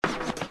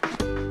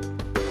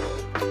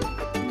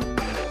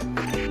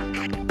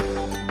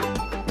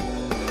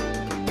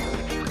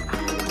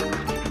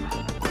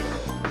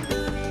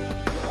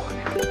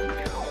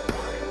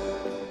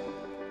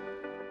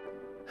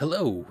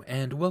Hello,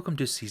 and welcome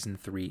to Season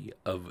 3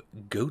 of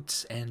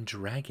Goats and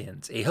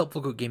Dragons, a Helpful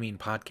Goat Gaming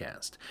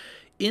podcast.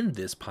 In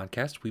this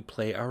podcast, we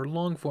play our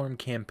long-form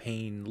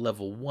campaign,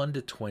 level 1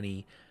 to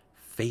 20,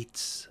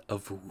 Fates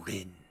of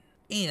Rin.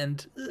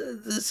 And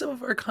some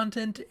of our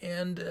content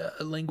and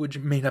language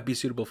may not be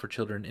suitable for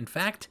children. In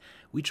fact,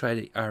 we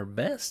try our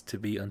best to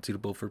be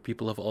unsuitable for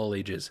people of all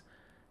ages.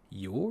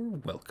 You're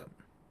welcome.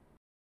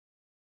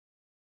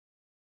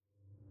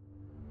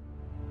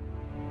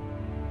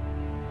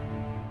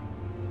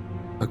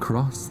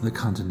 Across the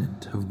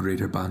continent of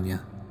Greater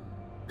Banya,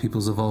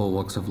 peoples of all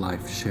walks of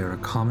life share a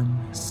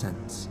common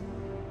sense.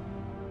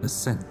 A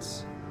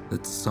sense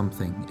that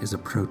something is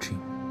approaching.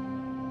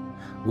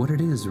 What it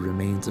is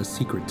remains a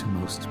secret to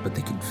most, but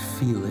they can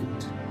feel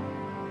it.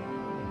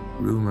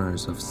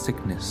 Rumors of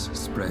sickness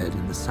spread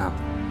in the south.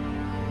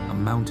 A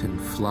mountain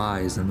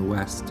flies in the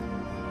west.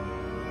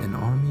 An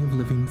army of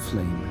living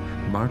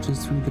flame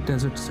marches through the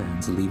desert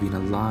sands, leaving a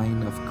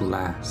line of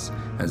glass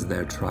as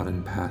their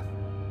trodden path.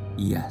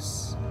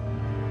 Yes,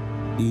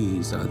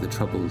 these are the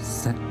troubles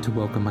set to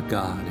welcome a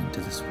god into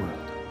this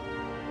world.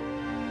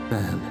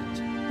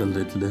 Behelit, the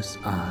lidless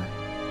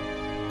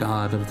eye,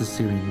 god of the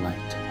searing light.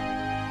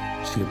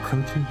 She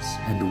approaches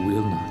and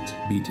will not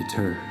be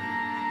deterred.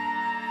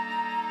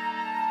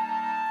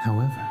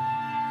 However,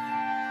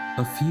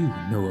 a few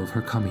know of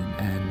her coming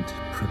and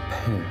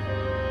prepare.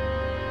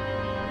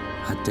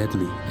 A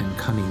deadly and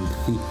cunning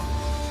thief,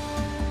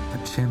 a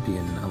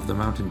champion of the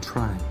mountain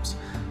tribes,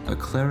 a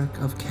cleric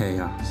of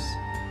chaos,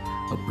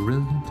 a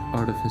brilliant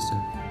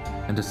artificer,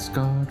 and a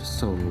scarred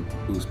soul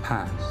whose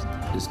past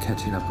is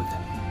catching up with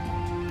him.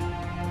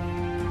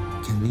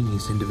 Can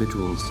these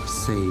individuals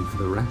save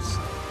the rest?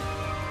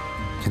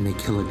 Can they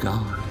kill a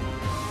god?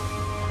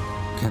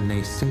 Can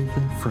they save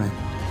their friend?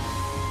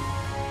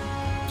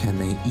 Can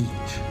they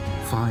each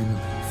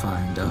finally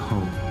find a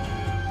home?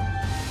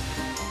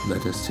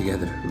 Let us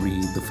together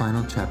read the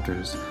final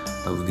chapters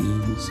of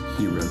these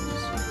heroes.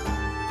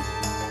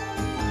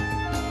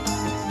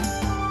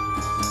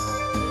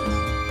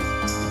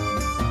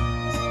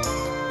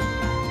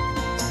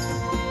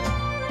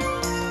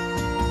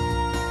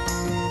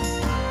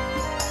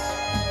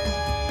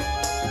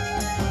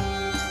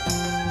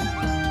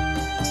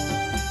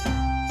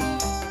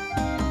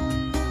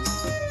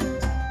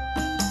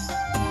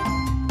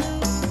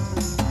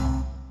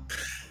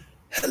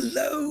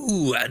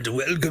 Hello, and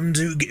welcome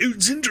to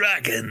Goats and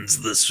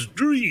Dragons, the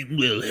stream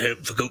will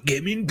help for Goat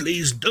Gaming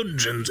plays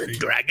Dungeons and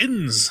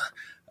Dragons,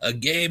 a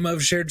game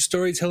of shared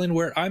storytelling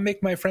where I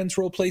make my friends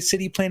roleplay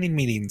city planning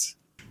meetings.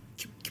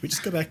 Can we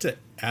just go back to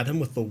Adam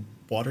with the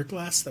water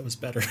glass? That was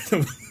better.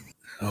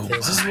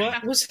 This is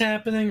what was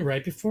happening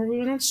right before we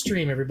went on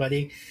stream,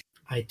 everybody.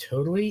 I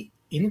totally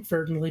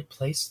inadvertently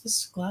placed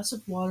this glass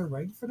of water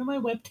right in front of my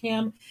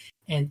webcam,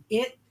 and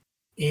it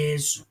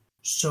is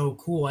so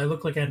cool. I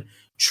look like I'm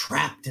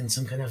trapped in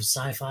some kind of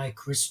sci-fi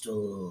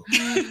crystal.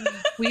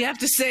 We have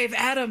to save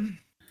Adam.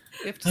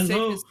 We have to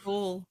save his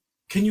soul.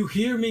 Can you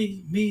hear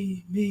me?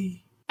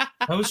 Me.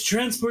 I was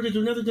transported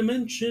to another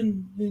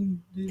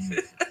dimension.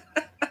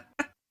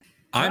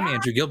 I'm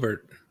Andrew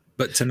Gilbert,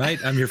 but tonight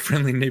I'm your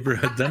friendly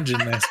neighborhood dungeon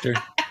master.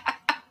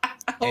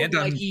 And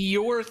like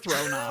you're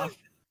thrown off.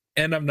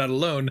 And I'm not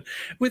alone.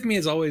 With me,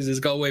 as always, is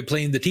Galway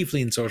playing the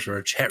Tiefling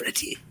Sorcerer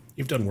Charity.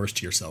 You've done worse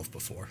to yourself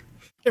before.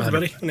 Hey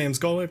everybody, my name's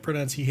Galway,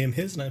 pronouns he, him,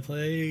 his, and I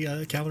play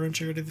Caloran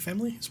Charity of the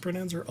Family. His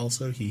pronouns are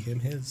also he, him,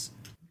 his.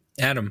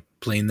 Adam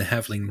playing the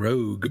Halfling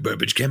Rogue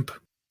Burbage Kemp.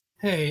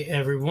 Hey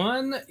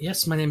everyone,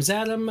 yes, my name's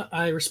Adam.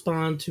 I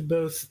respond to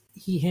both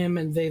he, him,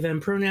 and they,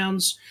 them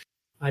pronouns.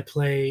 I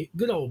play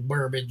good old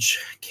Burbage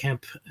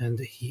Kemp, and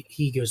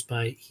he goes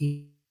by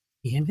he,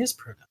 him, his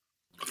pronoun.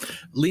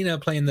 Lena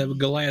playing the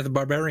Goliath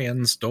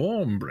Barbarian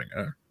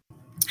Stormbringer.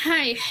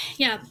 Hi,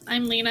 yeah,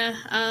 I'm Lena.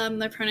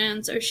 My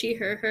pronouns are she,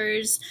 her,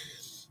 hers,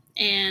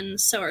 and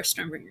so are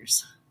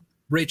Stormbringers.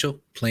 Rachel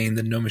playing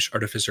the Gnomish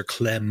Artificer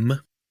Clem.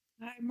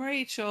 I'm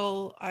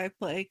Rachel. I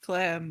play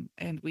Clem,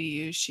 and we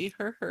use she,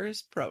 her,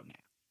 hers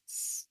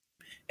pronouns.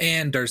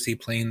 And Darcy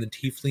playing the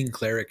Tiefling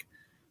Cleric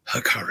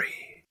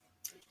Hakari.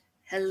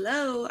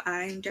 Hello,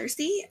 I'm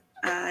Darcy.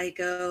 I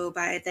go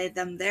by they,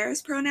 them,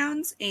 theirs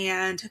pronouns,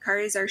 and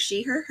Hikari's are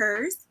she, her,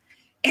 hers.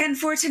 And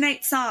for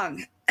tonight's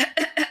song,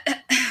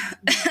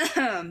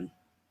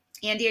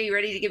 Andy, are you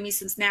ready to give me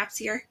some snaps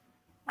here?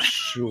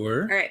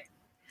 Sure. All right.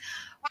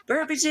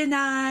 Burbage and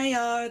I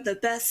are the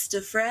best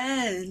of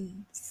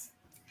friends,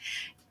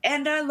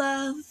 and our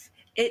love,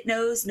 it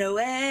knows no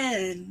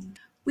end.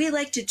 We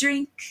like to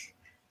drink,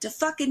 to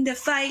fuck and to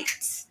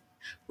fight.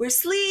 We're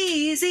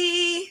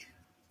sleazy.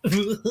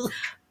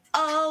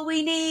 All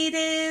we need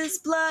is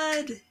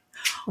blood.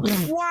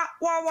 Wah,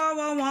 wah, wah,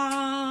 wah,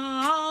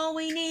 wah. All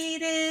we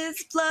need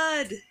is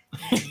blood.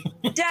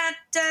 Da,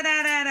 da,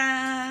 da, da,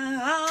 da.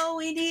 All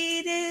we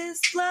need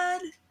is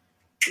blood.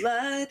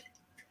 Blood.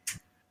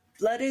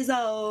 Blood is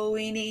all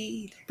we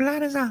need.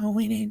 Blood is all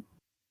we need.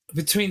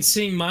 Between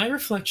seeing my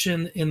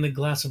reflection in the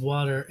glass of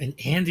water and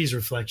Andy's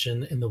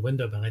reflection in the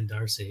window behind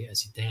Darcy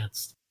as he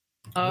danced,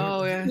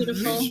 Oh yeah,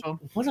 Beautiful.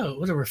 What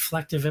a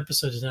reflective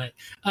episode tonight.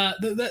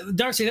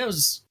 Darcy, that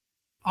was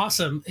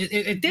awesome.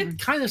 It did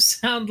kind of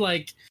sound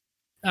like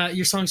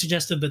your song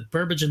suggested that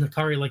Burbage and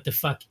Hikari like to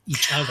fuck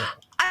each other.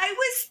 I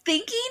was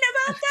thinking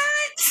about that.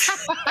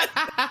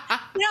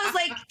 And I was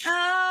like,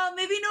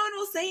 maybe no one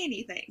will say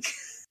anything.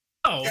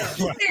 Oh,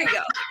 right. There you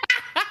go.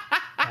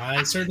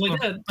 I certainly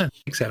did.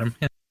 Thanks, Adam.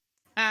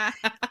 Yeah.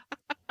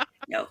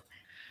 No.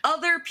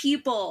 Other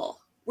people.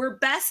 We're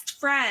best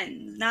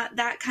friends, not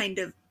that kind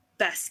of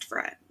best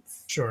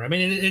friends. Sure. I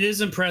mean, it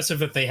is impressive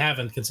that they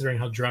haven't, considering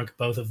how drunk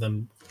both of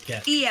them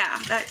get. Yeah,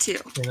 that too.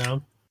 You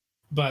know?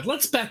 But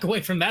let's back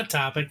away from that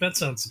topic.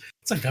 It's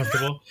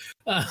uncomfortable.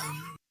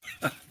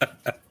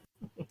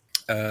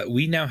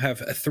 We now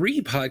have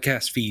 3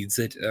 podcast feeds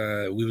that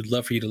we would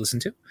love for you to listen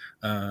to.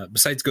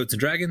 Besides Goats and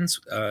Dragons,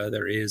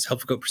 there is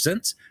Helpful Goat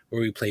Presents,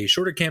 where we play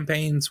shorter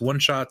campaigns,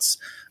 one-shots,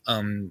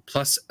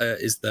 plus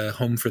is the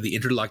home for the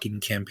interlocking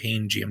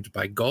campaign GM'd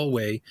by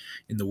Galway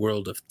in the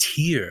world of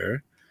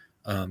Tyr.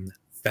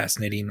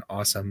 Fascinating,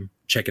 awesome.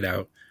 Check it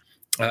out.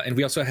 And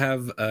we also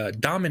have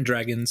Dom and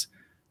Dragons,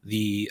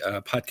 the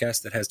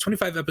podcast that has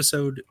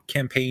 25-episode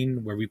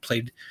campaign where we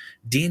played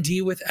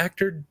D&D with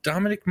actor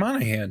Dominic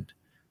Monaghan.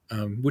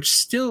 Which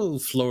still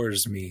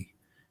floors me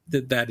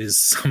that is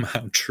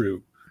somehow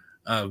true.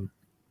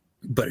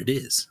 But it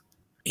is.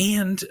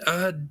 And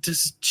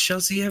does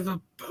Chelsea have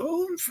a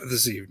poem for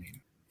this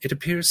evening? It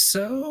appears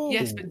so.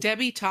 Yes, but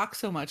Debbie talks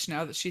so much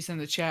now that she's in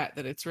the chat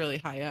that it's really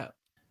high up.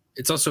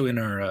 It's also in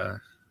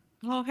our...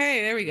 Oh,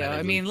 hey, there we go.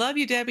 I mean, love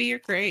you, Debbie. You're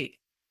great.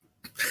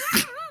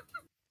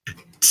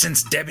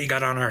 Since Debbie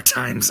got on our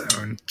time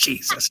zone.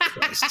 Jesus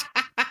Christ.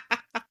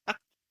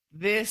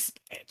 This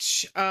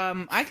bitch.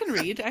 I can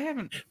read.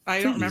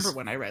 I don't remember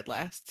when I read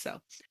last, so.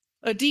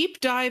 A deep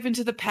dive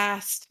into the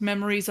past,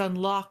 memories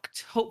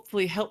unlocked,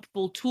 hopefully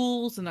helpful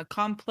tools in a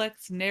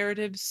complex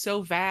narrative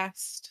so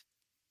vast.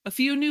 A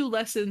few new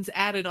lessons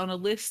added on a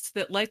list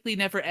that likely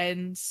never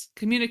ends.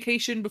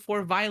 Communication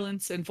before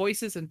violence and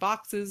voices and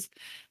boxes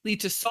lead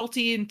to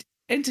salty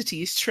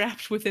entities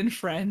trapped within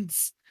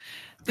friends.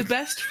 The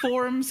best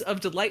forms of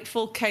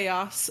delightful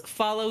chaos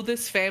follow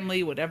this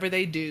family, whatever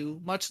they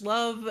do. Much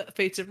love,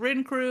 Fates of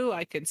Rin crew.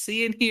 I can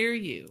see and hear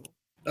you.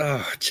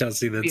 Oh,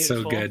 Chelsea, that's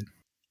Beautiful. so good.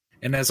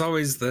 And as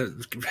always,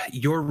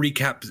 your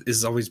recap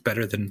is always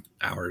better than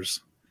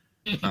ours.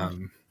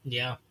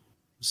 Yeah.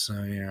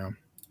 So, yeah.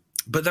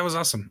 But that was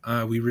awesome.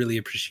 We really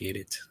appreciate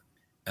it.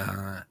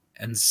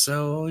 And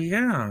so,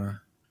 yeah.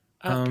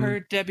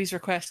 Per Debbie's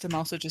request, I'm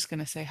also just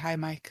going to say hi,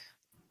 Mike.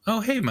 Oh,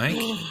 hey, Mike.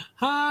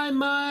 Hi,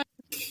 Mike.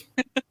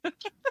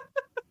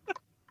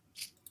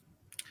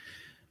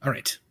 All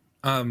right.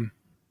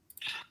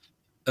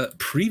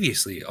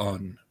 Previously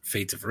on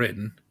Fates of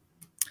Rin,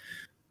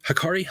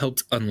 Hikari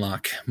helped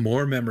unlock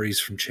more memories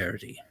from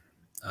Charity.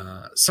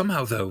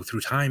 Somehow, though,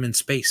 through time and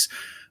space,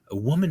 a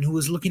woman who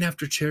was looking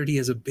after Charity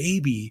as a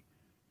baby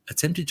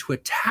attempted to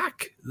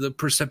attack the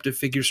perceptive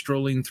figure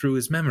strolling through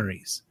his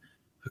memories.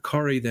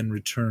 Hikari then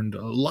returned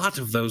a lot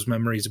of those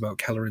memories about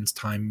Calorin's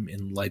time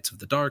in Lights of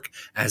the Dark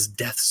as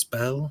death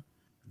spell,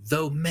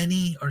 though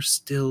many are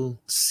still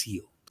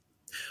sealed.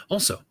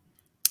 Also,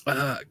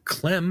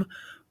 Clem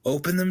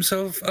opened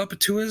himself up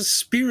to a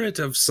spirit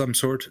of some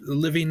sort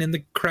living in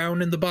the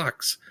crown in the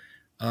box,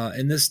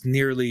 and this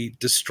nearly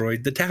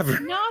destroyed the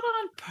tavern. Not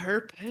on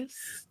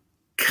purpose.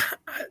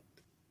 God,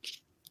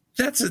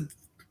 that's a...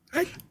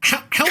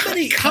 How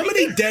many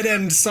dead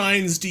end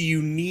signs do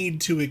you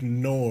need to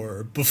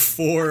ignore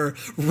before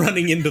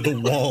running into the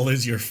wall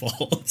is your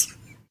fault?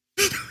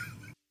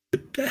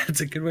 That's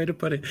a good way to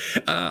put it.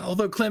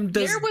 Although Clem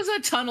does... There was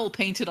a tunnel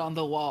painted on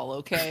the wall,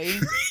 okay?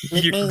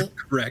 You're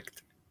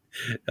correct.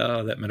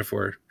 Oh, that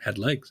metaphor had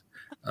legs.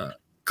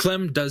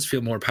 Clem does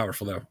feel more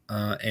powerful, though.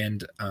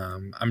 And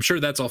I'm sure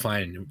that's all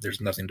fine.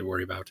 There's nothing to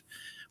worry about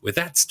with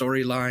that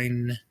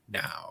storyline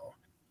now.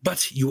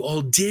 But you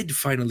all did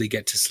finally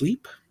get to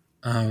sleep.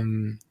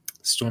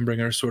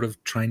 Stormbringer sort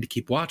of trying to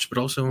keep watch, but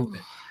also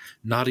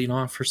nodding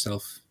off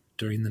herself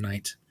during the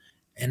night.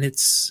 And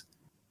it's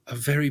a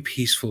very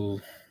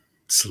peaceful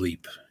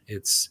sleep.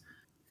 It's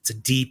a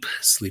deep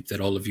sleep that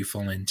all of you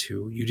fall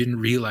into. You didn't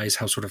realize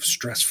how sort of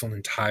stressful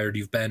and tired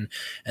you've been,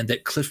 and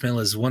that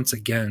Clifmil is once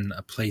again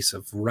a place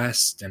of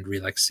rest and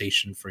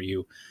relaxation for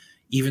you,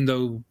 even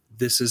though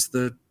this is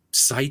the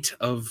site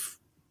of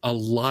a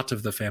lot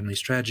of the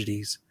family's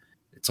tragedies.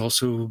 It's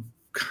also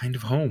kind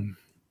of home,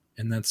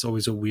 and that's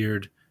always a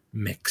weird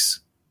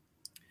mix.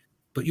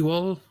 But you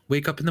all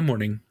wake up in the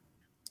morning,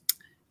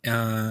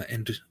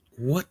 and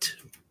what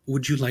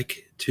would you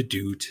like to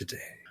do today?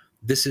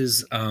 This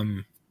is,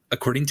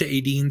 according to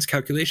Aideen's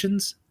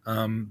calculations,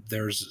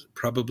 there's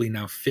probably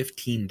now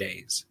 15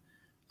 days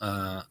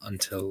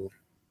until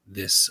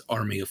this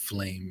army of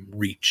flame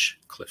reach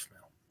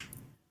Clifmil.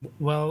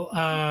 Well,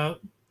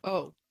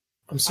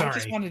 I'm sorry. I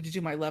just wanted to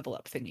do my level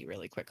up thingy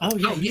really quick. Oh,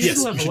 yeah, you yes,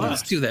 should level up.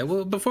 Let's do that.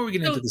 Well, before we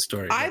get into the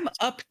story. I'm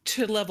up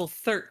to level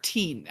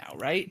 13 now,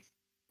 right?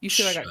 You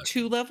said I got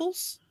 2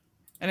 levels?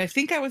 And I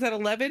think I was at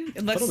 11, I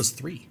unless... thought it was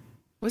 3.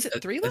 Was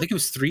it 3 levels? I think it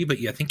was 3, but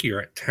yeah, I think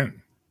you're at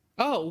 10.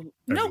 Oh,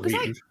 no,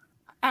 because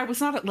I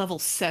was not at level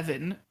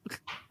 7.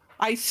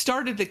 I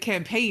started the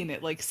campaign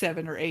at like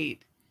 7 or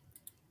 8.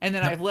 And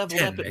then I've leveled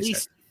 10, up at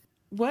least.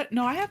 What?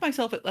 No, I have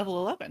myself at level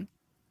 11.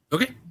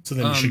 Okay. So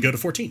then you should go to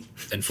 14.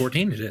 Then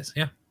 14 it is,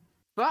 yeah.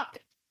 Fuck.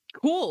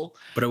 Cool.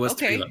 But it was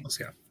 3 levels,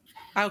 yeah.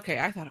 Okay,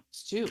 I thought it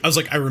was 2. I was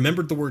like, I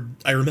remembered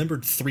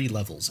 3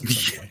 levels at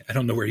some point. I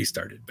don't know where he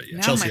started, but yeah.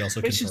 Now Chelsea my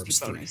also proficiency confirms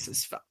 3. bonus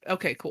is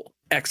okay, cool.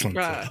 Excellent.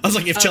 I was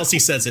like, if Chelsea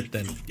says it,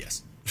 then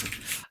yes.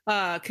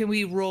 Can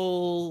we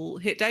roll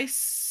hit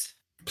dice?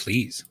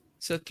 Please.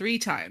 So 3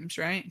 times,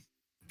 right?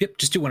 Yep,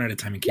 just do one at a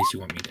time in case you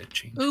want me to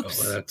change.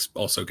 Oops. Oh, that's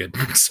also good.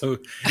 So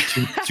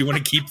do you want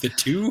to keep the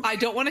 2? I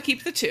don't want to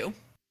keep the 2.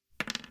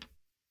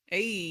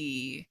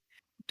 Hey.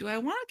 Do I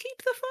want to keep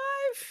the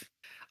 5?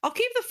 I'll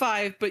keep the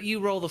 5, but you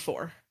roll the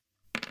 4.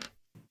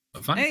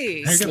 Fine.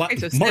 Hey, Slight,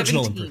 so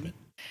marginal 17. improvement.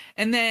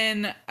 And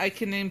then I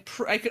can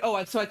improve.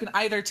 So I can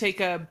either take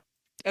a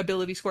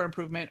ability score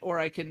improvement or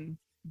I can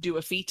do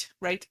a feat,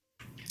 right?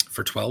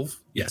 For 12?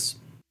 Yes.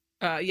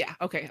 Yeah.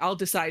 Okay. I'll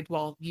decide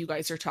while you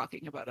guys are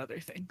talking about other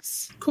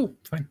things. Cool.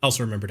 Fine.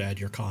 Also remember to add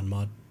your con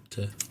mod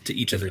to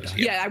each of their die.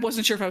 Yeah, I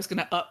wasn't sure if I was going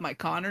to up my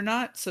con or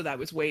not, so that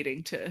was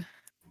waiting to.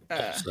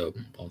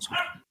 Also.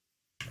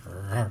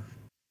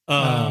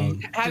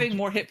 Having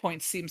more hit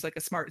points seems like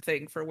a smart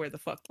thing for where the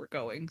fuck we're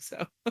going.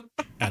 So,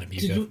 Adam,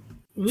 you go.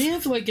 We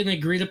have like an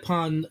agreed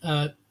upon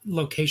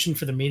location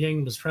for the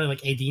meeting. It was probably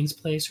like Adine's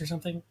place or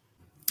something.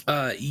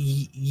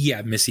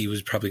 Yeah, Missy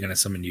was probably going to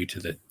summon you to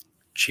the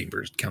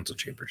council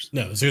chambers.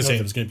 No, I was going to say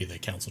it was going to be the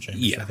council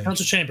chambers. Yeah,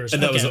 council chambers,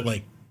 and that was at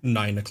like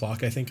 9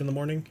 o'clock, I think, in the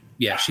morning.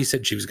 Yeah, she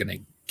said she was going to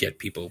get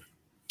people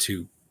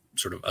to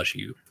sort of usher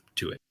you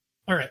to it.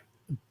 All right,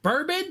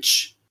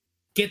 Burbage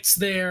gets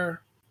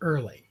there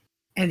early,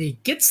 and he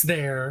gets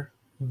there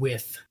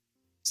with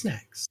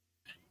snacks.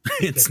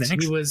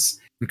 Snacks?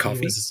 He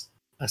coffee. was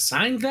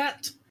assigned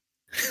that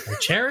for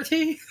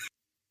charity.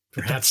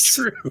 That's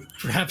true.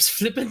 Perhaps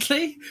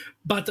flippantly,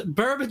 but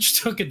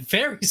Burbage took it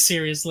very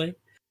seriously,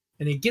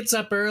 and he gets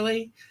up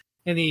early,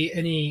 and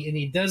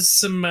he does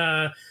some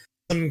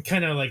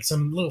kind of like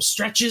some little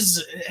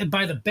stretches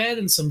by the bed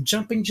and some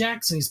jumping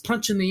jacks, and he's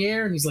punching the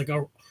air, and he's like,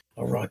 "All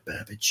right,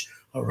 Burbage.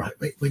 All right,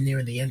 we're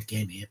nearing the end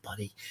game here,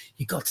 buddy.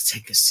 You got to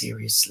take us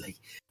seriously.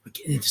 We're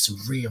getting into some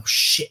real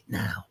shit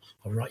now.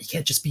 All right, you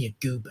can't just be a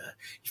goober.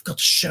 You've got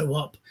to show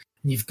up,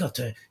 and you've got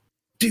to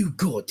do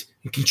good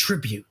and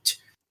contribute.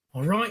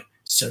 All right,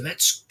 so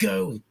let's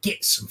go and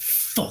get some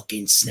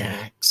fucking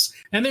snacks."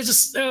 And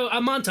there's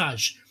a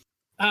montage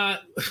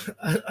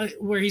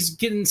where he's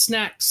getting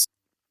snacks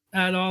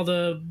at all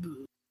the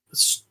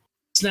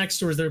snack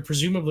stores that are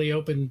presumably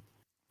open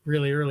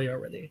really early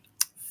already.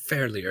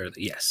 Fairly early,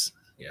 yes,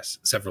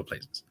 several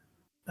places.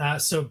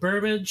 So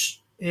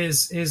Burbage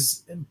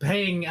is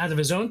paying out of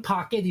his own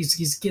pocket.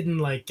 He's getting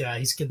like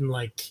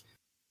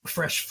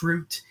fresh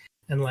fruit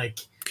and like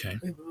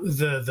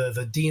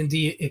the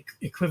D&D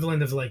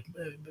equivalent of like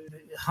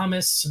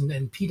hummus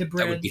and pita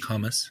bread. That would be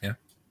hummus, yeah.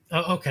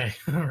 Oh, okay,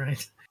 all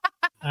right.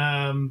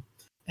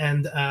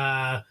 And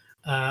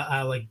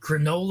like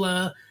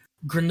granola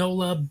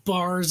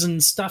bars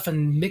and stuff,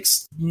 and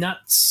mixed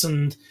nuts,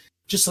 and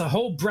just a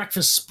whole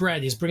breakfast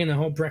spread. He's bringing a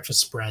whole breakfast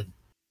spread.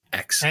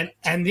 Excellent.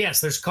 And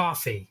yes, there's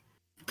coffee.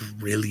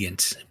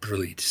 Brilliant.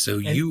 So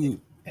you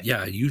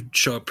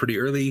show up pretty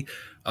early.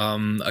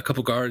 A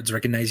couple guards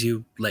recognize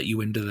you, let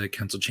you into the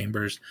council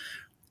chambers.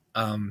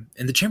 And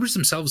the chambers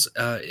themselves,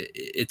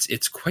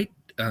 it's quite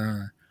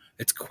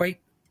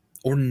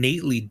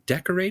ornately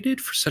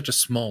decorated for such a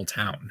small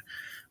town.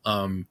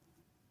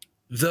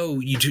 Though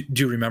you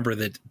do remember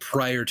that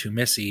prior to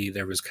Missy,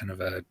 there was kind of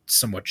a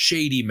somewhat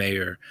shady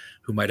mayor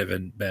who might have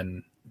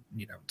been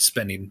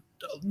spending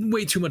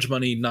way too much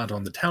money, not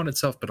on the town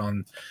itself, but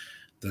on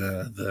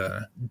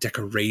the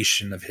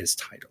decoration of his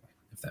title,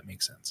 if that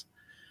makes sense.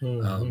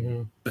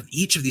 Mm-hmm. But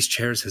each of these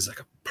chairs has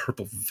like a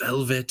purple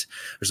velvet.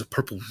 There's a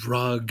purple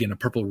rug and a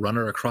purple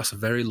runner across a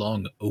very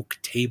long oak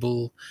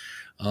table.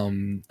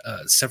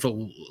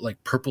 Several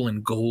like purple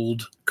and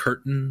gold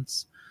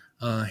curtains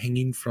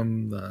hanging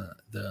from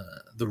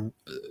the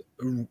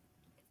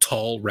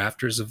tall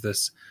rafters of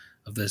this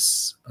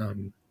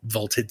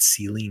vaulted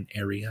ceiling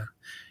area.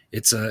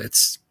 It's a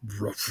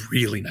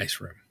really nice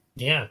room.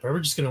 Yeah, but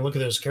we're just gonna look at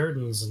those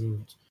curtains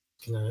and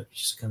gonna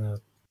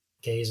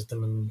gaze at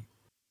them and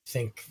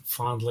think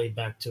fondly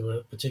back to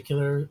a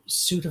particular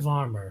suit of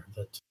armor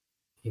that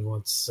he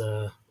once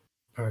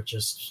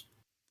purchased.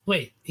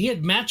 Wait, he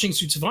had matching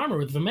suits of armor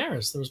with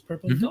Vimeris. That was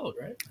purple and gold,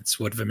 right? That's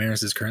what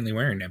Vimeris is currently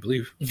wearing, I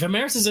believe.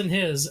 Vimeris is in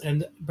his,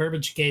 and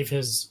Burbage gave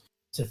his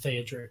to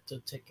Theodric to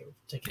take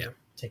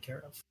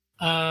care of.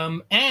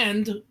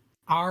 And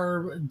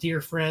our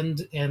dear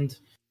friend and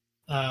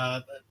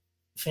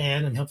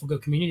fan and Helpful Go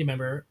community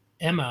member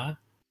Emma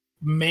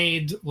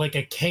made like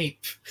a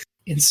cape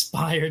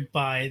inspired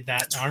by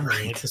that armor,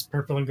 like this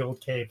purple and gold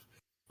cape,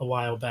 a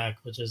while back,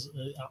 which is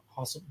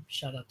awesome.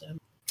 Shout out to Emma.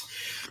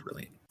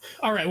 Brilliant.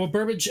 All right. Well,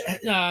 Burbage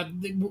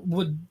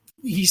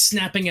he's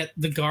snapping at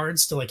the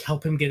guards to like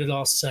help him get it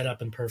all set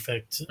up and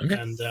perfect. Okay.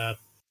 And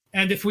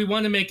And if we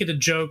want to make it a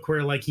joke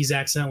where like he's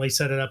accidentally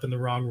set it up in the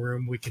wrong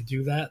room, we could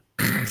do that.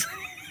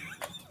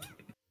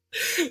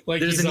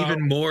 Like there's an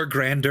even more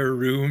grander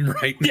room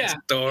right next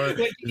door.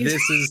 Like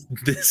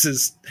this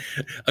is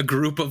a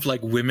group of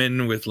like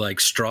women with like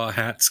straw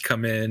hats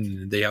come in.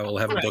 And they all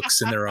have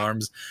books in their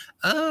arms.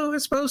 Oh, we're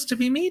supposed to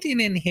be meeting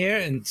in here,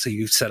 and so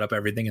you set up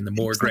everything in the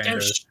more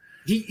grander.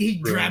 He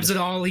grabs it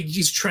all.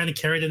 He's trying to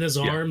carry it in his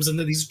arms, and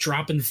then he's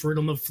dropping fruit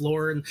on the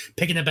floor and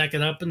picking it back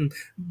up and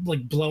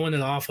like blowing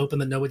it off, hoping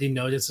that nobody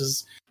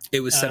notices.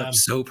 It was set up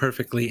so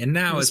perfectly, and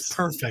now it's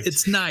perfect.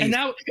 It's nice. And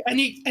now,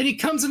 he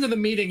comes into the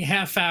meeting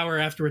half hour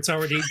after it's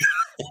already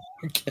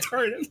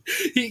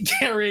he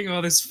carrying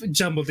all this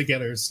jumbled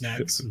together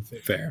snacks and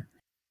food. Fair.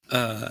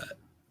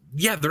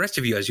 Yeah. The rest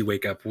of you, as you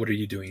wake up, what are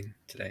you doing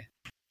today?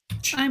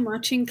 I'm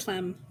watching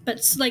Clem, but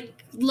it's like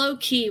low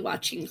key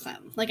watching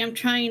Clem. Like I'm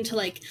trying to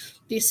like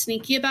be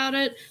sneaky about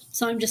it,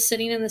 so I'm just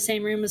sitting in the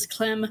same room as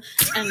Clem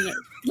and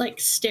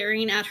like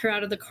staring at her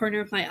out of the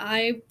corner of my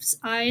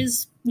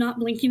eyes, not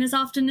blinking as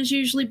often as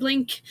usually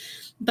blink,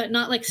 but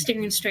not like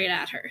staring straight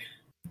at her.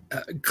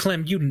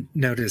 Clem, you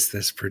notice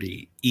this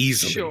pretty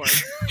easily. Sure.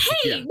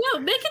 Hey, no,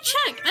 make a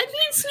check. I'm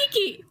being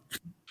sneaky.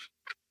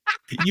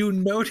 You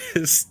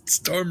notice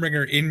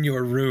Stormbringer in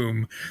your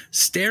room,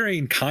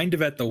 staring kind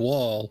of at the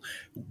wall.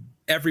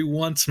 Every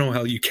once in a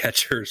while, you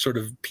catch her sort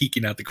of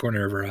peeking out the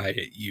corner of her eye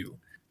at you.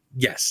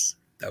 Yes,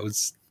 that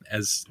was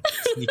as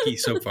sneaky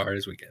so far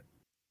as we get.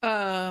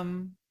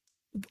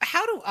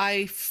 How do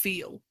I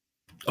feel?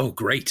 Oh,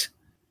 great.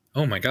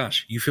 Oh my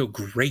gosh, you feel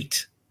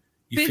great.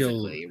 You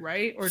Physically, feel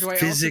right? Or do I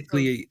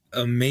physically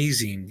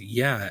amazing?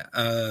 Yeah.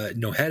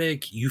 No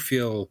headache. You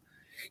feel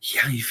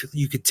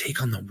you could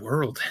take on the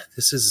world.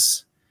 This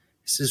is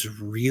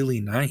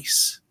really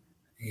nice.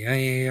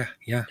 Yeah.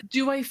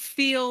 Do I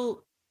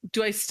still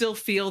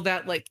feel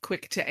that like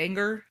quick to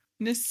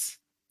angerness?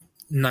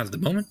 Not at the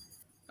moment.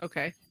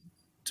 Okay.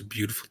 It's a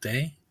beautiful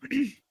day.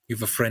 You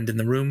have a friend in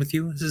the room with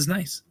you. This is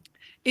nice.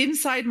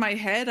 Inside my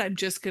head, I'm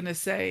just gonna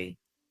say,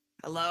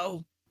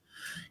 hello.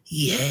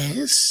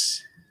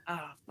 Yes.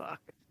 Oh,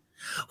 fuck.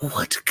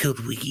 What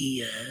could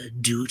we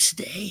do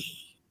today?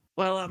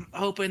 Well, I'm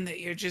hoping that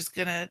you're just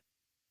gonna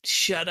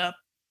shut up.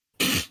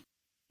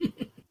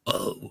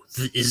 Oh,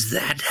 is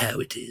that how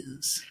it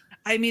is?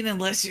 I mean,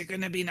 unless you're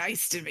gonna be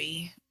nice to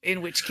me,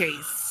 in which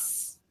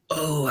case...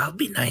 Oh, I'll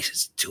be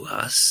nice to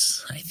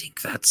us. I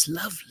think that's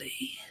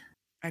lovely.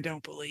 I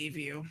don't believe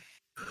you.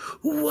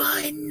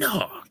 Why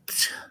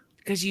not?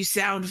 Because you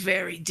sound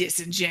very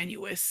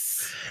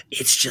disingenuous.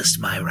 It's just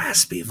my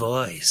raspy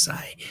voice.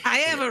 I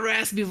have a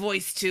raspy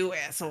voice too,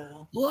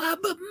 asshole. Well,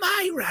 but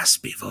my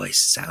raspy voice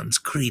sounds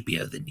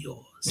creepier than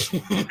yours.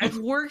 I've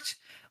worked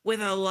with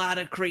a lot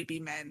of creepy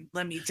men,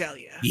 let me tell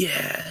you.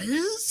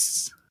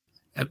 Yes?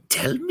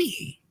 Tell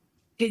me.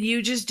 Can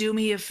you just do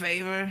me a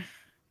favor?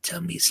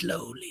 Tell me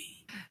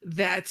slowly.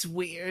 That's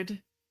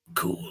weird.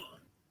 Cool.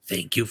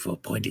 Thank you for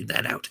pointing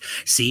that out.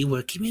 See,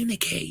 we're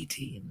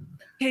communicating.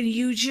 Can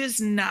you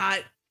just not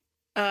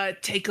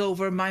take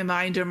over my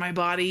mind or my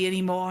body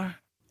anymore?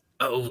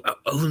 Oh,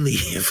 only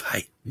if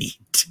I need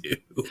to.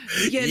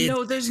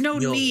 Yeah, there's no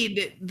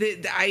need.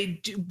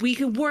 We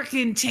can work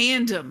in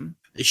tandem.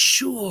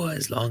 Sure,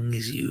 as long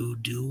as you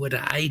do what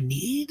I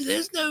need,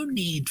 there's no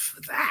need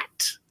for that.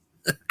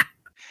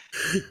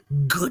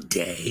 Good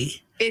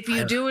day. If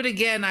you do it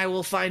again, I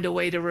will find a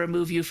way to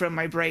remove you from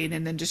my brain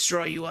and then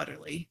destroy you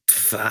utterly.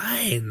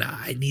 Fine.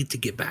 I need to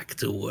get back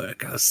to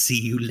work. I'll see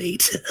you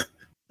later.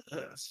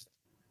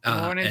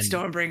 Morning,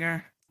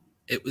 Stormbringer.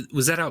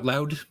 Was that out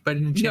loud by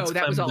any chance? No,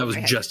 that was all that was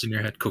in my just head. in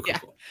your head. Cool.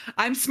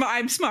 I'm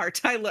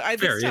smart.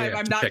 This time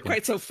I'm not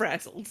quite so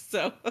frazzled.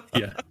 So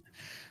yeah.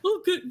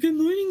 Oh, good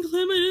morning,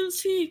 Clem. I didn't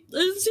see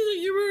that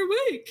you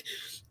were awake.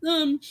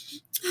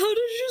 How did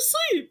you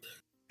sleep?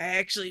 I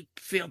actually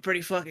feel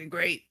pretty fucking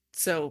great.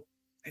 So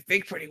I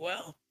think pretty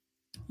well.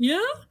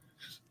 Yeah?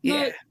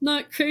 Yeah.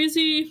 Not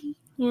crazy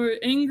or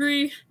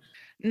angry?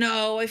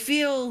 No, I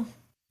feel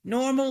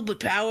normal but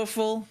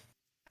powerful.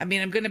 I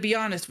mean, I'm going to be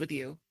honest with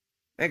you.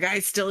 That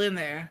guy's still in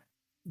there,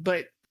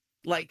 but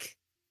like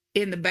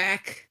in the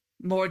back,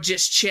 more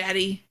just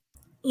chatty.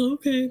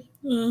 Okay.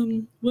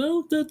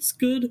 Well, that's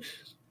good.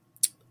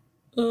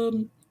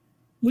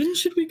 When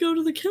should we go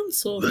to the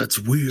council? That's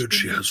weird.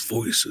 She has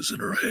voices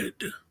in her head.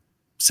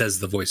 Says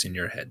the voice in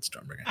your head,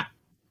 Stormbringer.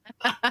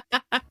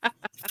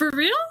 For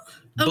real?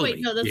 Oh, Bully.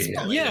 wait, no, that's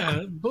Bully.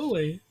 Yeah,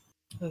 Bully.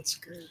 That's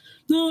great.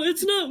 No,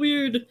 it's not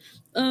weird.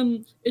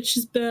 It's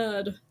just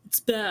bad. It's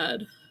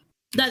bad.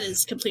 That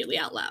is completely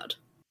out loud.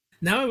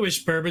 Now I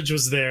wish Burbage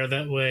was there.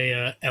 That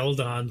way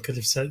Eldon could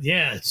have said,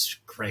 yeah, it's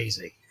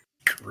crazy.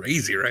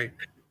 Crazy, right?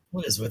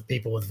 What is with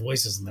people with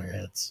voices in their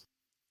heads?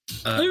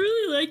 I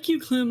really like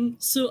you, Clem,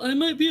 so I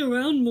might be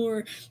around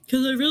more,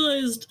 because I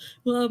realized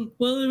while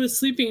I was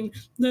sleeping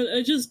that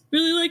I just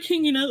really like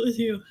hanging out with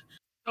you.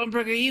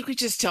 Stormbringer, you could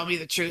just tell me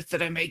the truth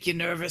that I make you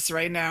nervous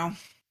right now.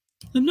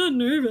 I'm not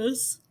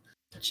nervous,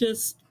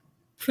 just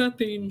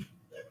prepping.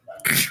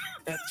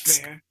 That's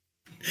fair.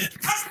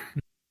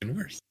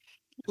 Worse.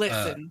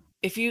 Listen,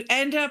 if you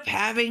end up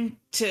having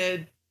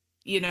to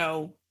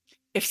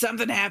if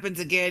something happens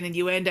again and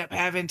you end up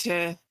having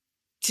to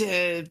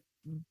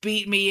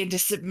beat me into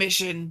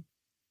submission,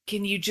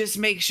 can you just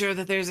make sure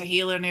that there's a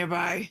healer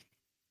nearby?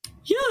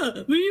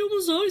 Yeah, we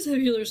almost always have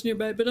healers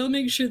nearby, but I'll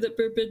make sure that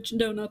Burbage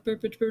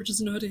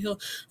doesn't know how to heal.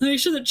 I'll make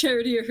sure that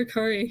Charity or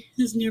Hikari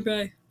is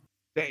nearby.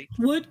 Right.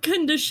 What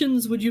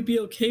conditions would you be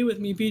okay with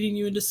me beating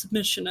you into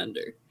submission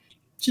under?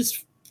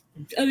 Just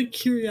out of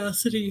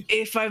curiosity.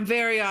 If I'm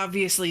very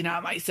obviously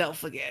not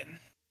myself again.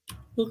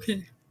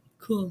 Okay,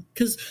 cool.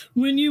 Because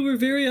when you were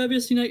very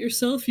obviously not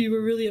yourself, you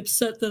were really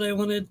upset that I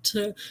wanted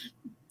to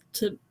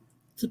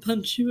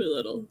punch you a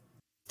little.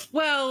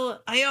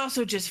 Well, I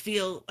also just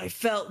I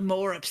felt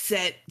more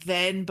upset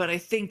then, but I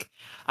think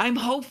I'm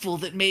hopeful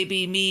that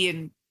maybe me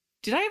and...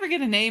 Did I ever get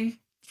a name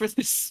for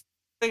this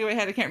thing in my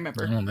head? I can't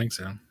remember. I don't think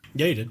so.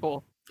 Yeah, you did.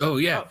 Cool. Oh,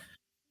 yeah. Oh,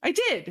 I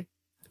did.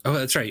 Oh,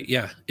 that's right.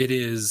 Yeah, it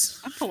is.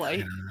 I'm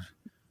polite.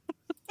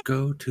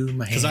 Go to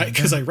my hand.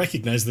 Because I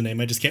recognize the name,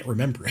 I just can't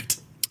remember it.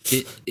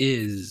 It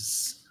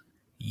is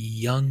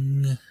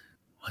Young...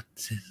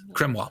 What's his...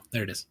 Cremwall.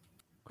 There it is.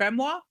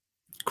 Cremwall?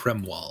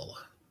 Cremwall.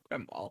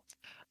 Cremwall.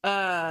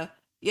 Yeah,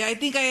 I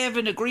think I have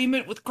an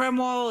agreement with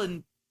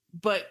Cremwall,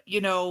 but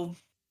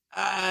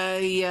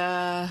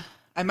I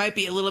might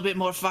be a little bit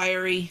more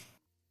fiery,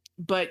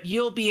 but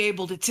you'll be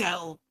able to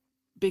tell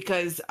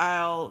because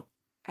I'll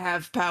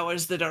have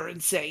powers that are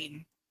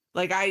insane.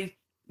 Like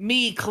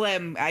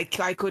Clem, I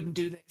couldn't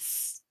do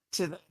this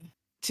to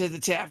the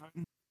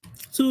tavern.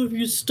 So if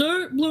you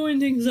start blowing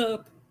things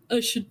up, I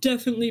should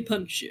definitely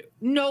punch you.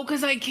 No,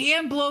 because I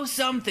can blow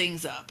some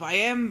things up. I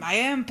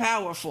am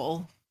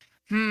powerful.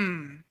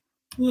 Well,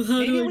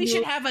 Maybe we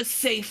should have a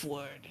safe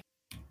word.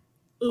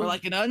 Or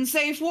like an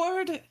unsafe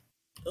word?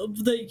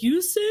 That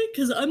you say?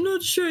 Because I'm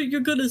not sure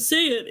you're going to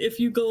say it if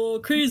you go all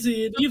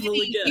crazy and evil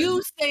again.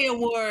 You say a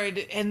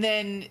word, and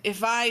then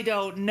if I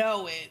don't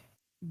know it,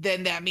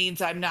 then that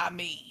means I'm not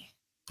me.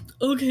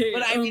 Okay.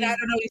 But I mean, I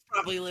don't know. He's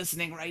probably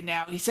listening right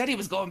now. He said he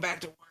was going back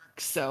to work,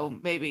 so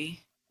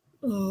maybe.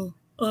 Oh,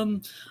 How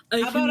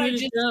about I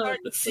just start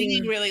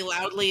singing really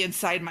loudly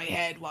inside my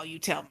head while you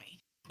tell me?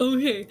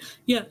 Okay,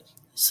 yeah.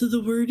 So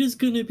the word is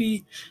gonna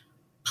be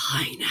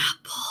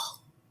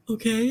pineapple.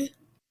 Okay?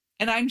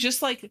 And I'm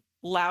just like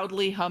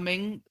loudly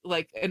humming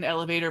like an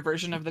elevator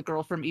version of the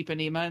girl from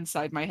Ipanema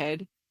inside my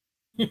head.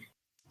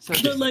 So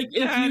but like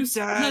if you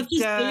have to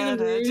say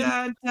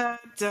the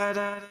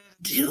word...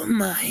 Do you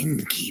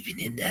mind keeping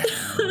it down?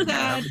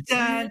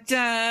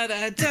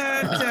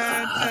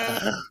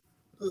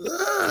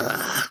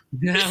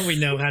 Now we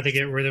know how to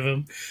get rid of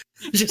him.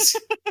 Just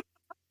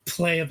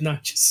play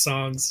obnoxious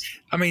songs.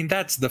 I mean,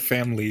 that's the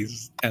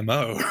family's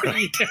MO,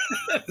 right?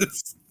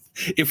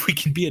 If we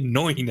can be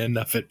annoying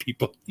enough at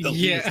people, they'll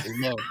leave us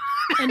alone.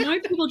 Annoy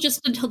people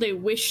just until they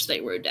wish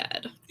they were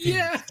dead.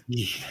 Yeah.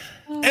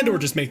 And or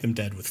just make them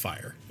dead with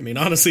fire. I mean,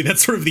 honestly,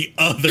 that's sort of the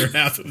other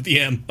half of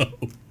the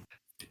MO.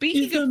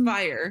 Speaking of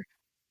fire,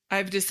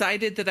 I've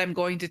decided that I'm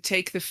going to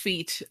take the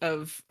feat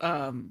of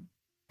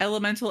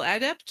elemental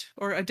adept,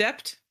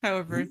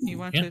 however you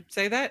want to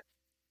say that,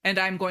 and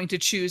I'm going to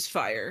choose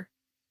fire.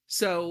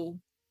 So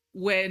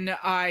when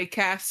I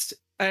cast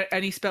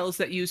any spells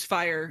that use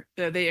fire,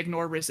 they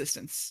ignore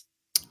resistance.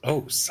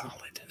 Oh,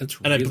 solid. That's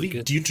and really I believe,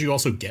 good. Do you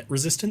also get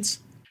resistance?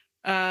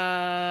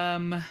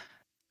 It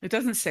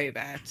doesn't say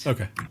that.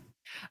 Okay.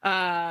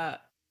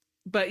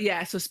 But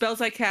yeah, so spells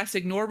I cast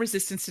ignore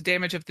resistance to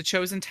damage of the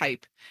chosen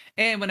type.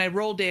 And when I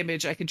roll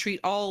damage, I can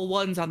treat all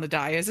ones on the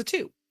die as a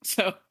 2.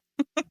 So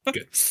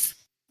good.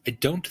 I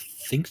don't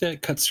think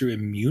that cuts through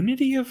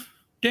immunity of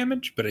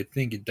damage, but I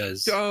think it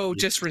does. Oh,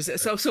 just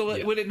resist. So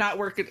yeah. Would it not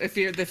work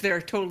if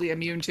they're totally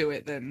immune to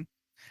it? Then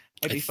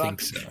I'd be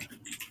fucked. I think so.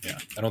 Yeah,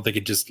 I don't think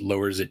it just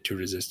lowers it to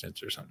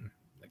resistance or something.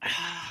 Like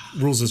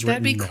Rules is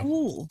written. That'd be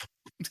cool.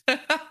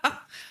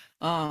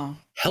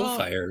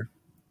 Hellfire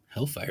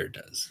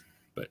does,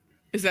 but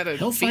is that a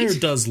Hellfire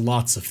feat? Does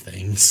lots of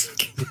things.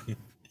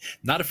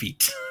 Not a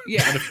feat.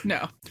 Yeah,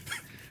 no.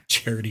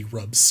 Charity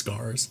rubs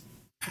scars.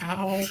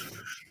 Ow.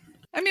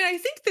 I mean, I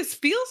think this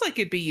feels like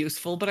it'd be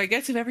useful, but I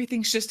guess if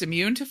everything's just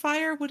immune to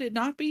fire, would it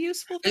not be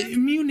useful then?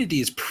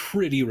 Immunity is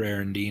pretty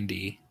rare in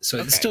D&D, so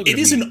it's still It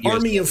is an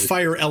army of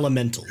fire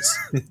elementals,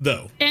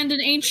 though. And an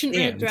ancient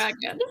red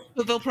dragon.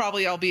 So they'll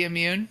probably all be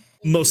immune.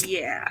 Most.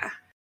 Yeah.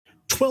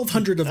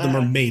 1,200 of them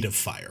are made of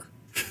fire.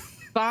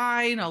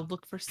 Fine, I'll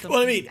look for some.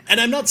 Well, I mean,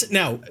 and I'm not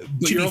now.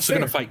 But you're also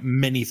going to fight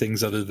many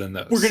things other than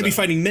those. We're going to be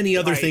fighting many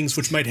other things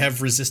which might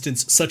have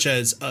resistance, such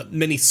as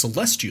many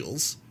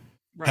celestials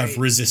have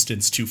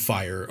resistance to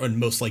fire and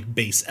most like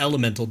base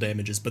elemental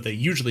damages, but they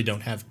usually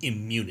don't have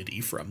immunity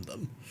from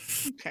them.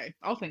 Okay,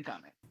 I'll think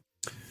on it.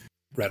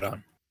 Right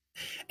on.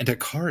 And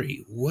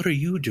Hikari, what are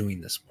you doing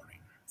this morning?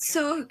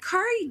 So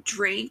Hikari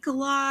drank a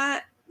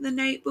lot the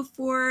night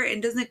before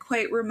and doesn't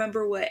quite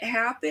remember what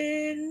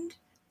happened.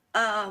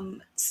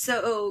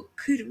 So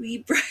could we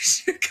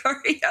brush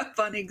Hikari up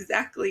on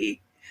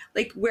exactly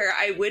like where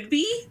I would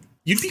be?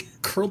 You'd be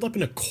curled up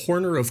in a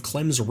corner of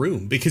Clem's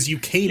room because you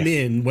came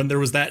in when there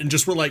was that and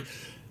just were like,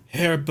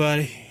 "Here,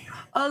 buddy."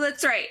 Oh,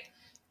 that's right.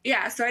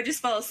 Yeah, so I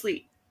just fell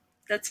asleep.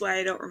 That's why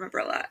I don't remember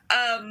a lot.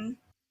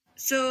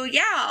 So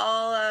yeah,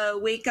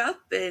 I'll wake up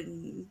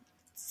and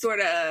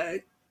sort of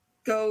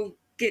go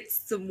get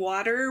some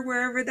water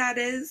wherever that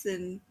is,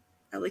 and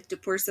I like to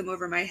pour some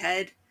over my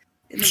head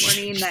in the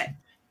morning.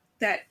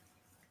 that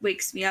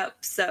wakes me up.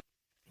 So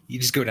You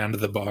just go down to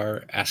the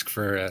bar, ask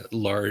for a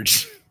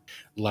large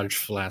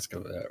flask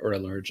of or a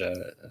large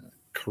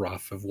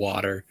carafe of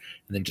water,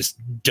 and then just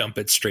dump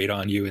it straight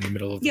on you in the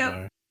middle of the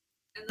bar.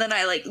 And then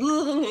I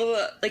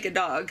like a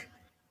dog,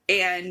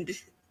 and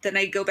then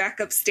I go back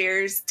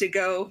upstairs to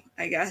go,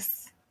 I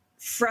guess,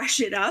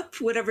 freshen up,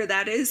 whatever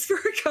that is for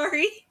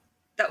Hikari.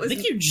 That was I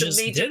think you just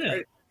did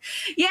it.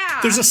 Yeah.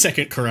 There's a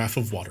second carafe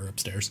of water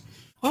upstairs.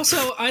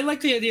 Also, I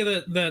like the idea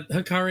that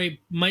Hikari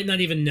might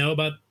not even know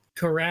about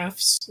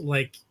carafes.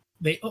 Like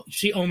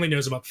she only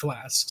knows about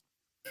flasks.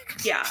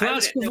 Yeah.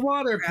 Flask of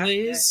water,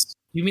 please.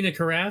 You mean a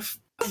carafe?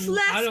 A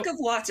flask of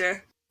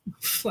water.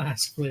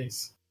 Flask,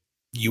 please.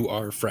 You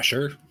are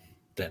fresher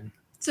then.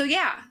 So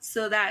yeah,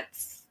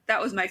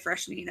 that was my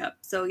freshening up.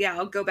 So yeah,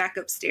 I'll go back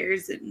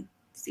upstairs and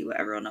see what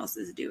everyone else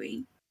is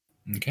doing.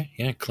 Okay,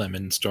 yeah, Clem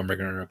and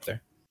Stormbringer are up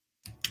there.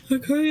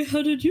 Hikari,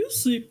 how did you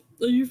sleep?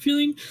 Are you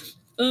feeling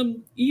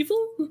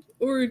evil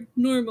or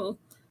normal?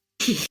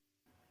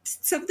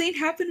 Something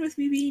happened with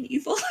me being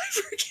evil,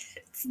 I forget.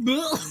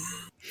 No.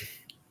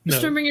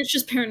 Stormbringer's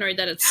just paranoid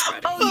that it's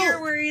spreading. Oh,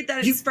 you're worried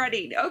that it's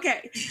spreading.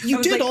 Okay.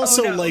 You did like,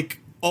 also oh, no. like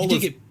all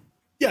of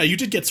Yeah, you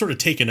did get sort of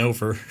taken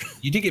over.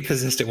 You did get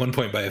possessed at one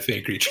point by a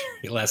fey creature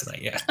last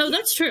night, yeah. Oh,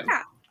 that's true.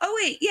 Yeah. Oh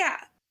wait, yeah.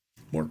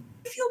 More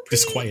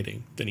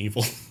disquieting than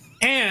evil.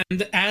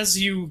 And as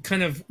you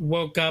kind of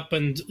woke up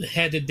and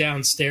headed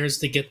downstairs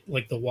to get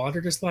like the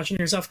water to splash on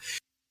yourself,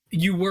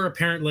 you were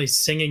apparently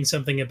singing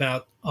something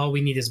about all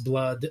we need is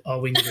blood, all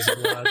we need is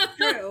blood.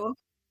 True.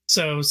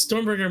 So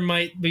Stormbringer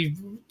might be,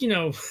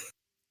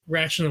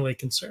 rationally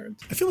concerned.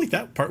 I feel like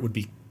that part would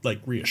be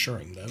like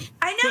reassuring though.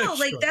 I know,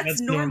 like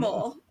that's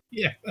normal.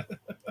 Yeah.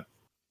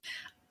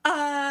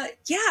 Yeah,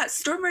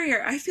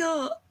 Stormbringer, I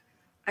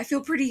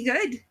feel pretty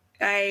good.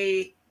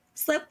 I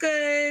slept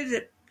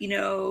good,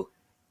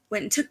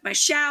 went and took my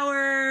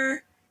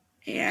shower,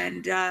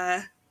 and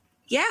yeah.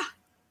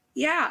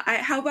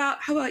 How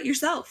about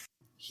yourself?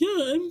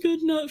 Yeah, I'm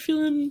good. Not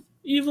feeling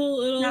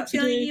evil at all. Not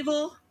today. feeling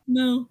evil?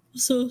 No.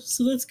 So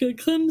that's good.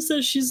 Clem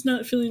says she's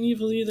not feeling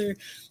evil either.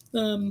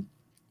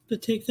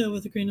 But take that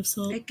with a grain of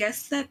salt. I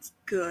guess that's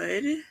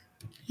good.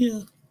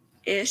 Yeah.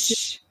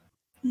 Ish.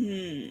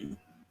 We'll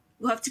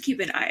have to keep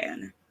an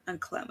eye on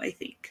Clem, I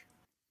think.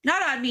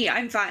 Not on me,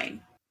 I'm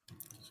fine.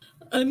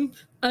 I'm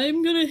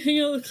gonna hang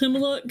out with Clem a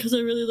lot because I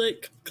really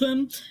like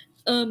Clem.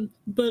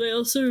 But I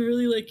also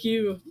really like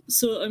you,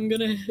 so I'm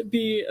gonna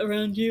be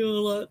around you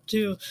a lot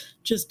too,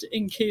 just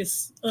in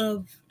case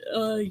of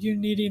you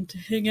needing to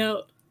hang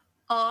out.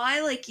 Oh,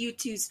 I like you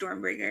too,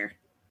 Stormbringer.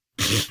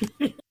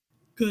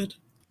 Good.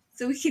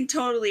 So we can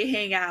totally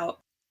hang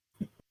out.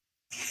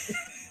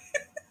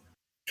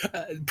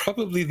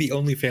 Probably the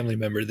only family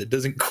member that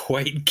doesn't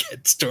quite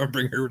get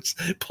Stormbringer's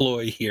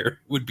ploy here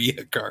would be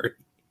Hikari.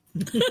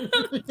 But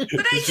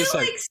I do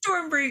like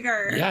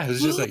Stormbringer. Yeah,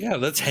 it's just like, yeah,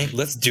 let's hang.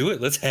 Let's do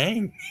it. Let's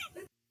hang.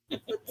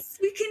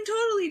 We can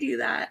totally do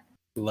that.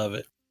 Love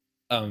it.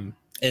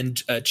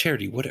 And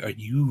Charity, what are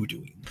you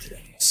doing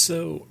today?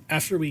 So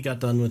after we got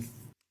done with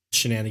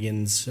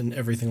shenanigans and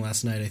everything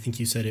last night, I think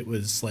you said it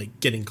was like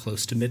getting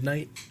close to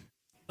midnight.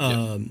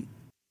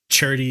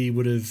 Charity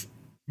would have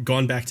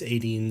gone back to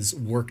Aideen's,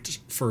 worked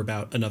for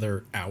about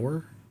another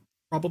hour,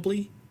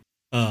 probably,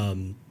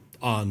 on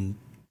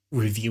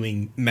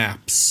reviewing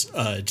maps,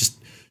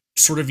 just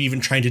sort of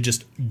even trying to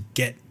just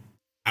get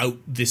out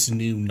this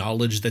new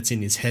knowledge that's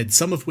in his head,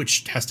 some of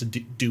which has to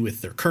do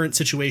with their current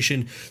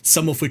situation,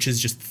 some of which is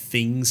just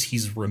things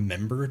he's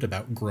remembered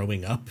about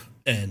growing up.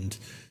 And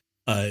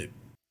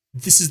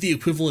this is the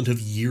equivalent of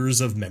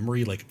years of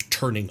memory, like,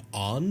 turning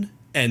on.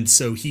 And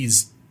so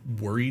he's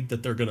worried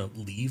that they're going to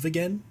leave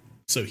again.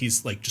 So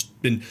he's like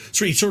just been,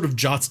 so he sort of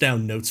jots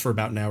down notes for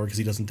about an hour because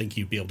he doesn't think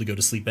he'd be able to go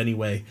to sleep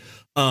anyway.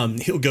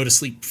 He'll go to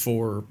sleep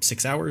for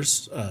 6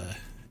 hours,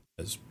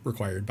 as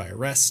required by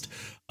arrest.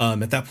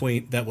 At that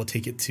point, that will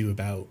take it to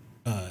about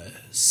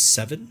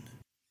 7.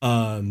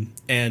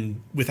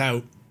 And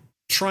without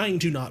trying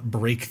to not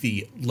break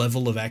the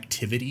level of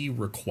activity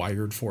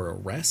required for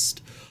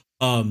arrest,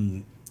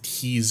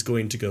 he's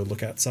going to go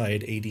look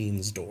outside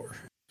Aideen's door.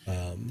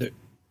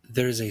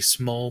 There's a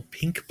small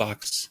pink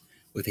box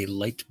with a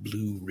light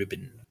blue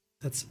ribbon.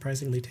 That's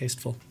surprisingly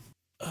tasteful.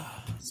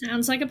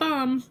 Sounds like a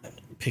bomb.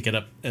 Pick it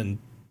up and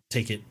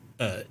take it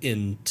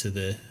into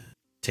the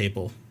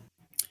table.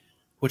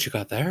 What you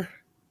got there?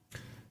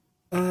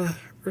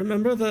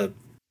 Remember the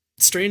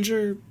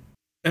stranger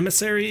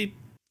emissary,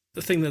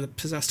 the thing that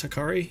possessed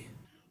Hikari?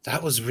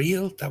 That was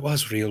real? That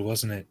was real,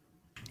 wasn't it?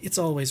 It's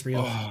always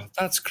real. Oh,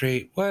 that's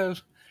great. Well,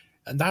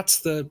 and that's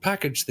the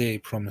package they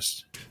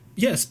promised.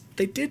 Yes,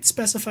 they did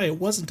specify it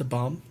wasn't a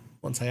bomb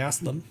once I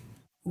asked them.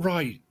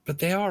 Right, but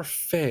they are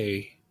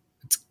fey.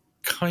 It's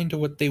kind of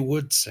what they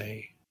would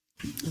say.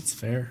 That's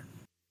fair.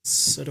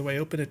 So do I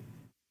open it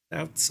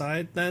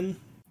outside then?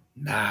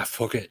 Nah,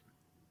 fuck it.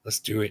 Let's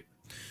do it.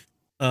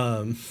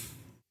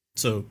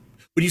 So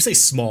when you say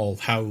small,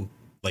 how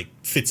like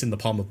fits in the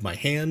palm of my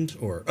hand,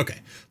 or okay,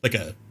 like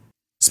a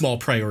small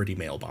priority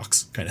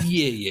mailbox kind of.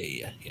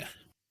 Yeah.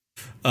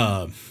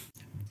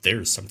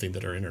 There's something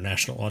that our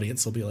international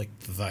audience will be like,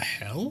 the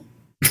hell?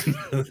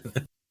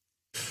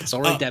 It's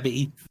all right,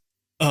 Debbie.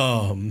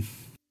 Let's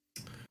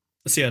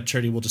see.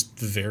 Charity will just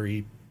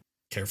very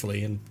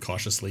carefully and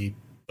cautiously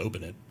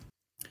open it.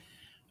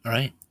 All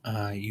right.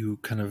 You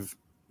kind of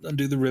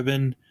undo the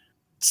ribbon,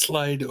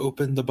 slide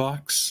open the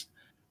box,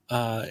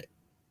 and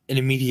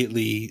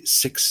immediately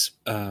 6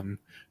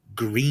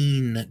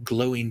 green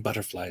glowing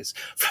butterflies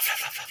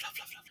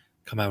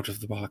come out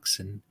of the box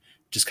and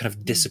just kind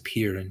of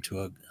disappear into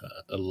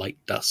a light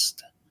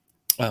dust.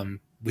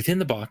 Within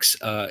the box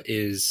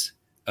is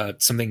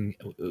something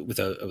with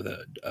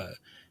a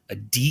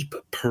deep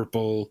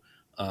purple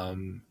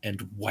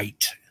and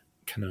white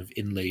kind of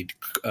inlaid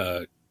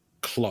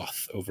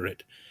cloth over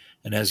it.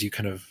 And as you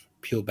kind of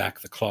peel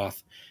back the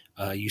cloth,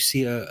 you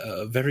see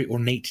a very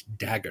ornate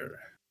dagger.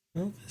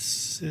 Well,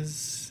 this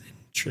is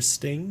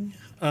interesting.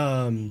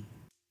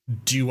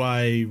 Do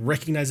I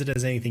recognize it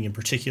as anything in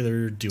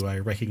particular? Do I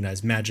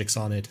recognize magics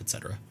on it,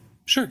 etc.?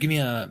 Sure, give me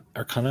a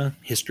Arcana,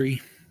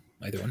 History,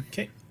 either one.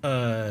 Okay.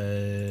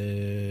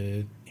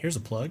 Here's a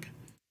plug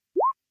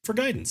for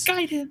guidance.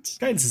 Guidance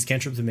is a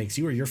cantrip that makes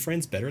you or your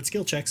friends better at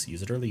skill checks.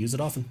 Use it early, use it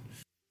often.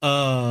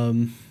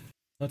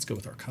 Let's go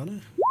with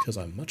Arcana, because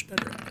I'm much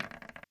better at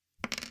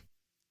it.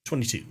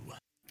 22.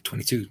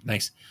 22,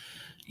 nice.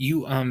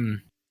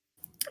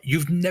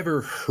 You've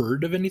never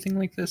heard of anything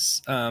like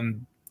this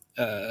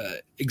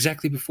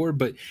exactly before,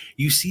 but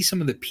you see some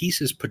of the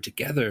pieces put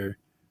together,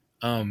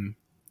 and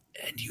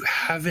you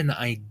have an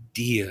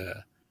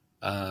idea.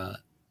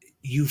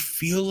 You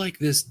feel like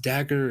this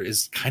dagger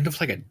is kind of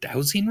like a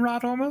dowsing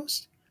rod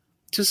almost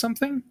to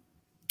something.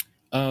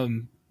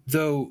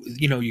 Though,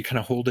 you kind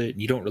of hold it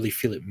and you don't really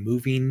feel it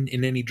moving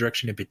in any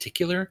direction in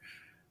particular.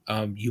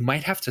 You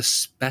might have to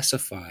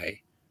specify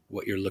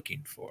what you're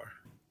looking for.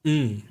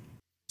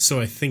 So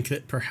I think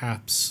that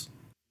perhaps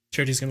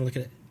Charity's going to look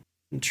at it.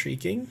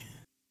 Intriguing.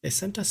 They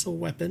sent us a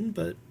weapon,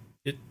 but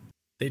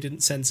they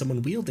didn't send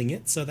someone wielding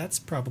it, so that's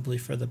probably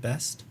for the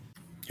best.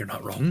 You're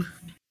not wrong.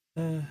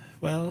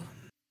 Well,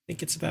 I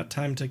think it's about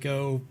time to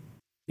go,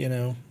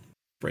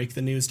 break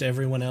the news to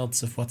everyone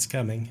else of what's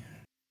coming.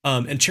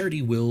 And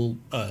Charity will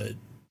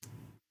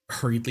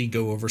hurriedly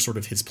go over sort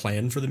of his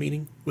plan for the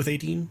meeting with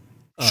Aideen.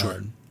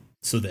 Sure.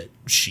 So that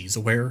she's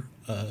aware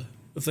of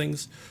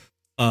things.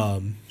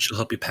 She'll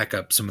help you pack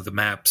up some of the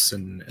maps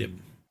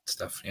and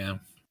stuff, yeah.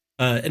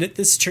 And at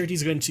this,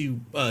 Charity's going to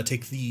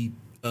take the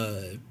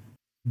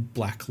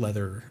black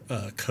leather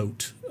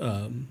coat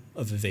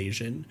of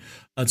evasion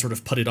and sort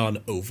of put it on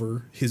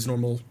over his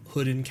normal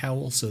hood and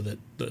cowl so that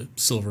the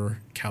silver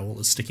cowl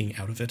is sticking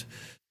out of it.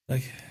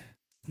 Like,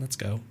 let's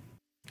go.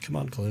 Come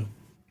on, Clue.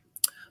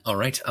 All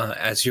right.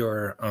 As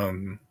you're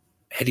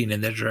heading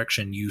in that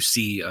direction, you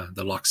see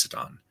the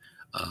Loxodon,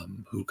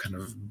 who kind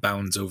of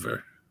bounds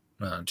over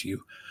to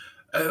you.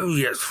 Oh,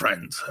 yes,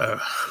 friends.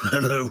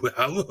 Hello,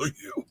 how are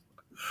you?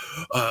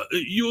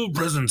 Your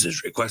presence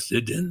is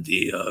requested in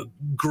the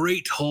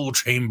Great Hall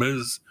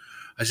chambers.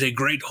 I say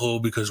Great Hall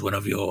because one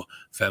of your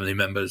family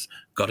members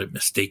got it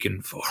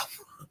mistaken for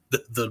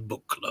the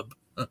book club.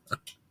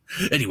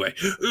 Anyway,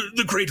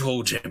 the Great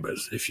Hall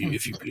chambers, if you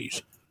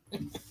please.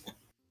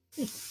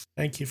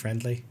 Thank you,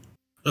 friendly.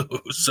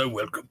 Oh, so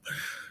welcome.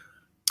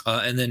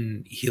 And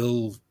then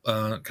he'll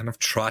kind of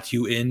trot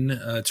you in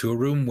to a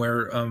room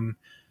where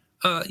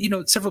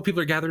several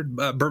people are gathered.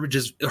 Burbage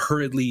is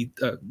hurriedly,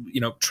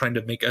 trying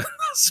to make a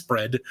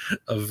spread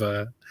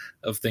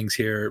of things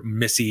here.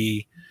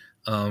 Missy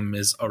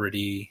is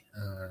already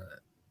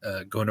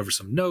going over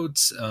some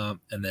notes,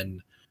 and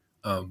then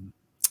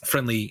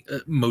Friendly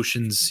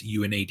motions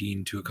you and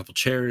Aideen to a couple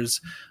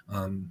chairs.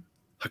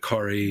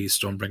 Hakari,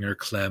 Stormbringer,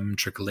 Clem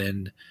trickle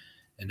in,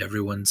 and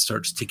everyone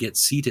starts to get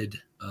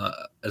seated,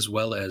 as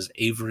well as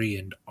Avery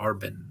and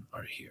Arbin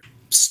are here.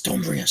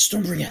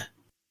 Stormbringer.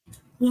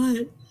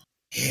 What?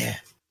 Here,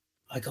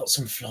 I got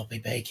some floppy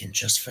bacon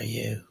just for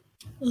you.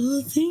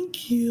 Oh,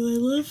 thank you. I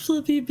love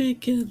floppy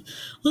bacon.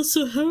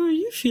 Also, how are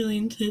you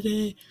feeling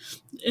today?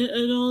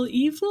 At all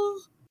evil?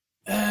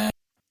 No,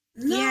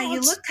 yeah,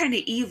 you look kind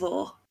of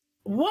evil.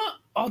 What?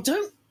 I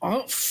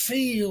don't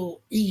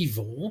feel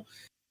evil.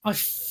 I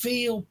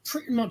feel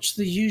pretty much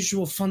the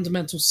usual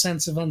fundamental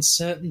sense of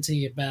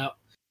uncertainty about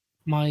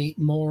my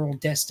moral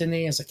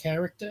destiny as a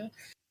character.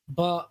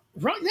 But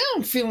right now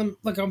I'm feeling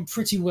like I'm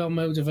pretty well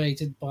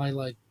motivated by,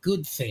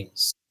 good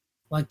things.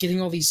 Like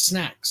getting all these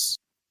snacks.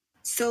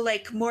 So,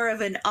 more of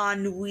an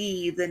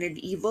ennui than an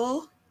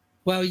evil?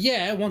 Well,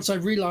 yeah, once I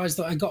realised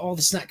that I got all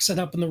the snacks set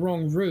up in the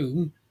wrong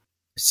room,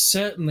 I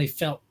certainly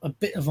felt a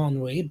bit of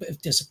ennui, a bit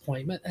of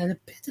disappointment, and a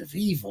bit of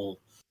evil.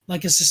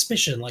 Like a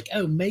suspicion,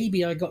 oh,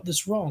 maybe I got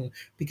this wrong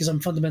because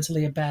I'm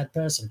fundamentally a bad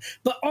person.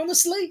 But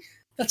honestly,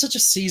 that's such a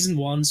season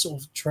 1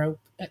 sort of trope.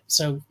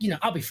 So,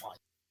 I'll be fine.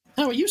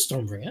 How are you,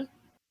 Stormbringer?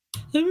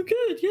 I'm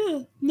good,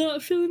 yeah.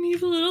 Not feeling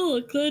evil at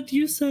all. Glad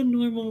you sound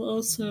normal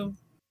also.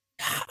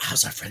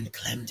 How's our friend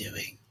Clem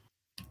doing?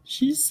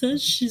 She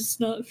says she's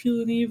not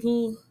feeling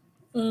evil.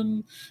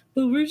 But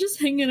we're just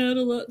hanging out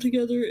a lot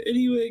together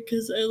anyway,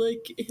 because I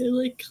like I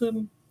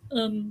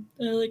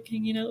like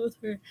hanging out with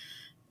her.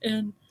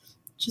 And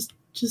just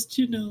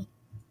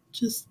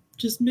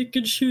just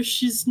making sure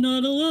she's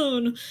not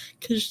alone,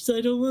 because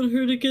I don't want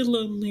her to get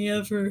lonely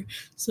ever,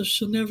 so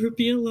she'll never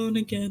be alone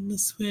again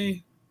this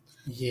way.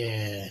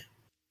 Yeah,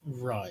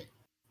 right.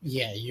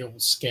 Yeah, you're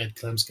scared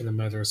Clem's gonna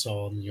murder us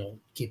all and you're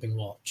keeping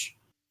watch.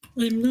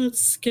 I'm not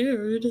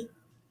scared.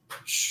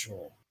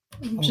 Sure.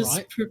 I'm All just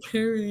right.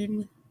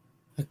 preparing.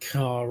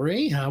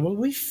 Akari, how are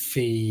we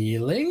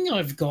feeling?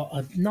 I've got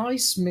a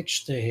nice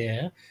mixture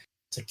here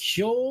to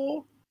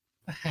cure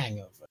a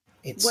hangover.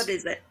 What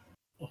is it?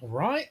 All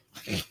right.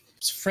 I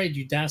was afraid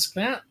you'd ask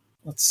that.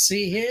 Let's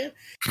see here.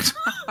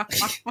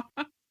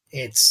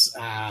 It's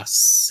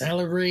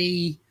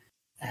celery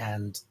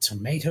and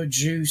tomato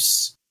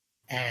juice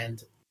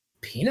and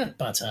peanut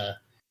butter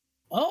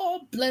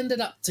all blended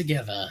up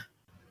together.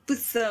 With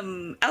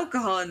some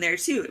alcohol in there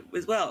too,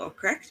 as well,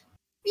 correct?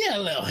 Yeah, a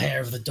little hair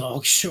of the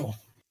dog, sure.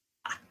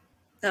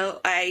 So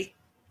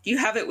you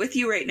have it with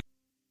you right now.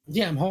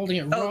 Yeah, I'm holding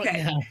it right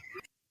now.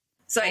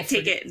 So I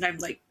take it and I'm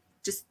like,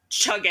 just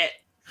chug it.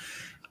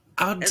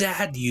 Our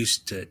dad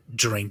used to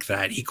drink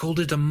that. He called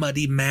it a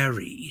Muddy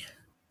Mary.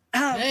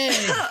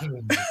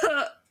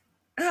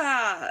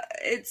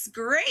 It's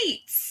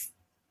great.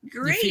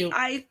 Great.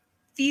 I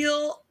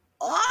feel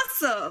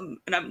awesome.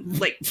 And I'm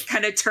like,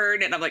 kind of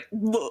turn and I'm like,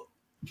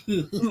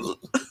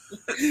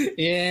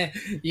 Yeah,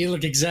 you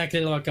look exactly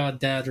like our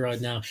dad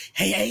right now.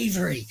 Hey,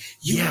 Avery,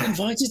 you were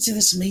invited to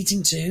this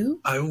meeting too?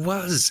 I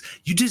was.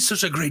 You did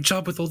such a great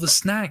job with all the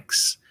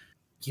snacks.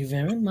 Thank you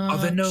very much.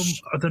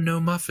 Are there no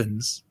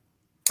muffins?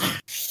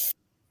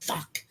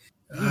 Fuck.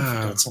 I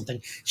forgot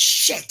something.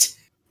 Shit.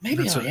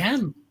 Maybe I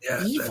am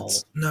evil.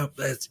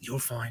 You're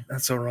fine.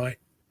 That's all right.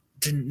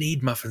 Didn't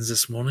need muffins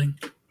this morning.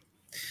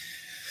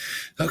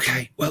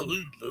 Okay, well,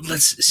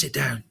 let's sit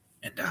down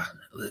and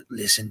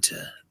listen to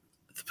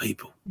the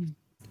people.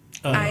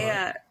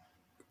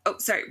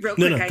 Sorry, real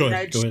quick. I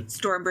nudged go ahead.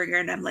 Stormbringer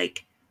and I'm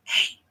like,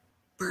 hey,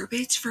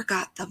 Burbage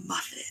forgot the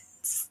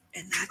muffins,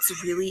 and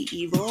that's really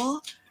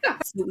evil.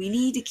 So we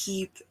need to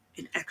keep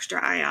an extra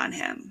eye on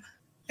him.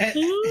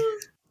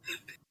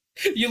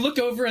 You look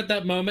over at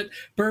that moment.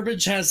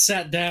 Burbage has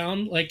sat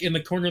down, like in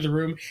the corner of the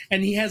room,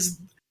 and he has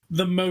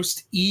the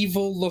most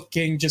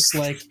evil-looking, just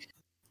like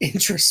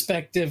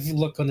introspective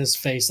look on his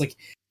face. Like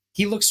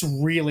he looks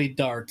really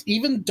dark,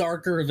 even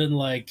darker than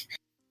like,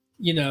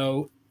 you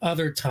know,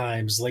 other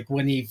times, like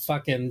when he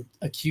fucking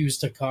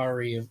accused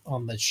Akari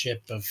on the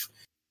ship of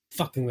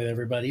fucking with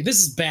everybody. This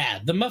is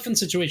bad. The muffin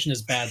situation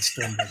is bad,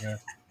 Stormbringer.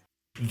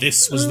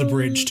 This was the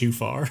bridge too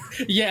far.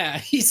 Yeah,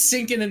 he's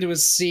sinking into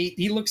his seat.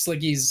 He looks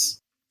like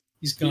he's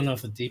gone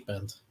off the deep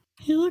end.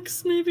 He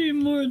looks maybe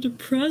more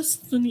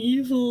depressed than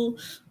evil,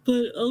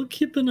 but I'll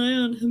keep an eye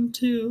on him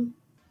too.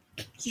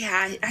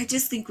 Yeah, I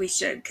just think we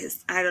should,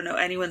 because I don't know,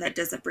 anyone that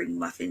doesn't bring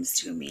muffins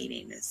to a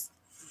meeting is...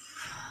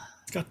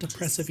 It's got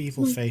depressive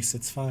evil face,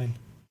 it's fine.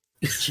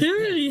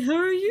 Charity, how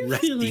are you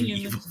feeling?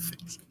 Evil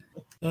face.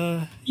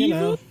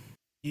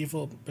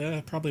 Evil,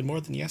 probably more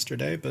than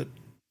yesterday, but...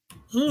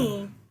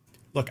 Oh.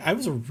 Look, I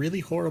was a really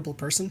horrible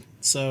person,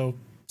 so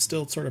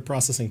still sort of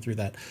processing through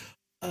that.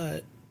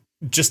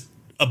 Just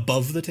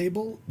above the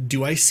table,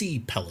 do I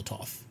see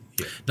Pelotov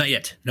here? Not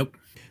yet. Nope.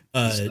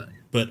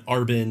 But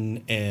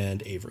Arbin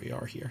and Avery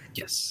are here.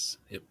 Yes.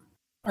 Yep.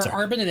 Are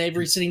Arbin and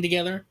Avery sitting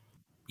together?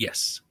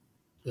 Yes.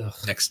 Ugh.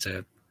 Next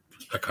to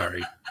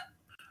Akari.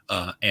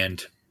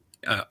 And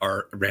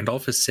our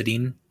Randolph is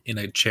sitting in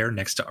a chair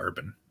next to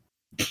Arbin.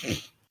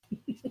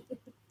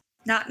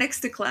 Not next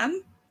to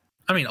Clem?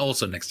 I mean,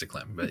 also next to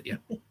Clem, but yeah.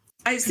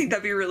 I just think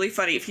that'd be really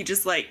funny if he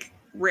just, like,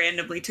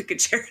 randomly took a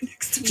chair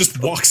next to me.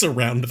 Just walks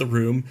around the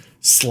room,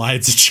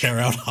 slides a chair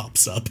out,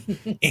 hops up.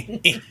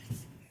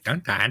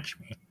 Don't touch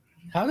me.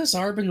 How does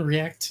Arbin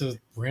react to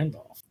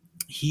Randolph?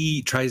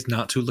 He tries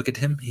not to look at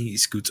him. He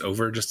scoots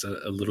over just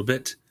a little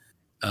bit,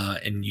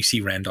 and you see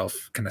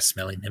Randolph kind of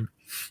smelling him.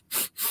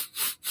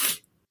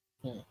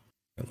 I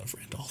love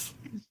Randolph.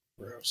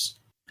 Gross.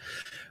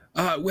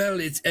 Well,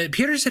 it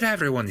appears that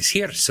everyone is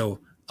here, so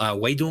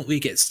why don't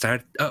we get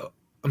started? Oh,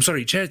 I'm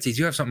sorry, Charity, do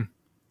you have something?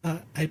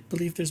 I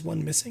believe there's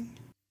one missing.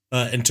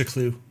 And to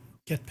Clue,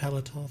 get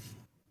Pelotov.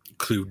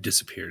 Clue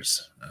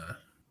disappears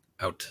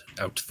out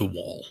the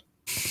wall.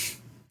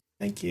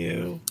 Thank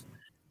you.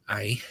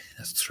 Aye,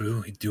 that's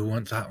true. I do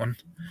want that one.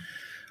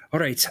 All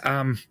right.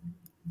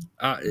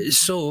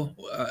 So,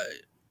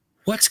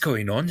 what's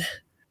going on?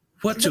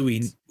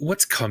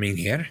 What's coming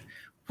here?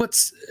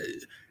 What's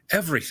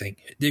everything?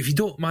 If you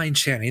don't mind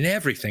sharing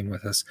everything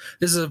with us,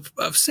 this is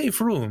a safe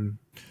room.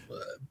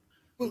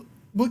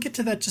 We'll get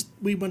to that. Just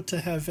we want to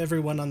have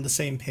everyone on the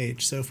same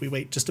page. So if we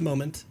wait just a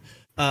moment,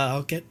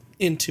 I'll get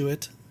into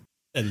it.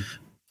 And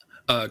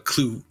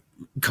Clue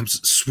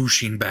comes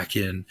swooshing back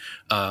in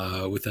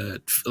with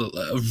a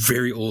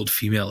very old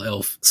female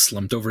elf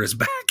slumped over his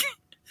back,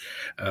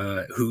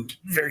 who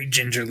very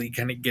gingerly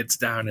kind of gets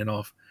down and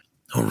off.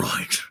 All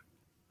right,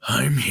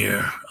 I'm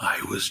here.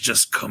 I was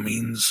just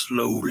coming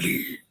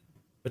slowly.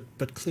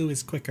 But Clue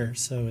is quicker,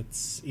 so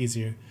it's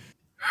easier.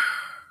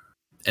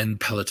 And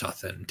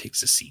Pelatoth then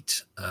takes a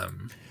seat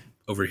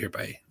over here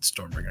by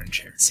Stormbringer and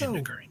Chair.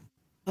 So,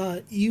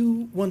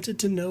 you wanted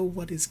to know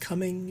what is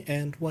coming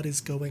and what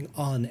is going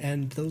on,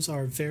 and those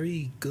are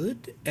very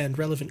good and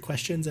relevant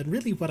questions, and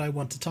really what I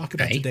want to talk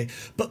about today.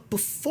 But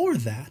before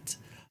that,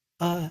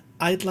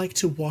 I'd like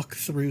to walk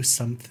through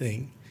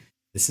something.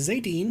 This is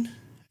Aideen.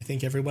 I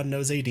think everyone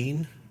knows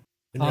Aideen.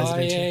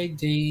 Hi,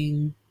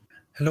 Aideen.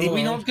 Hello. Are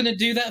we not going to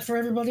do that for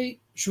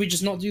everybody? Should we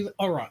just not do that?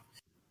 All right.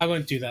 I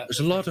won't do that. There's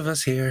a lot of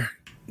us here.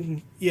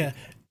 Yeah.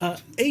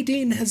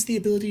 Aideen has the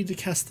ability to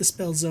cast the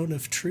spell Zone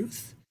of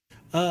Truth.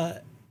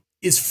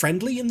 Is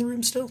Friendly in the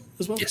room still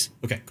as well? Yes.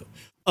 Okay, cool.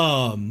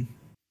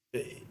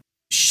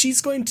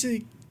 She's going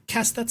to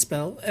cast that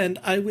spell, and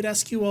I would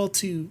ask you all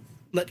to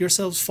let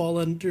yourselves fall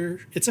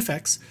under its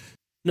effects.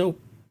 No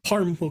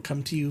harm will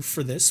come to you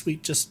for this. We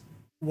just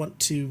want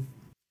to...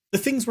 The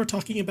things we're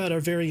talking about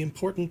are very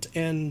important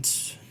and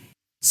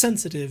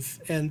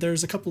sensitive, and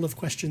there's a couple of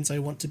questions I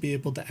want to be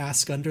able to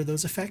ask under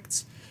those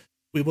effects.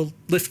 We will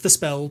lift the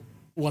spell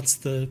once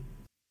the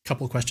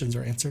couple questions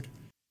are answered.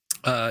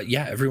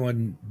 Yeah,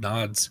 everyone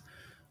nods.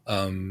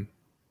 You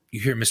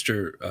hear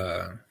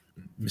Mr.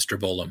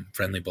 Bolum,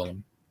 Friendly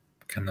Bolum,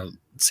 kind of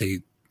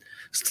say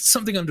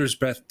something under his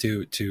breath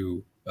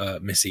to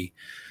Missy,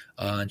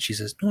 and she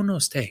says, "No,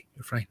 stay.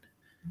 You're fine."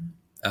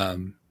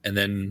 And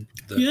then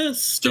the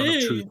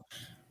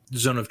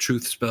Zone of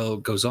Truth spell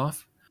goes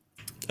off.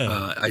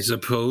 I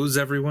suppose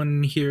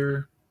everyone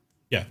here.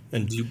 Yeah,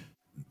 and you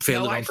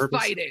fail it on purpose.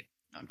 Fight it.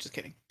 No, I'm just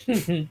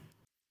kidding.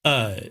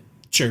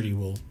 Charity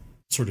will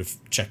sort of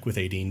check with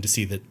Aideen to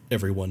see that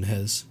everyone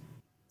has.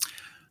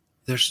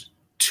 There's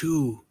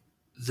two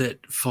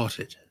that fought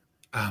it,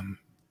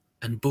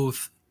 and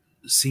both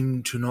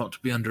seem to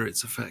not be under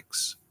its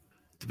effects.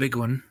 The big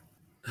one,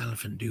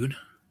 elephant dude.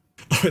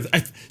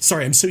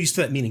 Sorry, I'm so used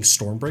to that meaning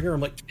Stormbringer.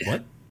 I'm like,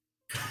 what?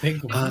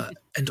 Big one.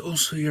 And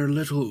also your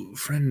little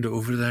friend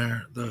over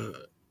there,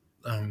 the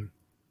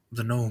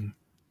gnome.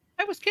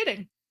 I was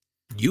kidding.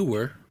 You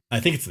were. I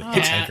think it's the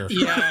hitchhiker.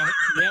 Yeah.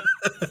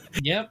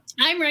 Yep.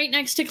 I'm right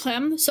next to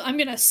Clem, so I'm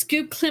gonna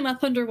scoop Clem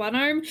up under one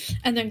arm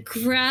and then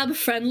grab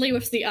Friendly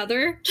with the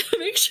other to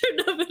make sure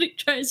nobody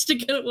tries to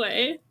get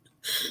away.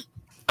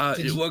 So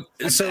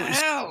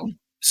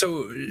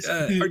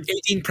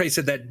Aideen Price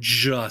said that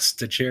just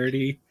to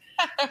Charity.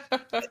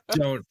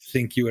 Don't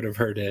think you would have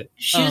heard it.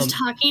 She was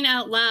talking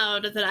out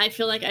loud that I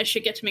feel like I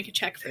should get to make a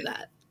check for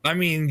that. I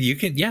mean, you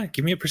can,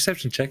 give me a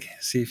perception check.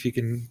 See if you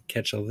can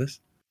catch all this.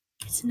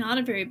 It's not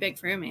a very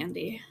big room,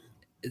 Andy.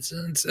 It's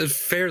a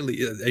fairly,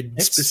 I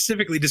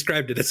specifically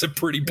described it as a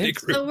pretty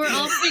big room. So we're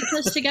all pretty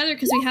close together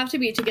because we have to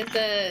be to get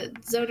the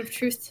Zone of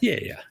Truth.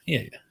 Yeah.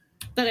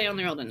 But I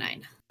only rolled a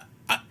 9.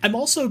 I'm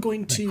also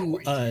going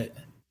to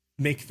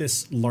make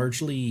this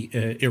largely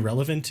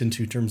irrelevant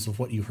into terms of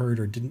what you heard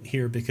or didn't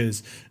hear,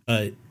 because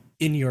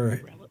in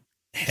your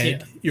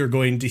head, you're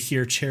going to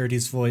hear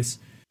Charity's voice.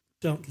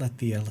 Don't let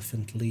the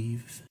elephant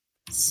leave.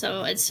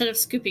 So instead of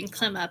scooping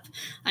Clem up,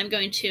 I'm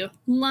going to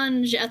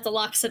lunge at the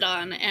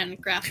Loxodon and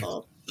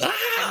grapple.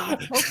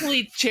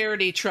 Hopefully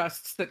Charity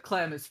trusts that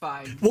Clem is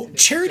fine. Well,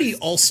 Charity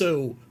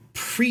also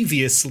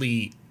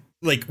previously,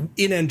 like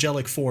in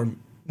angelic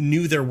form,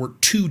 knew there were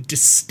two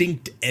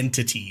distinct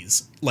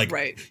entities, like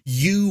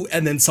you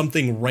and then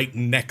something right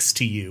next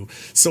to you.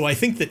 So I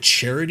think that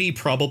Charity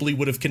probably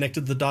would have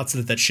connected the dots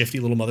that shifty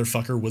little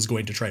motherfucker was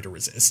going to try to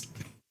resist.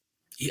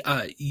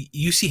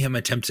 You see him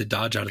attempt to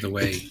dodge out of the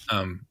way.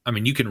 I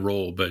mean, you can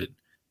roll, but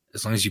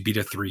as long as you beat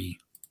a 3.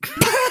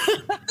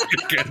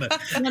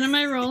 What am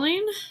I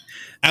rolling?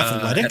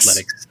 Athletics.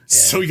 Yeah.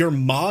 So your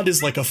mod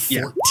is like a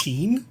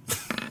 14?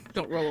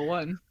 Don't roll a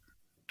 1.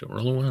 Don't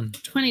roll a 1.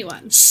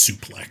 21.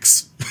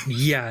 Suplex.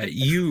 Yeah,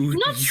 you... I'm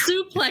not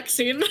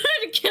suplexing. I'm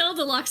trying to kill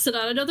the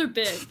Loxodon. I know they're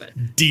big, but...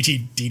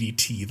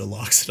 DDT, the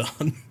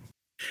Loxodon.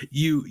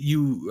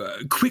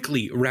 You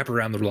quickly wrap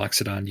around the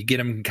Loxodon. You get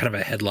him kind of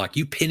a headlock.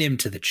 You pin him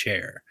to the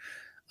chair.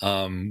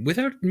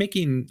 Without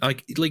making...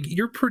 Like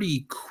you're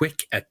pretty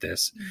quick at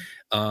this.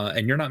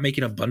 And you're not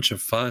making a bunch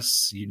of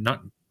fuss. You're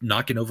not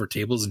knocking over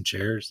tables and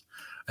chairs.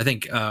 I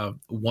think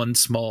one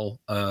small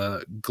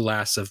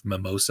glass of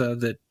mimosa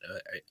that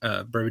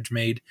Burbage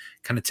made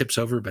kind of tips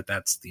over, but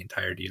that's the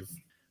entirety of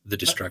the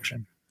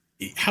destruction.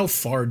 How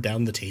far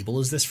down the table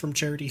is this from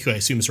Charity, who I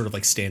assume is sort of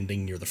like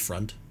standing near the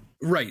front?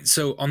 Right.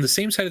 So on the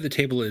same side of the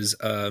table is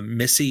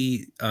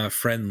Missy,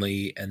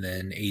 Friendly, and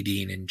then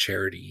Aideen and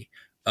Charity.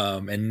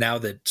 And now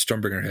that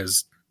Stormbringer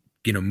has,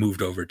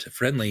 moved over to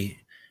Friendly,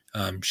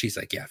 she's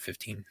like,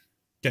 15.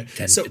 Okay.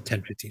 10, so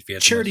 10, 15 feet.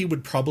 Charity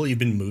would probably have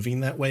been moving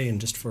that way, and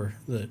just for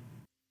the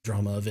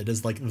drama of it,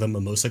 is like the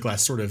mimosa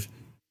glass sort of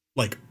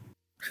like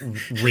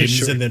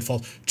rims and then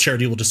falls.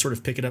 Charity will just sort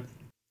of pick it up.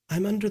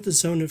 I'm under the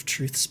zone of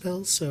truth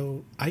spell,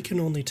 so I can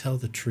only tell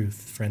the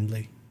truth,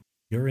 friendly.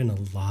 You're in a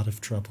lot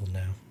of trouble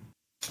now.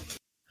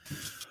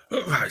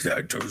 I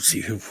don't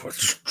see what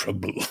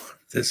trouble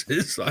this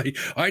is.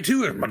 I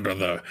too am under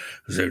the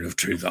zone of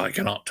truth. I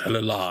cannot tell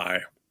a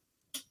lie.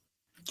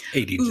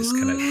 AD just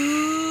kind of...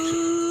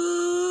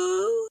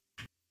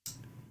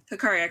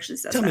 Hikari actually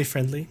says Tell that. me,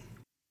 friendly,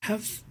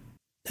 has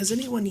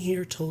anyone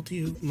here told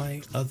you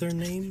my other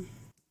name?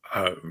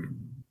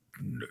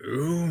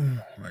 No.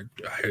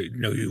 I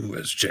know you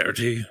as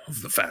Charity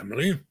of the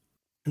family.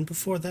 And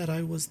before that,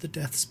 I was the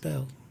death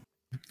spell.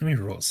 Let me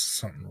roll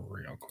something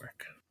real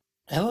quick.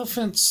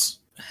 Elephants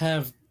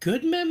have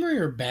good memory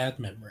or bad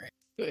memory?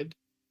 Good.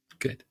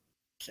 Good.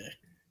 Okay.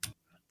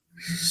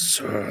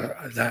 Sir,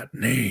 that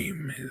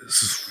name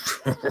is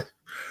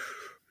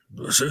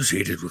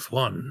associated with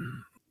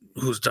one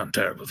who's done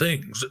terrible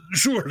things.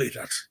 Surely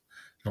that's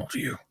not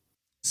you.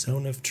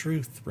 Zone of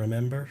truth,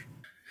 remember?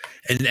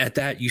 And at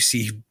that, you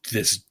see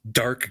this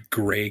dark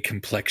gray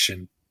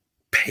complexion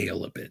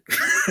pale a bit,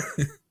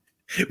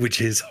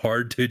 which is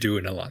hard to do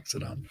in a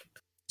Loxodon.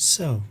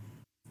 So,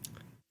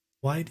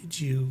 why did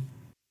you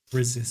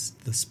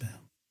resist the spell?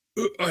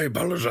 I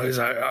apologize.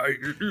 I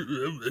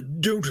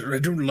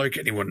don't like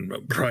anyone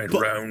prying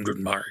around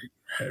in my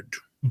head.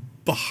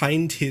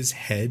 Behind his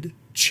head,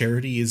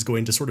 Charity is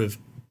going to sort of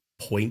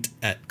point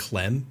at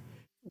Clem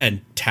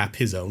and tap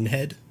his own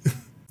head.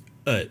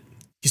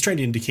 He's trying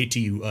to indicate to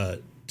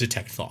you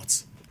detect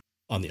thoughts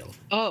on the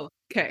elephant. Oh,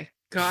 okay.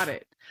 Got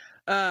it.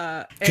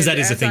 Because that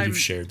is a thing I'm- you've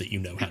shared that you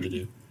know how to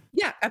do.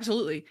 Yeah,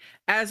 absolutely.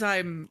 As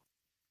I'm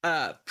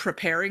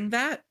preparing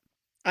that,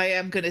 I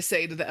am going to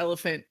say to the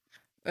elephant,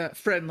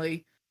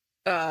 friendly,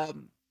 sorry,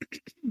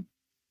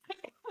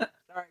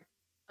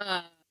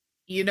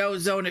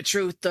 Zone of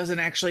Truth doesn't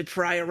actually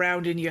pry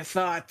around in your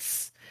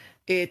thoughts.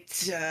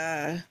 It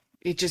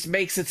just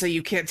makes it so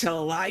you can't tell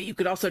a lie. You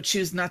could also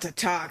choose not to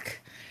talk.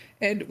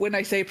 And when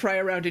I say pry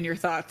around in your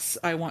thoughts,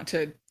 I want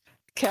to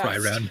cast. Pry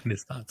around in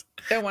his thoughts.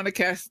 I want to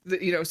cast,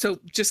 so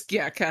just,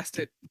 cast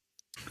it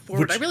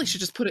forward. I really should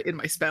just put it in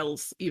my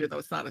spells, even though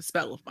it's not a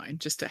spell of mine,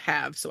 just to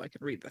have so I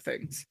can read the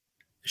things.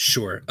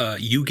 Sure.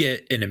 You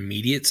get an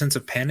immediate sense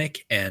of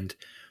panic and...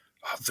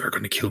 Oh, they're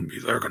going to kill me.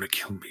 They're going to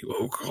kill me.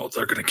 Oh, God,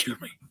 they're going to kill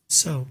me.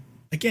 So,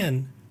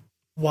 again,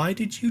 why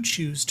did you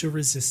choose to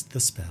resist the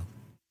spell?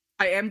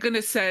 I am going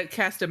to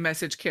cast a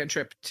message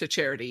cantrip to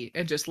Charity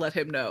and just let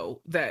him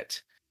know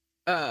that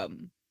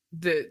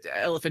the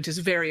elephant is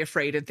very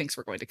afraid and thinks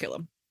we're going to kill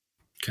him.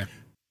 Okay.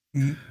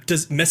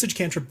 Does message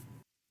cantrip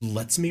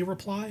lets me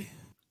reply?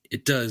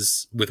 It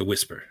does with a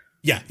whisper.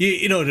 Yeah,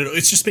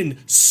 it's just been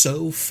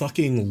so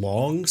fucking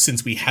long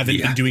since we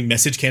haven't been doing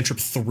message cantrip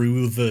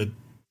through the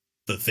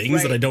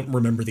things that I don't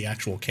remember the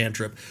actual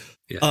cantrip.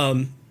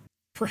 Yeah.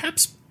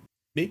 Perhaps,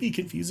 maybe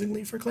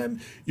confusingly for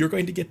Clem, you're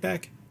going to get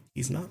back,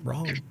 he's not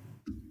wrong.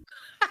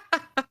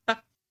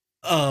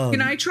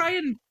 Can I try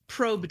and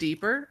probe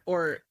deeper,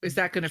 or is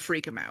that going to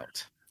freak him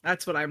out?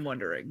 That's what I'm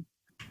wondering.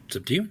 It's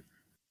up to you.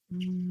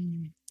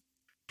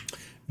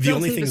 The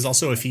only thing is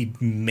also if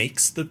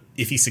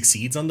he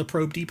succeeds on the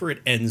probe deeper,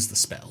 it ends the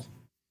spell.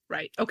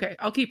 Right. Okay.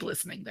 I'll keep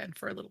listening then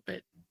for a little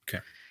bit.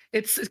 Okay.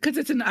 It's because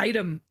it's an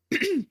item.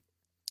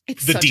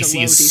 It's the such a DC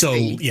low is DC.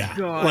 so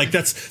God. like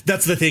that's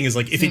the thing is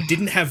like if it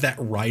didn't have that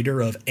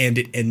rider of and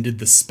it ended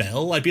the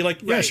spell, I'd be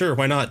like, yeah, sure,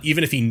 why not?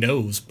 Even if he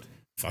knows,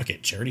 fuck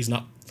it, Charity's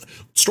not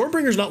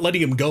Stormbringer's not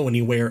letting him go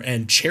anywhere,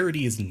 and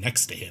Charity is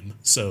next to him,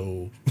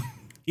 so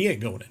he ain't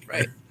going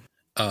anywhere.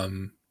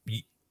 Right.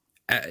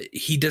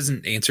 He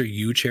doesn't answer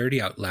you,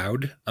 Charity, out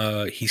loud.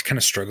 He's kind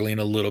of struggling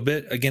a little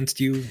bit against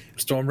you,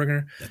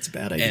 Stormbringer. That's a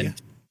bad idea.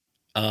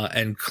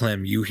 And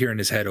Clem, you hear in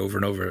his head over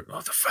and over,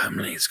 Oh, the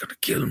family is going to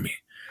kill me.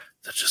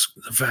 The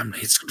family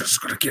is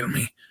just going to kill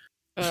me.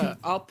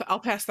 I'll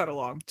pass that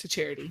along to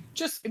Charity.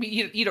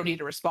 You don't need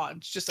to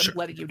respond. Just I'm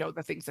letting you know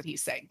the things that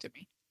he's saying to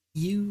me.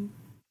 You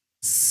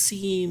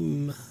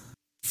seem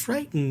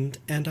frightened,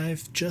 and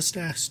I've just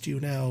asked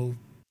you now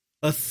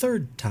a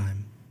third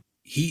time.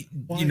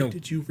 Why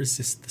did you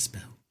resist the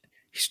spell?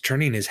 He's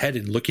turning his head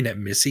and looking at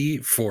Missy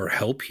for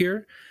help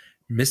here.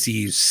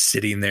 Missy's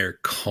sitting there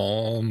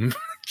calm,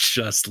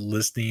 just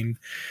listening.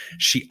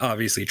 She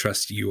obviously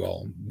trusts you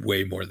all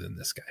way more than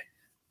this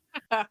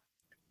guy.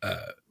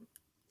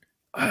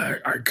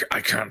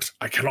 I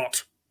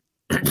cannot.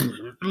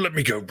 Let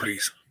me go,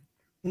 please.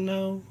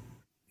 No.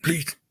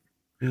 Please.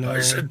 No. I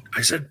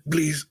said,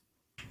 please.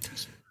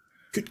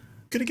 Could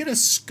I get a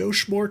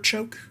skosh more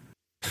choke?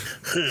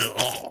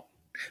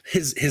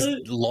 His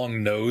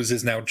long nose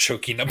is now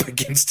choking up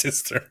against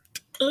his throat.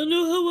 I don't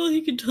know how well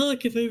he can talk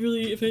if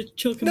I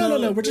choke him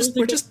out. No. We're just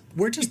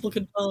people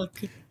can talk.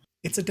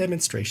 It's a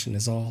demonstration,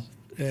 is all,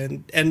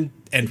 and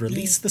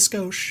release the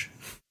skosh.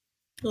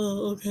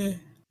 Oh, okay.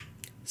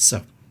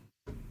 So,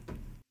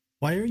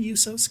 why are you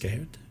so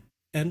scared?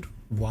 And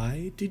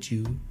why did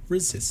you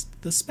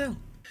resist the spell?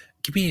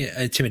 Give me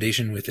an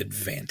intimidation with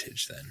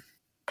advantage then.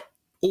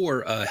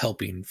 Or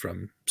helping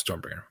from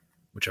Stormbringer,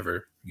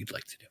 whichever you'd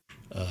like to do.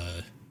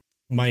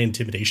 my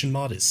intimidation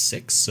mod is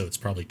 6, so it's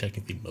probably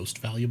technically most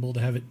valuable to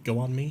have it go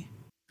on me.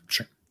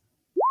 Sure.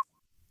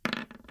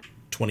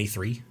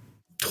 23.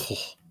 Oh,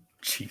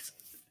 jeez.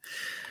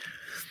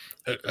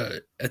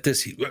 At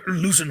this, he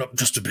loosen up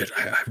just a bit.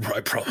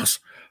 I promise.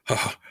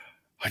 I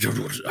don't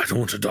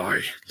want to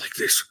die like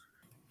this.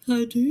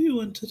 How do you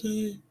want to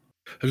die?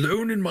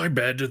 Alone in my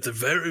bed at the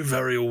very,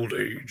 very old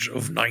age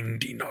of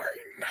 99.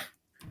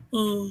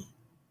 Oh,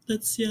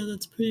 that's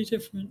pretty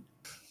different.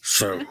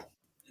 So,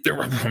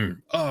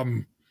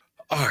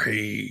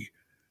 I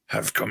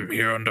have come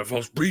here under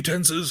false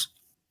pretenses.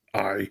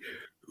 I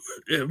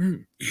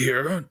am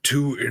here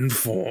to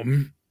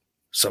inform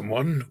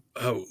someone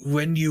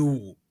when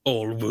you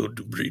all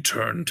would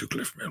return to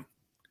Clifmil.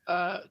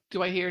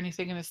 Do I hear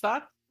anything in his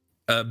thought?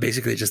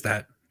 Basically just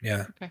that.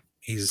 Yeah. Okay.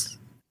 He's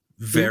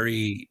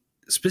very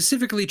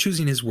specifically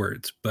choosing his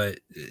words,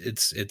 but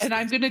it's. And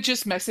I'm gonna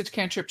just message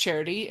Cantrip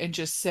Charity and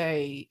just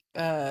say,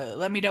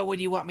 "Let me know when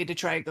you want me to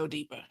try and go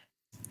deeper."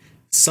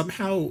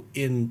 Somehow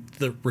in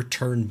the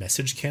return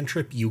message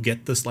cantrip, you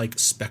get this like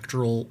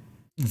spectral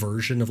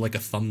version of like a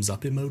thumbs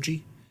up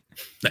emoji.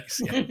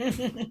 Nice. Yeah.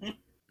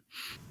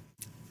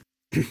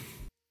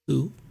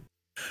 Ooh.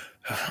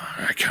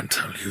 I can't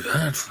tell you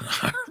that.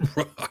 I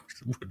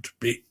would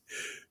be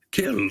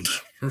killed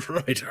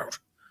right out.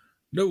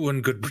 No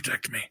one could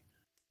protect me.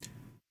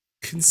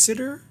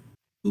 Consider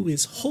who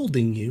is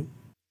holding you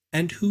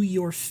and who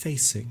you're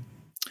facing.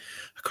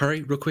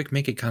 Akari, real quick,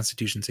 make a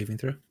Constitution saving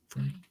throw for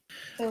me.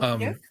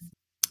 And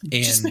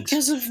just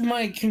because of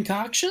my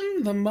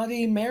concoction, the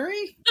Muddy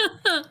Mary?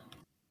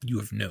 You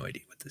have no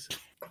idea what this is.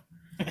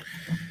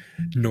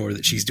 Nor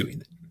that she's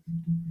doing it.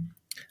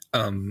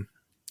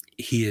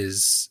 He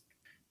is.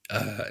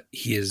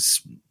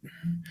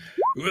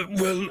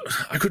 Well,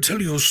 I could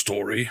tell you a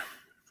story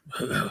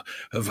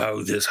of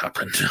how this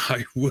happened.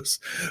 I was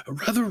a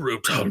rather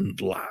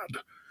rotund lad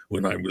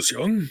when I was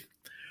young,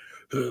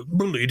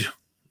 bullied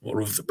all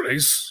over the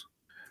place.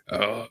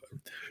 I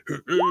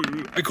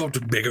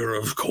got bigger,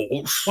 of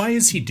course. Why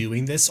is he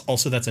doing this?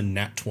 Also, that's a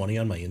nat 20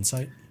 on my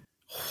insight.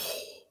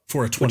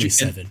 For a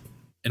 27.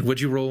 And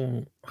what'd you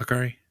roll,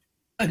 Hakari?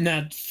 A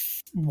nat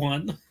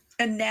 1.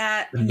 A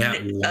nat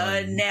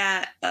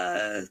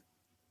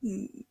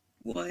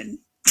 1.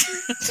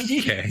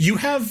 Okay. You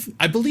have,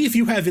 I believe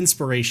you have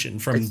inspiration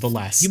from the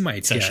last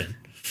session.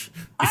 Yeah.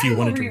 If you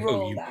wanted to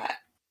re-roll that.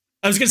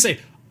 I was going to say,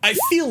 I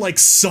feel like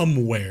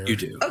somewhere. You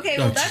do. Okay,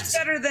 well, that's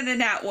better than a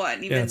nat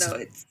 1, even though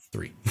it's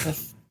 3.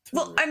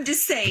 Well, I'm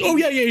just saying. Oh,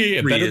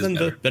 yeah. Better than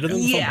the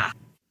yeah.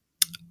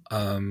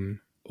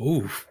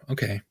 Oh,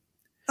 okay.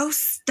 Oh,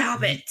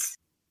 stop it.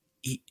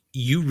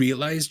 You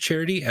realize,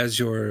 Charity, as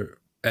you're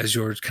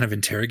kind of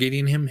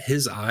interrogating him,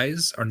 his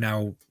eyes are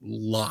now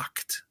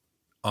locked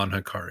on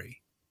Hakari,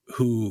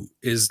 who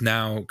is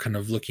now kind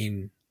of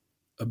looking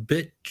a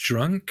bit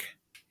drunk,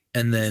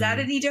 and then is that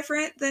any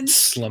different than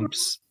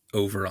slumps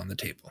over on the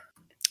table.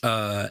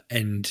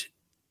 And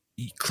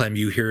Clem,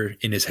 you hear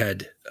in his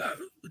head,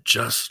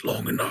 just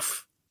long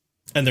enough.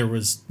 And there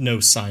was no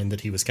sign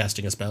that he was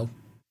casting a spell?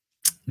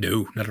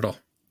 No, not at all.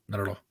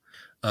 Not at all.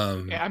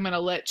 Okay, I'm going to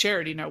let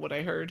Charity know what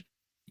I heard.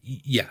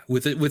 Yeah,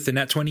 with the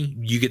nat 20,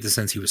 you get the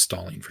sense he was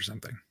stalling for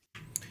something.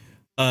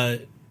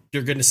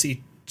 You're going to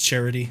see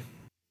Charity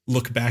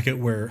look back at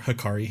where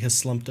Hakari has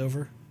slumped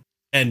over,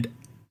 and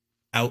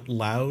out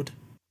loud,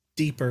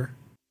 deeper.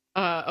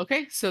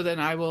 Okay, so then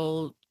I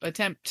will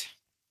attempt.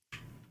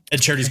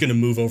 And Charity's going to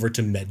move over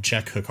to med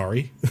check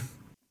Hakari.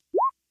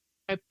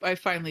 I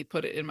finally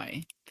put it in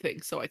my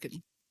thing so I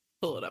can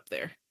pull it up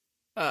there.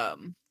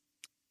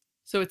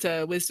 So it's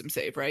a wisdom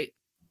save, right?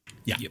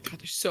 Yeah. Yep. God,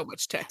 there's so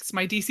much text.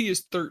 My DC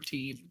is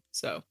 13,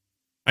 so.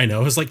 I know.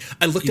 I was like,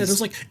 I looked at it, I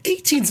was like,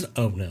 18's.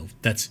 Oh no,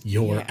 that's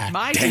your act.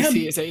 My Damn.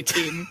 DC is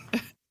 18.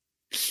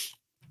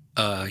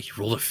 You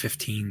roll a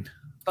 15.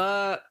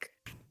 Fuck.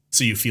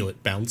 So you feel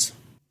it bounce?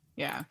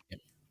 Yeah.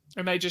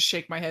 And I just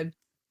shake my head.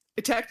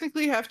 I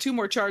technically have 2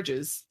 more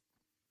charges.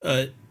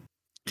 I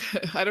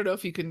don't know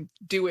if you can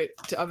do it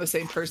on the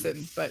same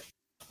person, but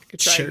I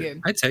could try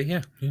again. I'd say,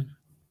 yeah.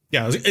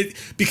 Yeah,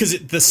 because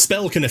the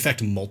spell can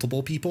affect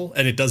multiple people,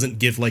 and it doesn't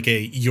give like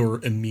you're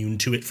immune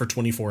to it for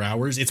 24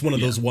 hours. It's one of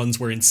those ones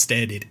where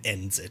instead it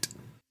ends it.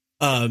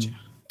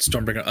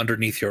 Stormbringer,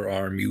 underneath your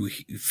arm, you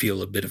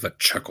feel a bit of a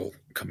chuckle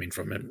coming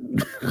from him.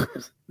 I'm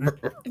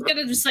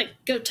gonna just like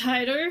go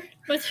tighter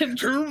with him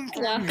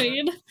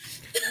laughing.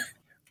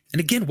 And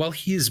again, while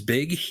he is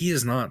big, he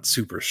is not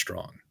super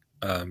strong.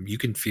 You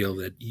can feel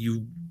that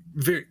you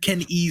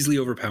can easily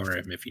overpower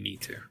him if you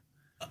need to.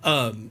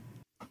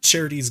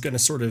 Charity's going to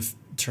sort of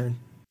turn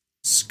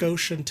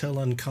skosh until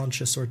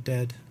unconscious or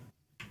dead.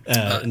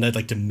 And I'd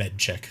like to med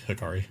check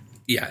Hakari.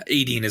 Yeah,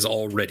 Aideen is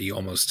already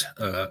almost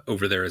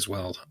over there as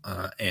well.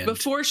 And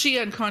before she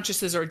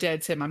unconsciouses or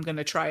deads him, I'm going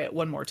to try it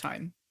one more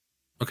time.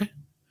 Okay.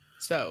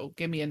 So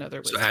give me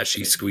another. So as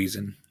she's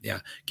squeezing,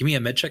 yeah. Give me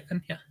a med check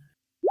then, yeah.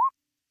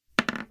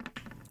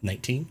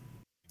 19.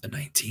 A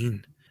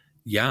 19.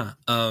 Yeah.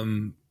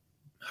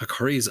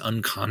 Hakari is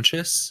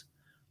unconscious.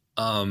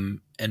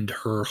 And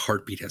her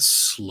heartbeat has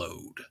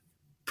slowed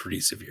pretty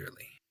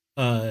severely.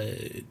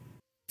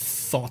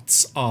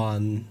 Thoughts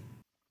on...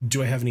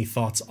 Do I have any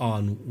thoughts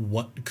on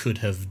what could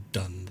have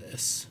done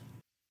this?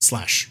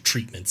 /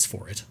 treatments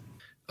for it?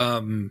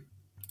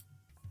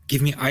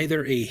 Give me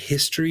either a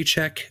history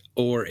check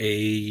or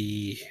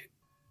a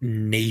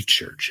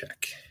nature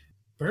check.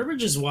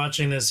 Burbage is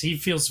watching this. He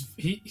feels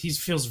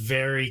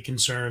very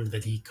concerned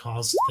that he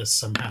caused this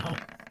somehow.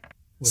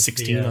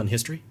 16 on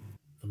history?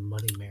 The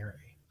Muddy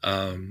Mary.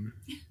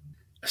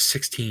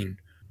 16.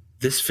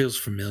 This feels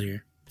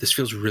familiar. This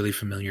feels really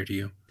familiar to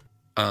you.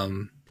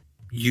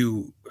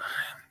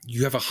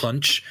 You have a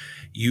hunch.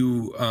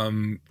 You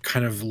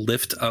kind of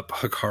lift up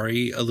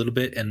Hikari a little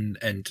bit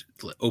and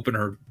open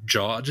her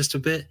jaw just a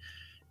bit,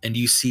 and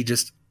you see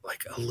just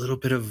like a little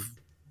bit of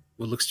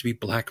what looks to be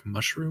black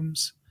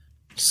mushrooms.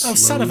 Oh,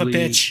 son of a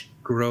bitch!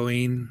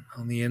 Growing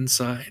on the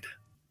inside.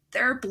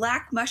 There are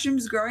black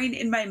mushrooms growing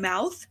in my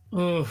mouth?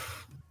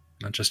 Oof.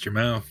 Not just your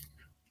mouth.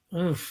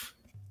 Oof.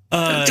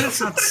 That's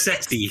not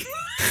sexy.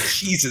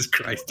 Jesus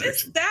Christ. What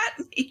does that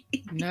mean?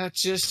 Not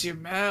just your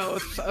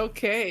mouth.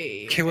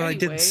 Okay. Okay, well,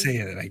 anyway. I did say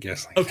it, I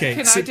guess. Okay.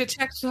 Can I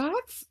detect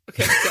thoughts?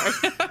 Okay,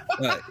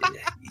 sorry.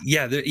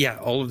 Yeah,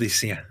 all of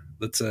these, yeah.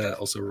 Let's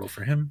also roll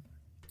for him.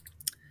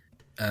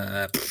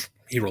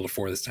 He rolled a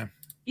 4 this time.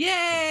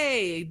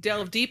 Yay!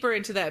 Delve deeper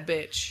into that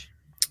bitch.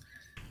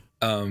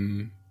 All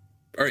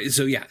right,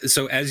 so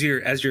as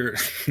you're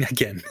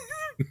again,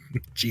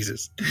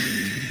 Jesus.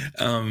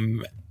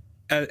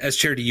 As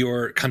Charity,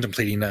 you're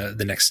contemplating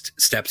the next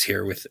steps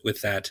here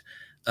with that.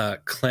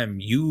 Clem,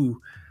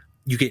 you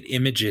get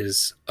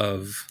images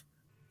of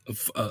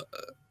a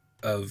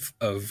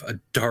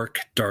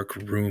dark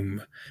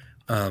room,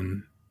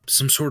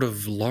 some sort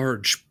of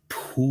large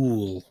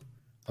pool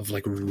of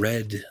like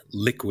red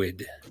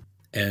liquid,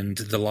 and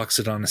the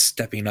Loxodon is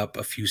stepping up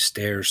a few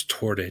stairs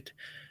toward it,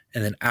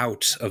 and then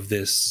out of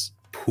this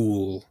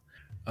pool,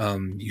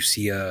 you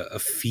see a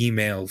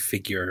female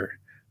figure,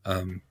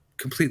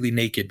 completely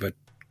naked but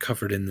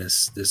covered in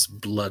this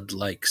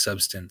blood-like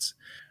substance,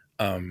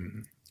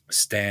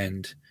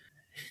 stand.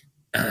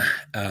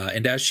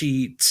 And as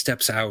she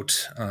steps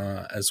out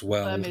as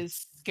well, Clem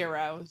is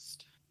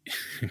scaroused.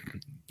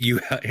 you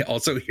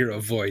also hear a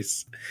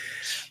voice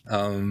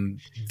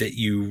that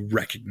you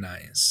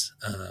recognize.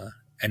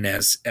 And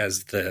as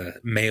the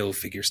male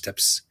figure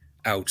steps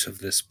out of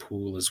this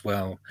pool as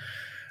well,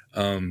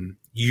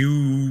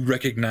 you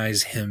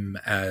recognize him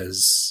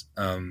as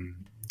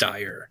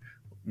Dyer,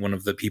 one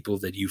of the people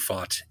that you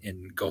fought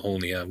in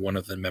Goholnia, one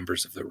of the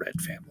members of the Red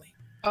family.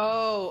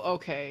 Oh,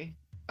 okay.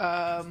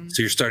 So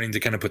you're starting to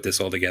kind of put this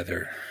all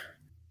together.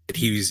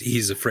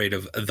 He's afraid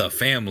of the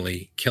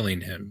family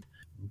killing him,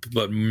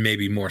 but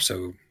maybe more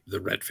so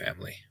the Red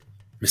family.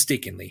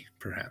 Mistakenly,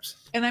 perhaps.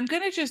 And I'm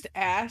going to just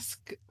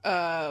ask,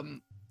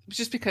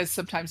 just because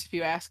sometimes if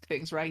you ask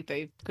things right,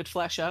 they could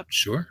flash up.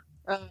 Sure.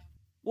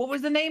 What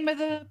was the name of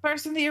the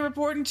person that you're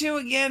reporting to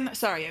again?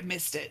 Sorry, I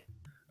missed it.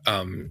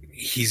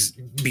 He's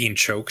being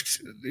choked.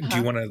 Do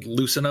you want to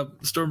loosen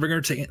up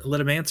Stormbringer to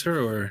let him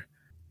answer, or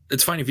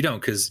it's fine if you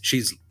don't, because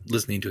she's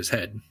listening to his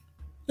head.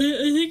 I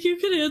think you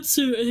can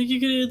answer. I think you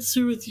can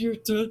answer with your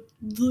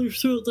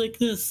throat like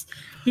this.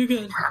 You're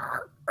good.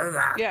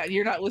 Yeah,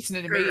 you're not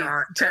listening to me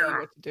tell you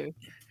what to do.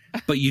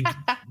 But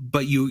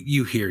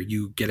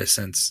you get a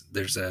sense.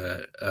 There's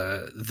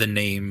the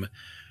name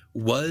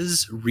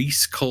was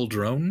Reese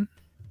Caldrone,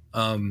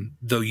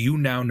 though you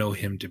now know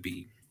him to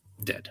be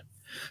dead.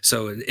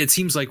 So it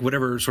seems like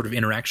whatever sort of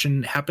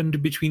interaction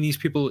happened between these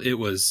people, it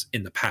was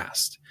in the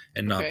past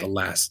and not the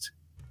last.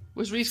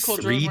 Was Reese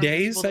Caldrone 3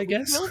 days, I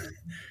guess?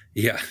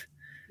 Yeah.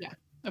 Yeah.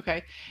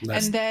 Okay.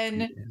 Last and then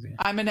 3 days, yeah.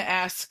 I'm going to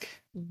ask,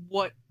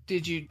 what'd you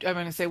do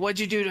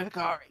to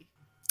Hikari?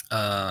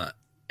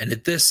 And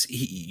at this,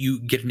 you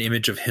get an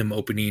image of him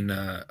opening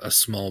a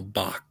small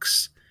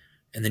box.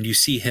 And then you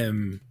see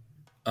him,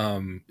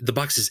 the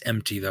box is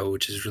empty though,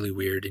 which is really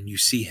weird. And you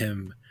see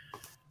him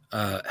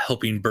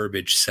helping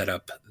Burbage set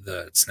up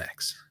the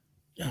snacks.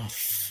 Oh,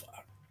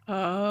 fuck.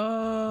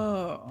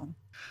 Oh.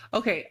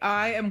 Okay,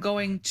 I am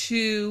going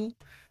to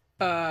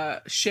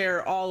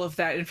share all of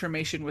that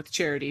information with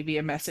Charity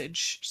via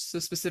message. So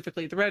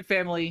specifically the Red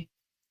family,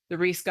 the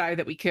Reese guy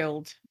that we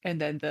killed, and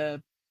then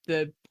the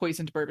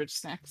poisoned Burbage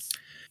snacks.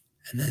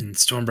 And then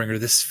Stormbringer,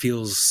 this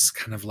feels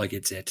kind of like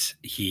it's it.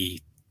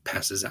 He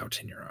passes out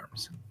in your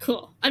arms.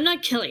 Cool. I'm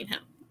not killing him,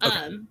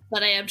 Okay.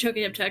 but I am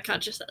choking him to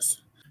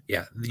unconsciousness.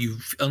 Yeah,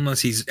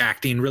 unless he's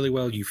acting really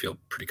well, you feel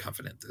pretty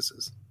confident this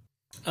is.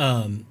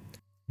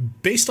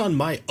 Based on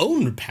my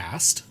own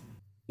past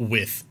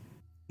with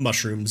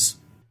mushrooms,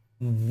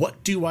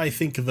 what do I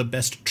think the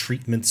best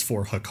treatments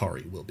for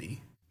Hikari will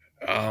be?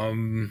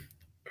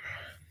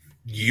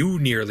 You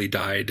nearly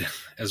died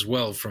as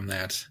well from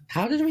that.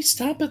 How did we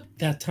stop at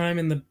that time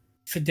in the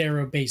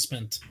Federo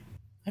basement?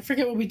 I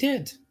forget what we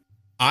did.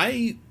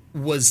 I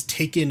was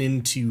taken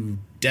into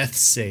death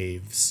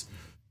saves.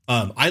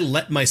 I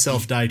let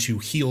myself die to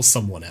heal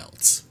someone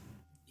else.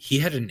 He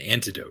had an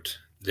antidote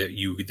that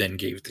you then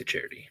gave to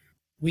Charity.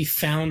 We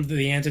found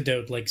the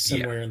antidote like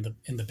somewhere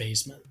in the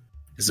basement.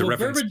 This is a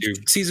reference to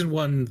season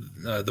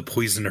 1, the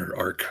Poisoner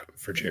arc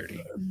for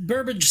Charity.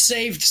 Burbage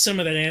saved some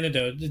of that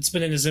antidote. It's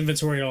been in his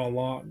inventory all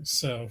along,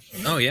 so...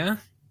 Oh, yeah?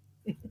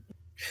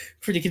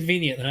 Pretty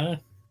convenient, huh?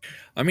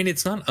 I mean,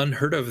 it's not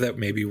unheard of that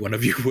maybe one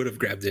of you would have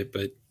grabbed it,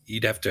 but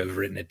you'd have to have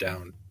written it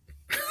down.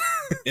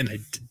 And I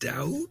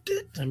doubt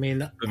it. I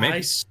mean,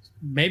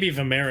 maybe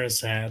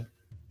Vimeris had.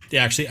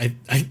 Yeah, actually,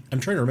 I'm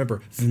trying to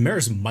remember.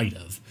 Vimeris might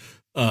have.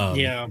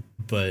 Yeah.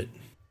 But...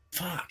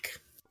 Fuck.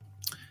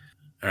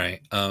 All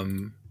right.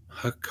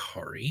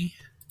 Hikari.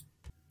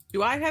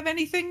 Do I have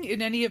anything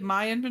in any of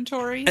my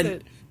inventory?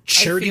 And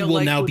Charity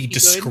will now be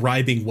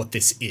describing what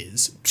this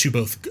is to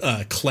both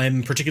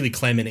Clem, particularly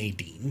Clem and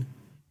Aideen.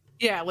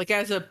 Yeah, like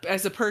as a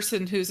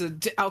person who's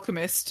an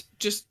alchemist,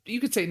 just you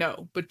could say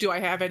no. But do I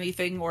have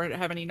anything or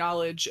have any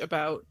knowledge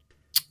about?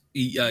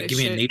 Give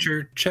me a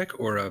nature check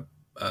or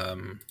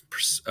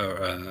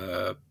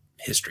a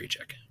history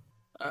check.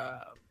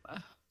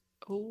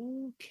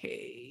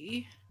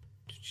 Okay.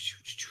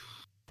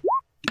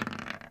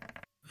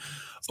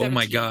 Oh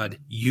my god,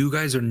 you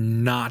guys are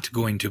not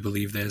going to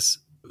believe this.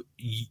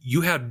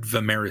 You had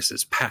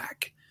Vimeris's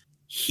pack.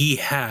 He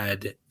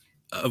had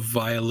a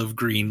vial of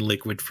green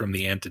liquid from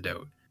the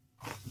antidote.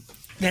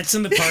 That's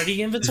in the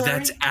party inventory?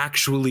 That's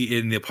actually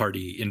in the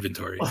party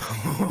inventory.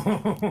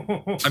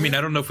 I mean,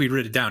 I don't know if we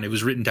wrote it down. It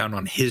was written down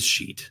on his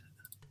sheet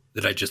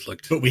that I just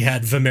looked. But we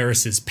had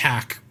Vimeris's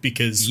pack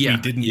because we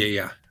didn't...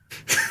 Yeah.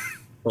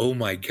 Oh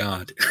my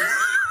god.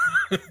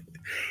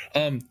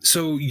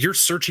 So you're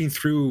searching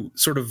through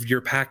sort of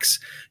your packs.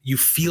 You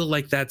feel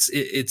like that's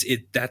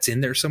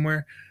in there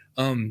somewhere.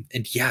 And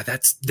yeah,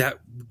 that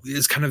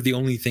is kind of the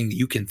only thing that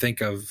you can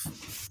think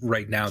of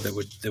right now that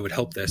would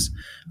help this.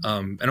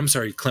 And I'm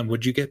sorry, Clem,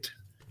 what'd you get?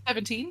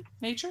 17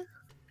 nature.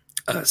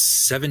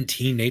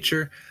 17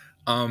 nature.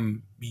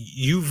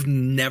 You've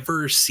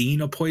never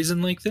seen a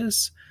poison like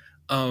this.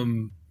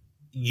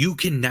 You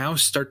can now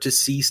start to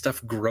see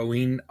stuff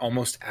growing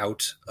almost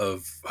out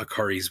of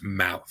Hikari's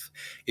mouth.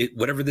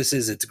 Whatever this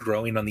is, it's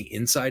growing on the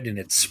inside and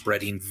it's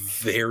spreading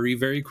very,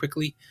 very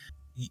quickly.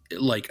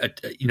 Like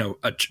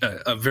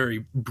a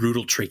very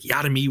brutal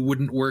tracheotomy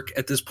wouldn't work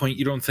at this point,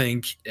 you don't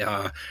think?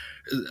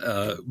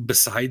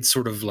 Besides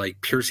sort of like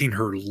piercing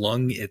her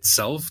lung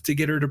itself to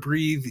get her to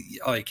breathe,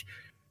 like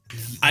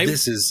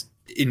this is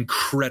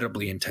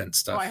incredibly intense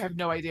stuff. Oh, I have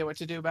no idea what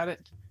to do about it.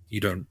 You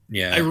don't,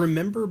 yeah. I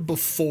remember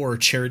before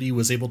Charity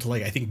was able to,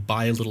 like, I think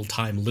buy a little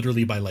time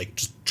literally by, like,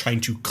 just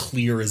trying to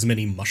clear as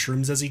many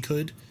mushrooms as he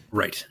could.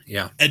 Right,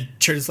 yeah. And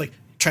Charity's like,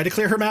 try to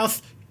clear her mouth,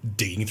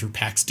 digging through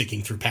packs.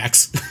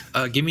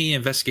 Give me an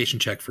investigation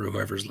check for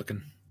whoever's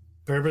looking.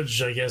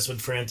 Burbage, I guess,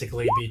 would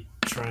frantically be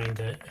trying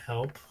to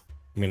help.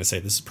 I'm going to say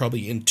this is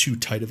probably in too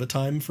tight of a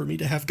time for me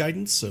to have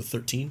guidance, so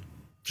 13.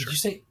 Did you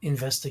say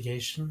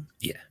investigation?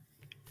 Yeah.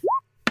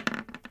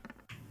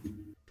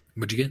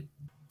 What'd you get?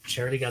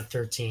 Charity got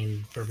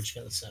 13. Burbage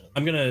got a 7.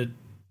 I'm going to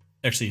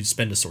actually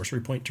spend a sorcery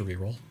point to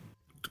reroll.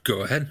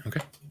 Go ahead.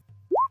 Okay.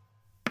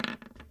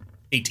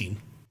 18.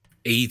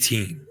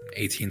 18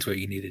 is what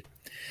you needed.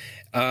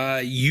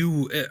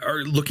 You are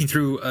looking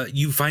through,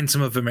 you find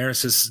some of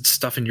Vimeris's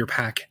stuff in your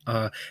pack,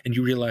 and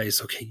you realize,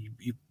 okay,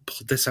 you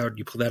pull this out,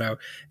 you pull that out,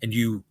 and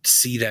you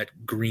see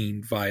that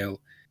green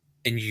vial,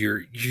 and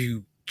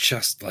you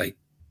just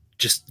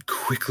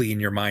quickly in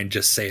your mind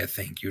just say a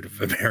thank you to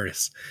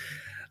Vimeris.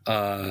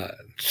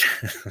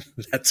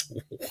 That's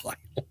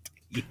wild.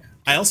 Yeah.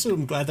 I also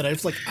am glad that I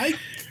was like, I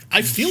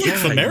feel like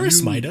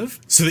Vimeris might have,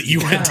 so that you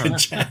went and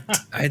checked.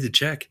 I had to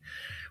check.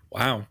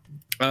 Wow.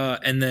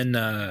 And then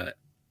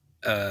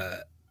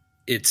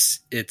it's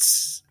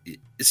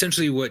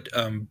essentially what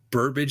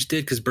Burbage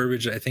did, because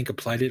Burbage I think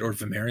applied it, or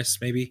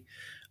Vimeris maybe.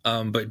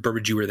 But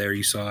Burbage, you were there,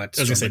 you saw it.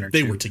 I was gonna say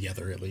they were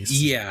together at least.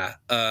 Yeah.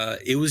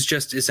 It was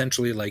just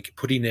essentially like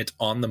putting it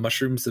on the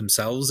mushrooms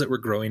themselves that were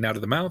growing out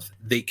of the mouth.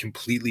 They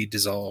completely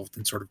dissolved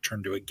and sort of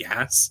turned to a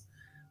gas,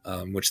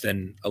 which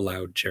then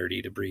allowed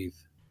Charity to breathe.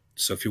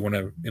 So if you want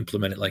to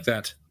implement it like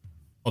that,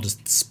 I'll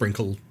just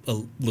sprinkle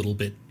a little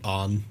bit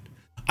on.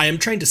 I am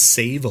trying to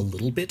save a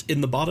little bit in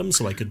the bottom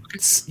so I could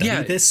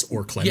study this,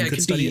 or Clem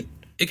could study it.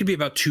 It could be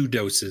about 2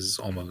 doses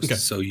almost. Okay.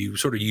 So you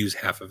sort of use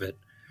half of it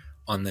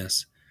on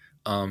this.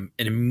 And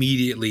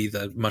immediately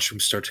the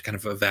mushrooms start to kind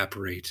of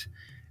evaporate,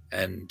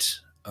 and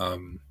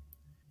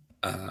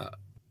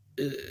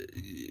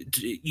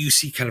you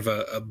see kind of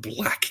a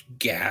black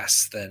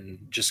gas then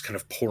just kind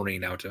of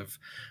pouring out of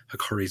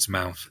Hikari's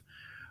mouth.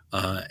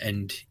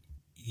 And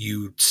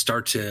you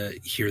start to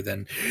hear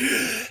then,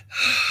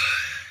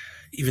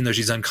 even though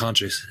she's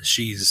unconscious,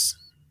 she's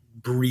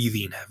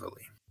breathing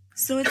heavily.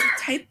 So it's a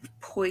type of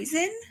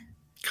poison?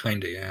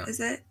 Kinda, yeah. Is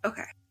it?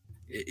 Okay.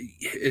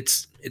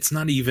 It's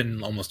not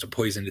even almost a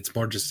poison. It's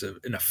more just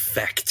an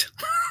effect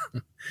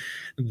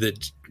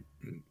that,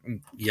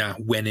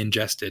 when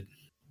ingested.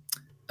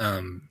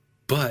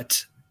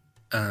 But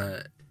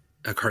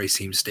Hikari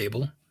seems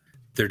stable.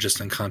 They're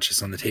just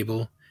unconscious on the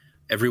table.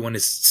 Everyone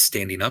is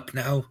standing up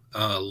now,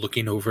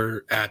 looking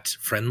over at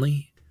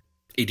Friendly.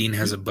 Aideen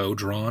has a bow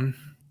drawn.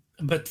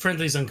 But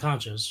Friendly's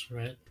unconscious,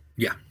 right?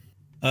 Yeah.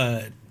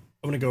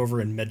 I'm going to go over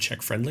and med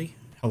check friendly.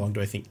 How long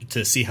do I think,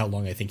 to see how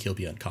long I think he'll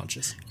be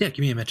unconscious? Yeah, give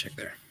me a med check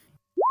there.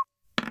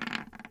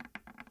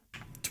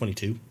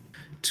 22.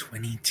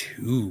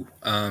 22.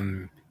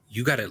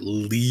 You got at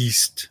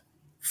least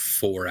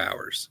 4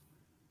 hours.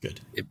 Good.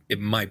 It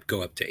might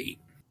go up to 8.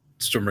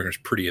 Stormbringer's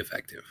pretty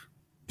effective.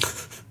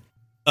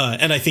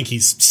 And I think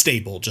he's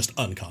stable, just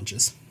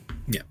unconscious.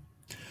 Yeah.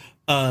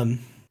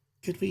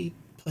 Could we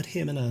put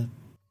him in a,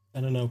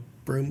 I don't know,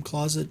 broom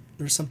closet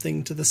or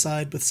something to the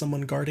side with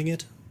someone guarding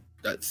it?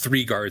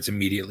 3 guards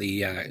immediately,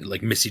 yeah.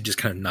 Like Missy just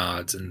kind of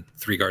nods, and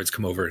 3 guards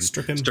come over and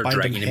Strip him, start bind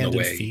dragging him hand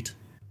away. and feet.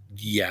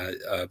 Yeah,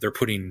 they're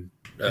putting.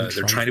 They're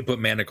trying to put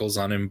manacles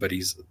on him, but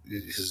his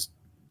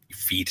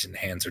feet and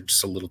hands are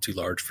just a little too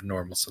large for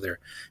normal, so they're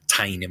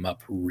tying him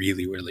up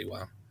really, really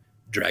well,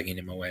 dragging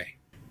him away.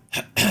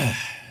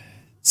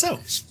 So,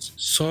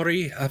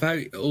 sorry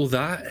about all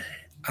that.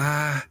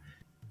 I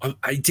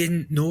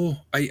didn't know.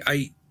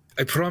 I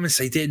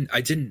promise I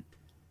didn't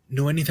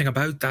know anything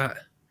about that.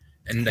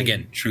 And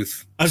again,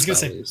 truth. I was going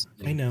to say,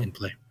 I know. In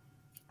play.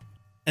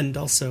 And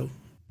also,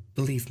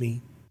 believe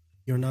me,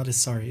 you're not as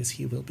sorry as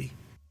he will be.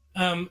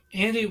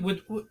 Andy,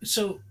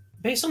 so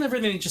based on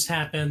everything that just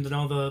happened and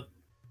all the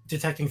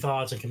detecting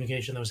thoughts and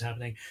communication that was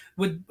happening,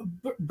 would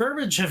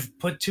Burbage have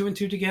put 2 and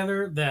 2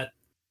 together that,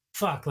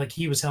 like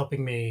he was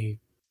helping me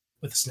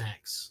with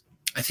snacks?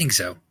 I think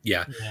so.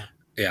 Yeah.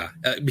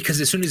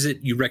 Because as soon as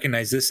you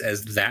recognize this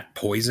as that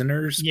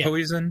poisoner's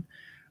poison,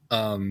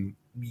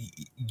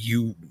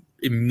 you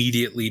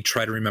immediately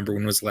try to remember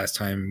when was the last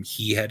time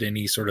he had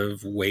any sort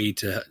of way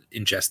to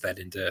ingest that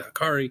into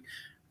Hikari.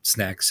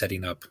 Snack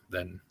setting up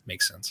then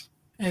makes sense.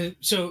 And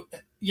so,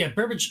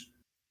 Burbage,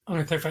 I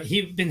want to clarify,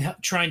 he'd been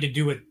trying to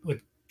do what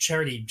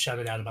Charity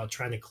shouted out about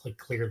trying to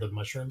clear the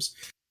mushrooms,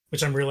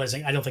 which I'm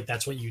realizing I don't think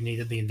that's what you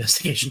needed the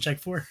investigation check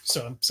for.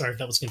 So I'm sorry if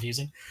that was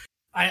confusing.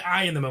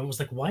 I in the moment was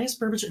like, why is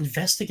Burbage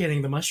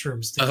investigating the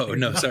mushrums? Oh,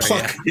 no,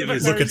 sorry. Yeah.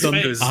 Look at them.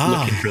 Looking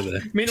for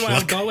the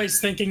Meanwhile, I'm always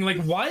thinking, like,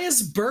 why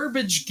is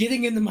Burbage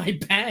getting into my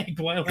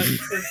bag while I'm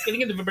getting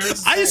into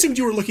Vimeris's bag? I assumed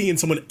you were looking in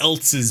someone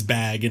else's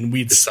bag and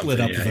we'd split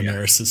up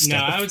Vimeris's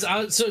stuff. No,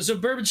 I was so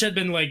Burbage had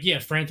been like,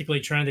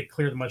 frantically trying to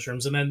clear the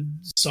mushrooms and then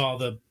saw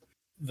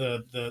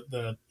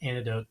the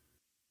antidote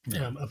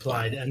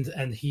applied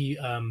and he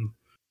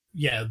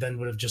then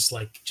would have just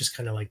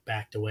kind of like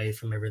backed away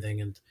from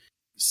everything and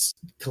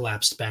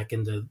collapsed back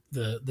into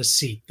the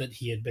seat that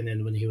he had been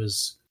in when he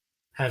was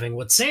having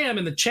what Sam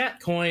in the chat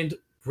coined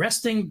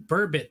resting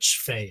Burbage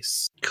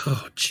face.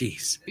 Oh,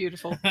 jeez.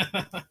 Beautiful.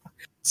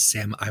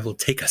 Sam, I will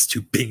take us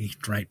to being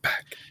right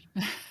back.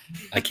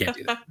 I can't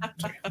do that.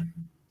 Sorry.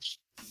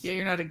 Yeah,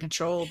 you're not in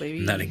control,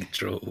 baby. Not in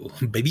control,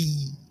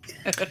 baby.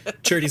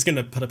 Charity's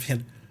gonna put up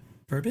hand.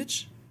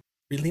 Burbage,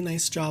 really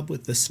nice job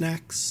with the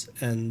snacks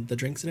and the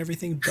drinks and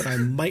everything, but I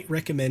might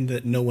recommend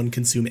that no one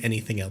consume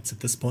anything else at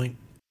this point.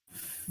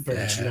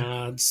 Burbage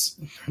nods.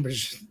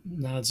 Burbage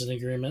nods in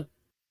agreement.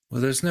 Well,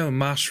 there's no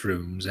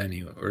mushrooms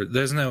anyway, or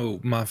there's no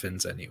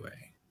muffins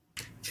anyway.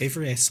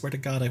 Avery, I swear to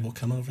God, I will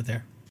come over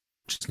there.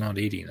 Just not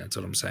eating, that's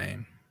what I'm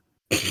saying.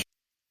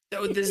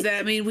 So does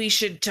that mean we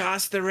should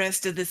toss the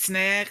rest of the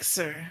snacks,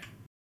 or?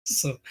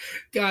 So,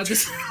 God,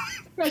 this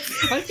I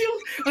feel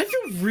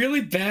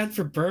really bad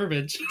for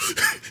Burbage.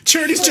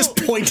 Charity's just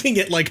pointing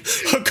at like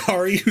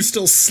Hikari, who's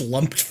still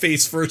slumped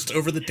face first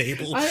over the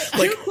table,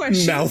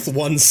 mouth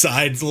one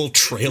side, the little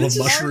trail of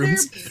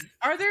mushrooms.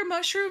 Are there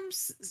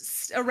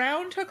mushrooms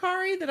around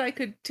Hikari that I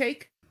could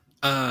take?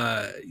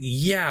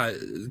 Yeah,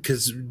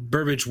 because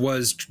Burbage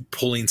was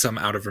pulling some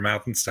out of her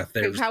mouth and stuff.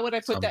 There. How would I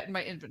put that in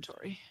my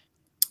inventory?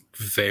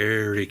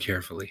 Very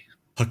carefully.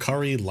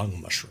 Hikari lung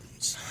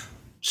mushrooms.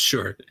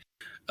 Sure.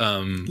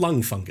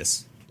 Lung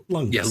fungus.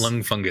 Lungus. Yeah,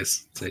 lung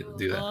fungus.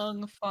 Do that.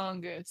 Lung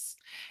fungus.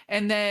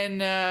 And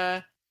then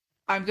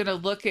I'm going to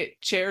look at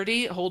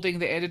Charity holding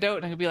the antidote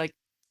and I'm going to be like,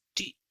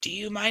 do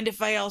you mind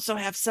if I also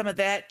have some of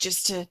that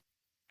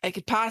I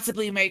could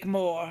possibly make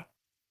more?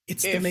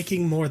 It's the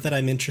making more that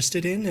I'm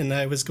interested in, and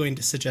I was going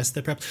to suggest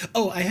that perhaps...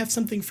 Oh, I have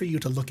something for you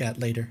to look at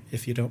later,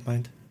 if you don't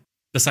mind.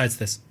 Besides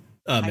this.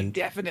 I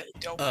definitely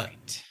don't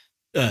mind.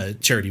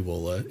 Charity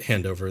will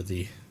hand over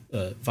the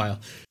vial.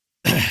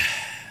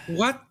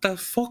 What the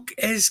fuck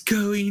is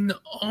going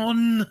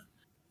on?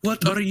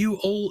 What are you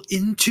all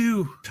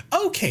into?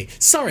 Okay,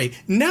 sorry.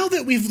 Now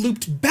that we've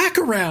looped back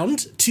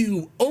around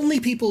to only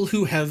people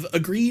who have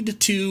agreed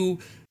to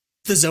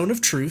the zone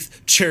of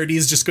truth, Charity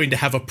is just going to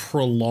have a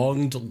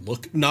prolonged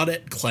look, not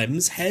at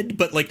Clem's head,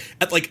 but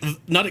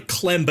not at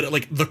Clem, but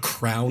at the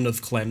crown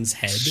of Clem's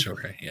head.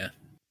 Sure, yeah.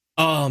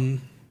 Oh,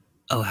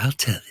 I'll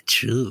tell the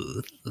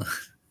truth.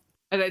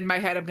 And in my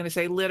head, I'm going to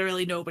say,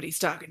 literally nobody's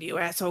talking to you,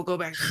 asshole. Go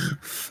back.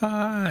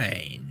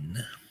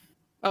 Fine.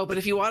 Oh, but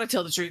if you want to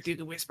tell the truth, you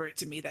can whisper it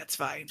to me. That's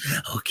fine.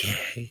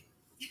 Okay.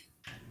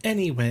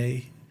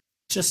 Anyway,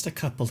 just a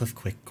couple of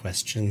quick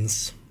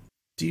questions.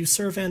 Do you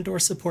serve and/or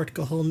support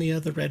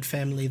Gaholnia, the Red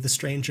Family, the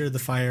Stranger, the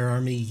Fire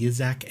Army,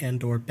 Yizak,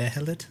 and/or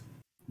Behelit?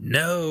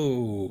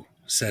 No,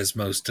 says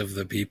most of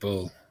the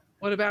people.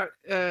 What about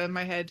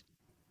my head?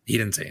 He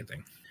didn't say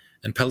anything.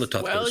 And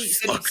Pelototh Well, goes, you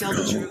said you'd fuck tell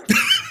the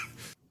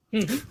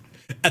no. truth.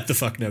 At the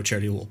fuck no,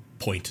 Charity will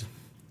point.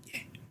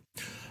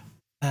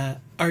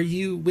 Are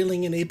you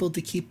willing and able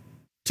to keep,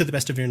 to the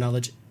best of your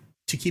knowledge,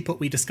 to keep what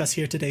we discuss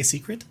here today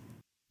secret?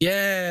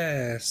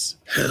 Yes.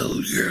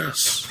 Hell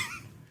yes.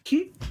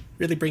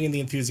 Really bringing the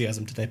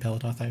enthusiasm today,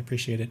 Pelototh. I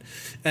appreciate it.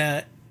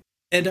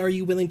 And are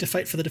you willing to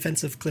fight for the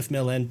defense of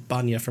Clifmil and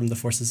Banya from the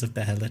forces of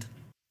Behelit?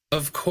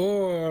 Of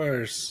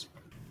course.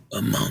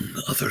 Among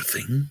other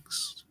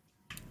things.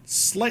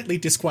 Slightly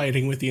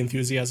disquieting with the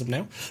enthusiasm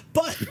now,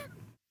 but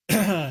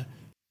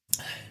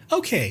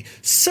okay,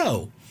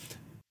 so,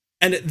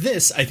 and at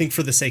this, I think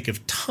for the sake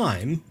of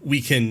time,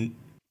 we can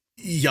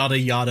yada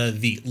yada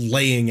the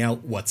laying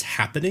out what's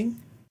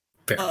happening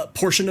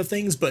portion of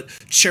things, but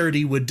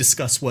Charity would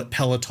discuss what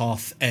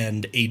Pelototh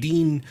and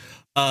Aideen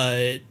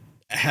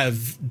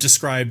have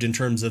described in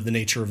terms of the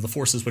nature of the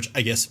forces, which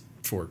I guess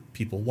for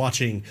people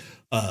watching,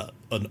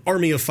 an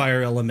army of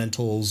fire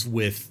elementals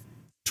with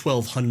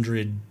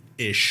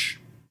 1,200-ish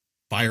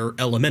fire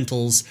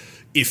elementals,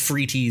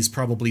 Ifritis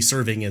probably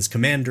serving as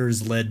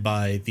commanders, led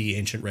by the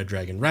ancient red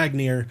dragon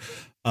Ragnir,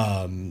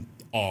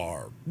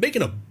 are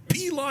making a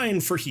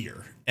beeline for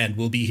here, and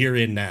will be here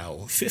in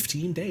now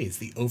 15 days.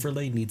 The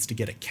overlay needs to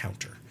get a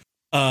counter.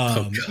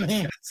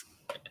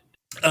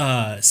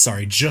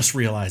 Sorry, just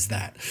realized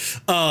that.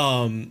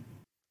 How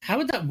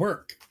would that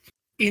work?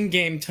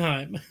 In-game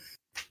time.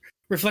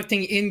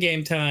 Reflecting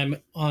in-game time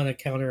on a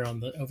counter on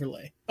the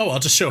overlay. Oh, I'll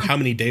just show how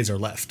many days are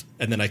left,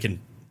 and then I can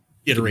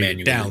iterate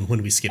it down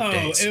when we skip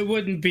days. It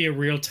wouldn't be a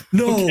real time.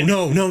 No. Okay.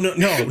 No.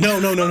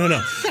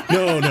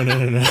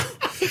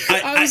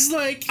 I was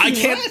like, I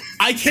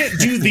can't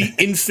do the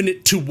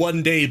infinite to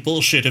 1 day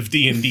bullshit of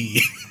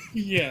D&D.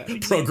 Yeah, exactly.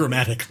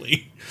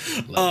 Programmatically.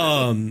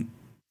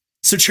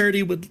 So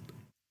Charity would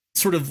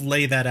sort of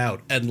lay that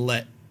out and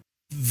let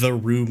the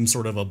room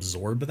sort of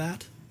absorb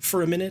that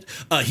for a minute.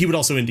 He would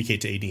also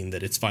indicate to Aideen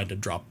that it's fine to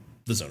drop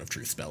the Zone of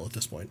Truth spell at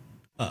this point.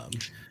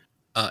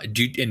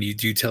 Do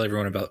you tell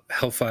everyone about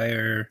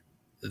Hellfire,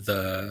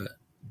 the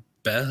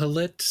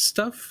Behelit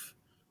stuff,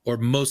 or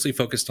mostly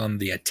focused on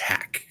the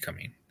attack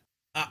coming?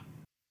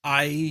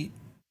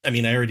 I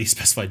mean, I already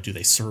specified, do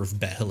they serve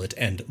Behelit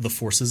and the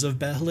forces of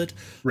Behelit?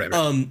 Right.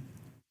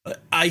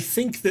 I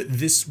think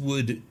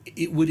that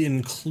it would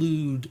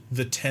include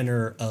the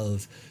tenor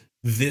of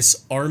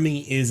this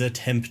army is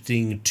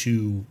attempting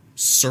to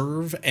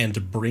serve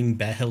and bring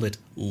Behelit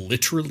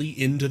literally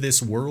into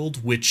this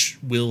world, which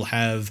will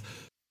have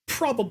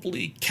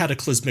probably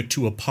cataclysmic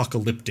to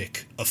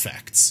apocalyptic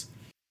effects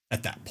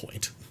at that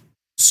point.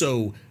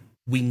 So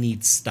we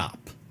need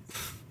stop.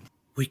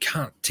 We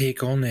can't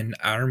take on an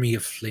army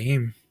of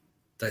flame.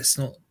 This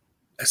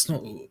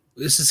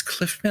is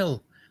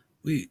Clifmil.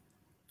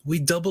 We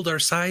doubled our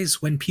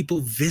size when people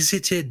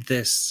visited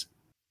this.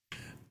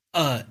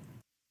 And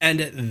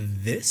at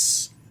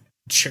this,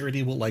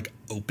 Charity will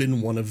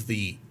open one of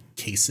the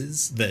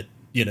cases that,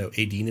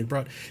 Aideen had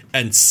brought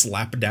and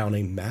slap down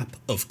a map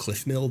of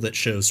Clifmil that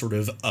shows sort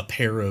of a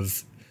pair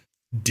of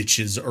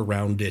ditches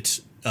around it,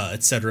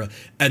 etc.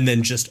 And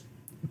then just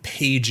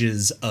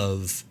pages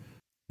of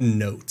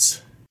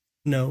notes.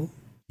 No,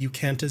 you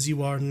can't as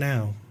you are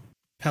now.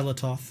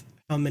 Pelototh,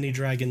 how many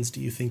dragons do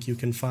you think you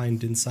can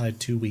find inside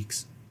 2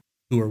 weeks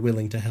who are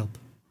willing to help?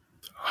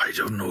 I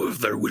don't know if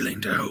they're willing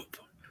to help,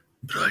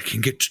 but I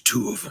can get to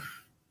 2 of them.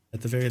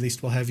 At the very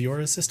least, we'll have your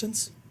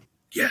assistance?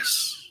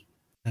 Yes.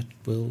 That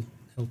will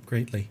help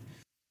greatly.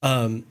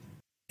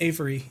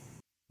 Avery,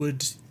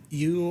 would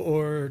you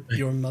or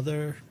your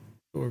mother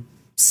or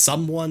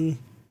someone,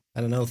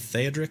 I don't know,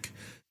 Theodric,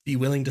 be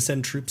willing to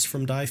send troops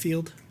from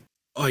Diefield?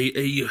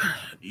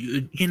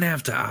 You'd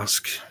have to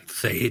ask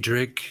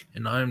Theodric,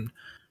 and I'm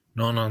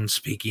not on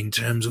speaking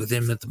terms with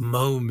him at the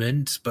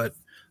moment, but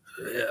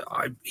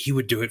he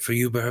would do it for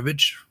you,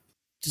 Burbage.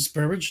 Does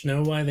Burbage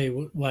know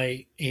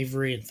why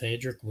Avery and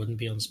Theodric wouldn't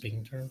be on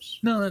speaking terms?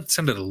 No, that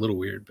sounded a little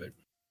weird, but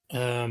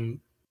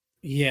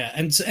yeah,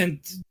 and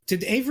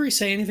did Avery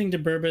say anything to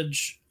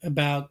Burbage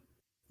about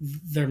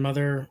their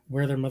mother,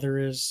 where their mother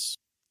is?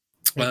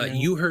 Right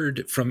you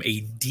heard from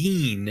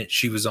Aideen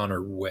she was on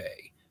her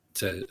way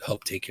to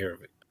help take care of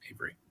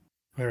Avery.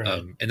 All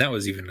right. And that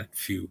was even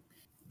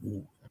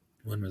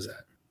when was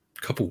that?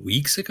 A couple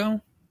weeks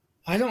ago?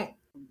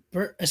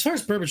 As far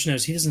as Burbage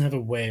knows, he doesn't have a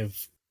way of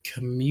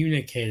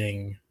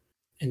communicating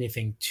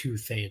anything to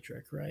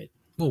Theodric, right?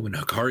 Well, when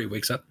Hikari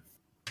wakes up.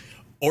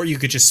 Or you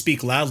could just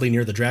speak loudly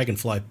near the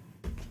dragonfly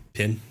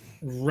pin.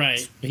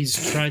 Right.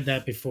 He's tried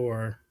that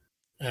before.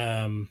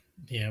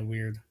 Yeah,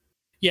 weird.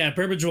 Yeah,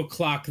 Burbage will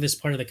clock this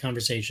part of the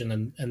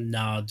conversation and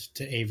nod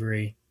to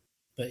Avery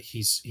that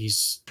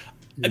he's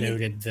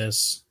noted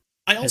this.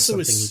 I also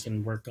as something we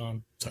can work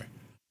on. Sorry.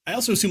 I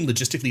also assume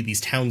logistically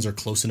these towns are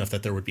close enough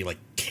that there would be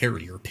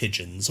carrier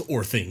pigeons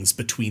or things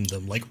between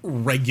them,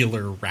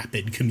 regular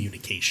rapid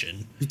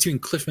communication. Between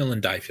Clifmil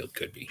and Diefield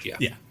could be, yeah.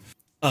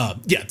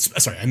 Yeah.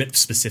 Sorry, I meant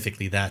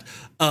specifically that.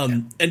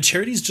 And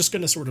Charity's just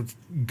going to sort of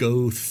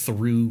go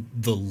through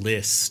the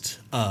list.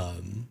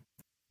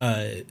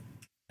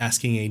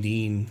 asking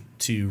Aideen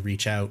to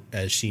reach out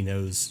as she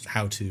knows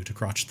how to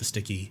crotch the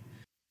sticky,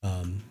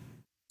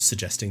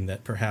 suggesting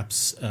that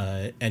perhaps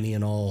any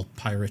and all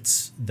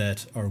pirates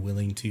that are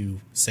willing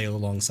to sail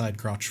alongside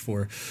Crotch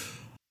for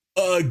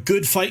a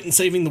good fight in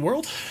saving the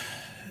world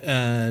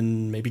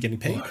and maybe getting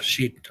paid.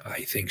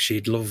 I think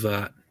she'd love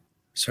that.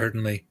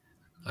 Certainly.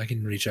 I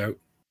can reach out.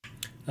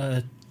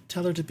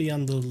 Tell her to be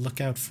on the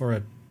lookout for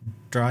a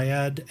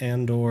dryad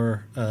and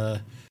or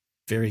a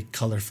very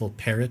colorful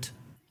parrot.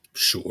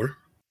 Sure.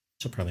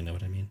 She'll probably know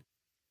what I mean.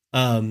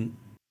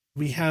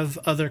 We have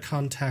other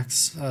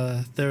contacts.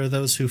 There are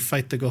those who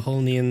fight the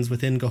Goholnians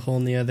within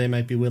Goholnia. They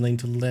might be willing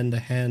to lend a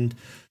hand.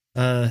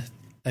 I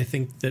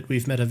think that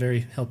we've met a very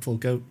helpful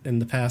goat in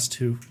the past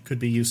who could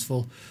be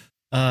useful.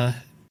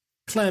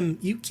 Clem,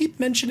 you keep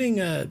mentioning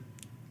a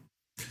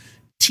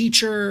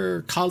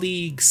teacher,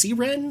 colleague,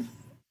 Siren.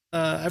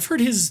 I've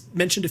heard his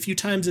mentioned a few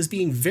times as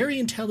being very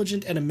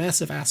intelligent and a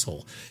massive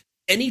asshole.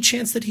 Any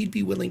chance that he'd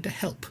be willing to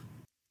help?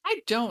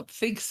 I don't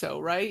think so,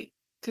 right?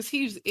 Because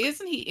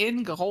isn't he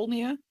in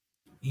Goholnia?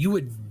 You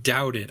would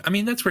doubt it. I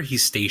mean, that's where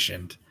he's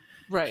stationed.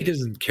 Right. He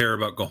doesn't care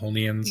about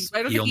Goholnians.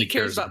 I don't think he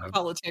cares about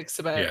politics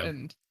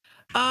and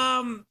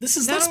this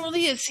is not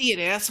only is he an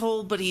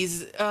asshole, but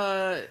he's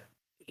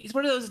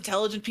one of those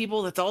intelligent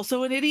people that's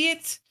also an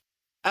idiot.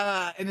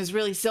 And is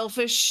really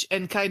selfish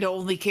and kind of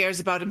only cares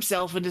about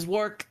himself and his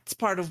work. It's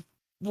part of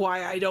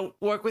why I don't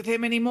work with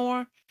him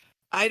anymore.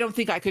 I don't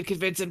think I could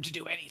convince him to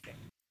do anything.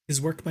 His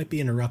work might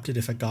be interrupted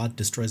if a god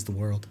destroys the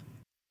world.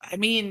 I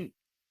mean,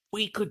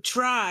 we could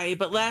try,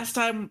 but last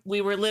time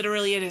we were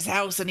literally at his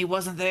house and he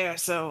wasn't there,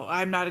 so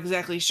I'm not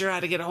exactly sure how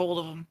to get a hold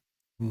of him.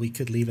 We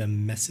could leave a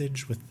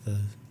message with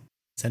the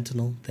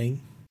Sentinel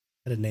thing.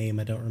 Had a name,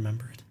 I don't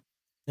remember it.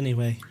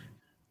 Anyway.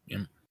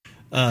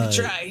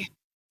 Try.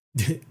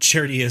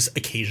 Charity is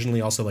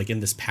occasionally also, like, in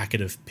this packet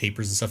of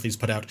papers and stuff he's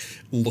put out,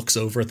 looks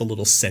over at the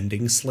little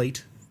sending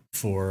slate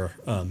for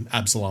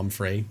Absalom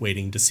Frey,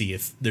 waiting to see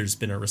if there's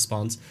been a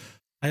response.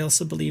 I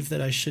also believe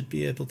that I should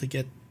be able to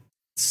get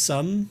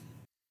some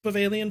of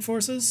alien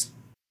forces,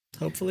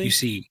 hopefully. You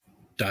see, ...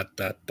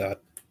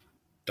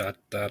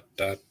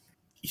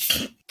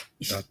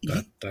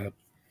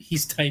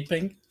 He's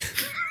typing.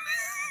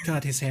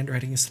 God, his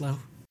handwriting is slow.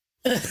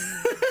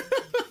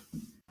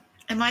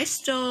 Am I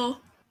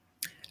still...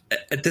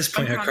 At this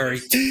point,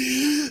 Hakari,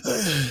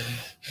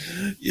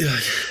 yeah,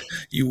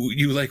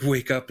 you like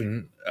wake up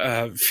and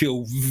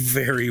feel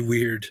very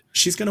weird.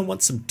 She's gonna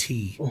want some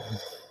tea.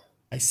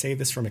 I say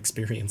this from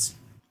experience.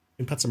 You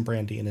can put some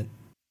brandy in it.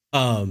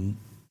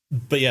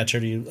 But yeah,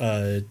 Charity.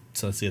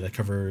 So let's see. That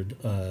covered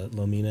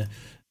Lomina.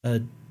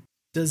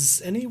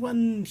 Does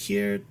anyone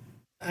here?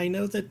 I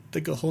know that the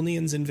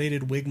Goholnians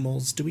invaded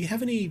Wigmols. Do we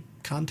have any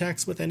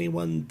contacts with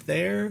anyone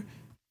there?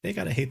 They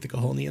gotta hate the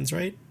Goholnians,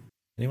 right?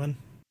 Anyone?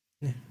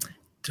 Yeah.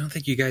 Don't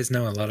think you guys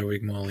know a lot of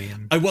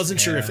Wigmolian. I wasn't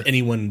sure if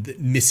anyone,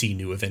 Missy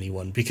knew of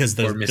anyone, because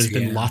there's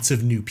been lots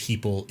of new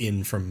people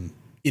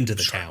into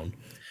the town.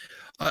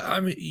 I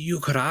mean, you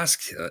could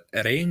ask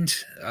around,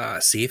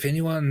 see if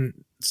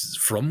anyone's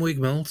from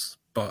Wigmills,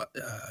 but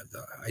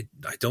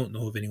I don't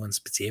know of anyone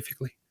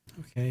specifically.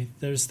 Okay,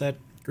 there's that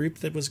group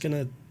that was going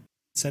to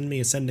send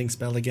me a sending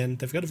spell again.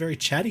 They've got a very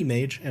chatty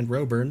mage and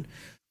Roburn.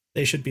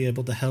 They should be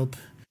able to help.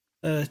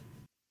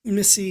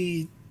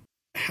 Missy,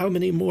 how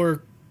many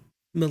more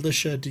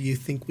militia do you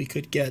think we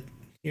could get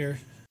here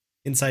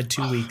inside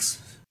 2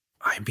 weeks?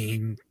 I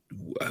mean,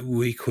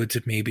 we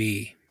could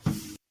maybe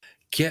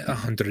get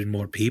 100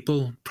 more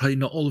people. Probably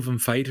not all of them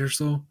fighters,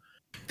 though.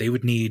 They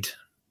would need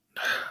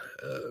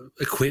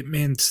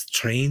equipment,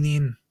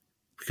 training.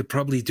 We could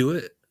probably do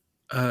it.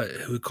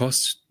 It would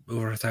cost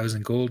over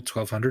 1,000 gold,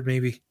 1,200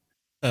 maybe.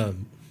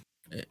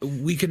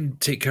 We can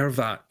take care of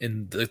that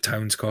in the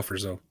town's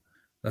coffers, though.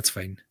 That's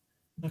fine.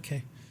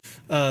 Okay.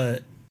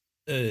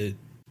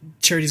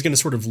 Charity's going to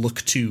sort of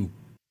look to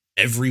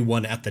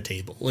everyone at the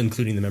table,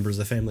 including the members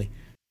of the family.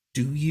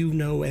 Do you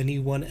know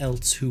anyone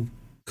else who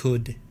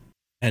could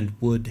and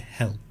would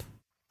help?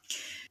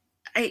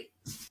 I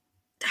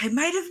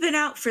might have been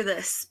out for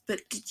this,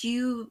 but did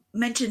you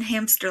mention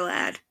Hamster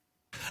Lad?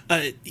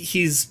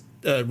 He's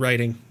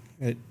writing.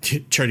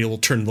 Charity will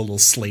turn the little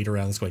slate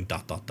around. It's going ...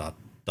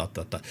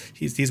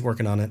 He's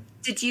working on it.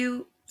 Did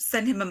you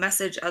send him a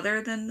message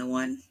other than the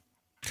one?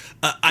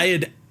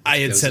 I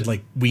had said,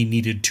 like, we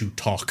needed to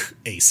talk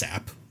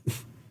ASAP.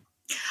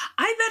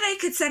 I bet I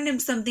could send him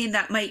something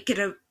that might get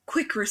a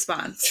quick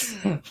response.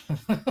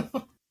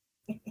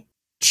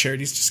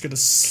 Charity's just gonna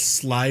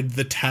slide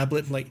the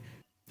tablet and, like,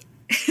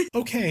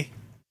 okay.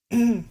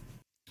 We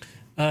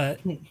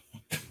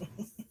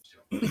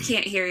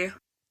can't hear you.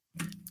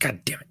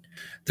 God damn it.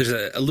 There's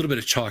a little bit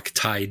of chalk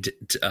tied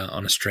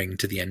on a string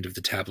to the end of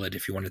the tablet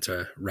if you wanted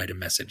to write a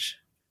message,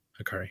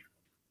 Hakari.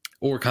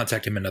 Or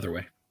contact him another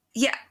way.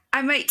 Yeah,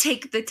 I might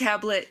take the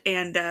tablet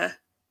and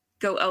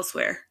go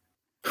elsewhere.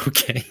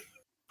 Okay.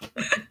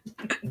 I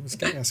was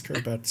going to ask her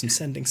about some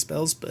sending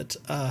spells, but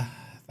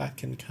that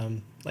can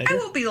come later. I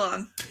won't be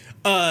long.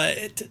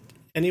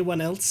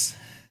 Anyone else?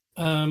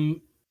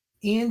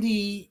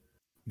 Andy.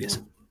 Yes.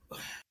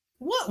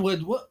 what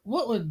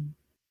would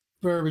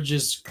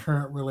Burbage's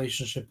current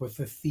relationship with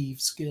the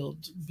Thieves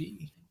Guild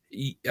be?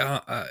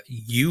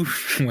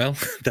 Well,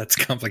 that's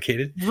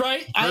complicated.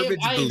 Right. Burbage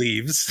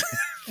believes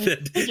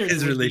that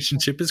his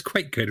relationship is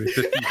quite good with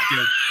the Thieves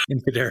Guild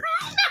in Federa.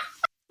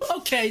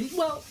 Okay,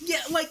 well,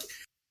 yeah, like,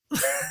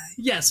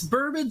 yes,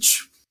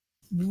 Burbage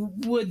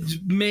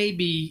would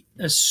maybe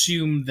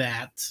assume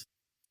that,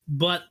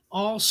 but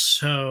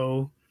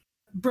also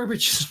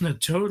Burbage isn't a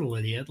total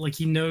idiot. Like,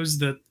 he knows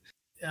that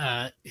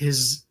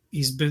he's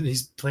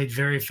played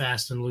very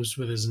fast and loose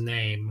with his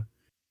name,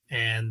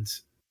 and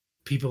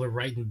people are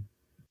writing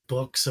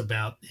books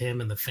about him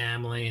and the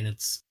family, and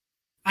it's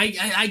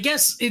I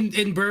guess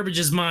in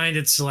Burbage's mind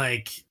it's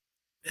like,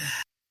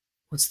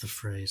 what's the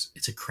phrase?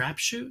 It's a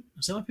crapshoot.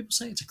 Is that what people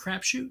say? It's a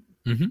crapshoot.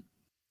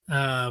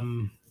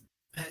 Mm-hmm.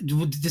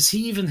 Does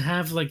he even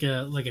have like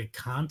a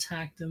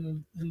contact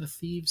in the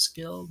Thieves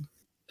Guild?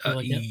 Or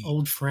like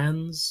old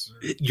friends?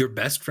 Your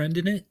best friend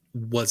in it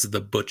was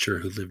the butcher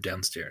who lived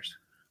downstairs.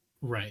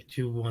 Right,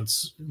 who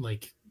once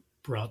like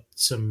brought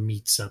some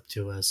meats up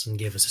to us and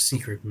gave us a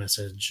secret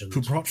message. And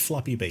who brought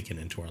floppy bacon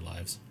into our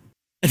lives.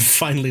 And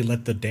finally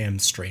let the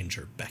damned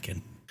stranger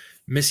beckon.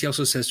 Missy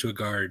also says to a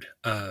guard,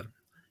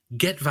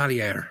 get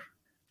Valier.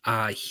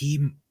 Go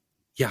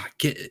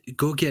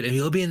get him.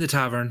 He'll be in the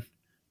tavern.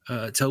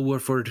 Tell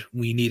Warford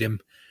we need him.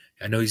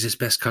 I know he's his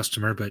best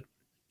customer, but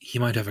he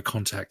might have a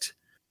contact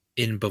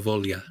in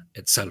Bavolia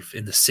itself,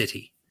 in the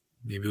city.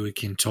 Maybe we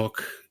can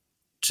talk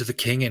to the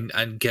king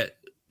and get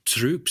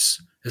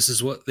troops. This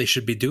is what they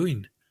should be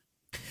doing.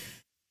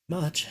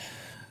 Much.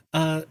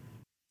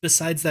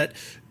 Besides that,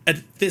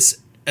 at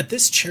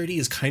this charity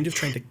is kind of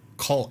trying to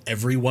call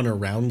everyone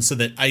around, so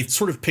that I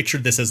sort of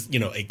pictured this as,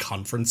 a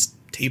conference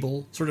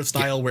table sort of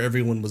style where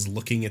everyone was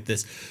looking at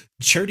this.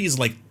 Charity is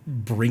like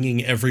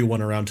bringing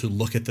everyone around to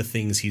look at the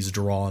things he's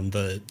drawn,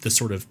 the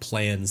sort of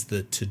plans,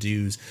 the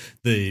to-dos,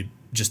 the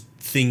just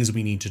things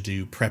we need to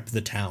do, prep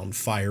the town,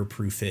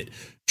 fireproof it,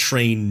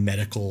 train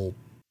medical,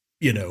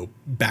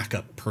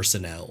 backup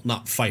personnel,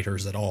 not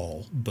fighters at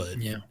all, but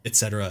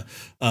etc.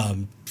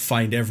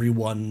 Find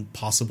everyone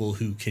possible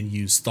who can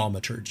use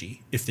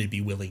thaumaturgy if they'd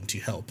be willing to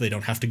help. They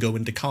don't have to go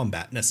into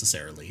combat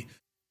necessarily.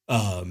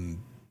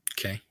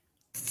 Okay.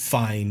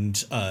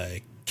 Find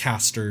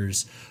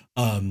casters,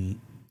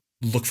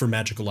 look for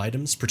magical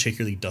items,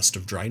 particularly Dust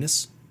of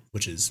Dryness,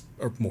 which is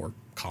a more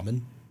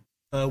common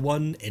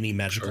one. Any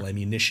magical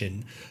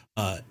ammunition.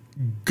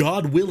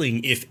 God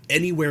willing, if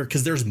anywhere,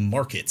 because there's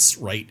markets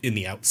right in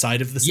the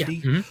outside of the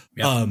city,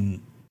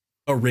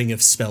 a ring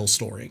of spell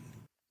storing.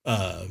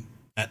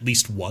 At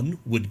least one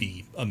would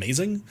be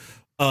amazing.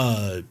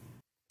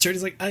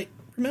 Charity's like, I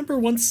remember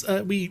once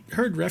we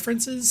heard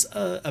references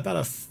about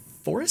a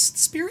forest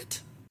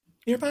spirit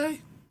nearby.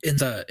 In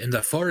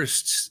the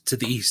forest to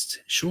the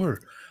east,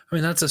 sure. I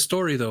mean, that's a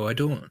story, though. I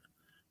don't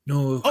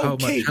know how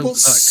much help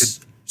that could.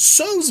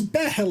 So's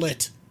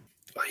Behelit.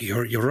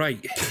 You're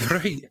right. You're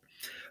right.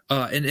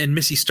 And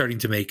Missy's starting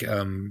to make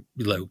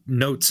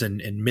notes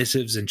and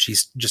missives, and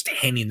she's just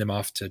handing them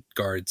off to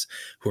guards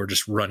who are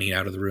just running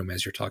out of the room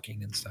as you're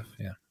talking and stuff.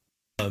 Yeah.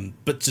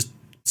 But just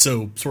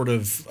so sort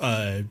of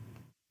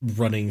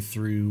running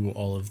through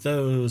all of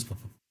those.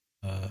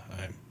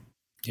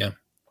 Yeah.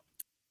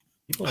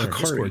 People on our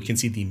Discord can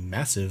see the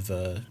massive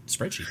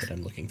spreadsheet that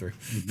I'm looking through.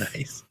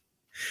 Nice.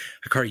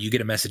 Akari, you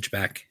get a message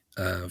back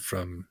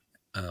from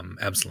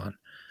Absalon,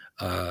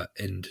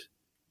 and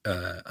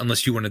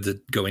unless you wanted to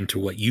go into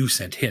what you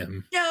sent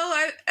him.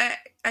 No,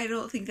 I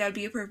don't think that'd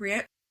be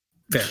appropriate.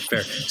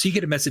 Fair. So you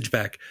get a message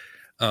back.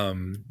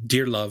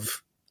 Dear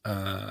love,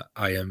 I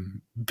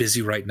am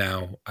busy right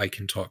now. I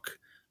can talk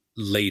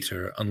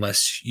later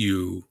unless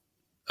you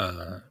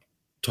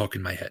talk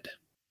in my head.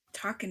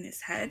 Talk in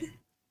his head?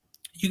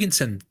 You can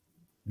send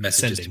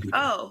messages to people.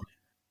 Oh,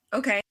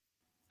 okay.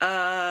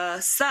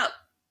 Sup?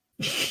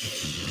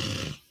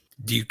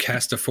 Do you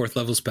cast a 4th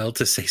level spell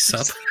to say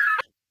sup?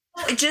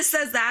 It just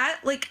says that.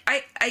 Like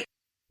I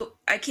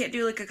can't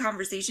do like a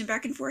conversation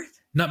back and forth.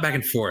 Not back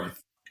and forth.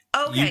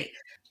 Okay.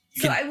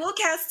 I will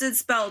cast a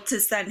spell to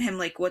send him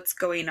like what's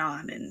going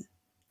on, and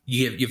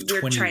you have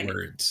 20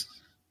 words.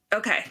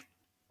 Okay.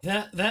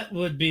 That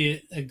would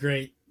be a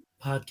great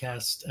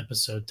podcast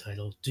episode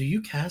title. Do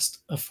you cast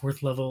a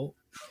 4th level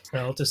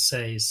spell to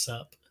say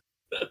sup?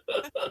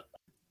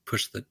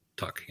 Push the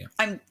talk.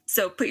 Yeah.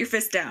 So put your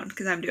fist down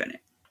because I'm doing it.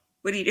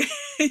 What are you doing?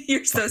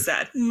 You're so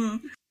sad.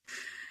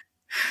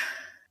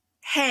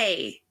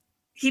 Hey,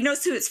 he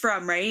knows who it's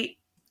from, right?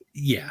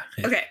 Yeah.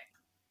 Okay.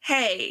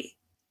 Hey,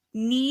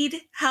 need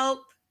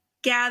help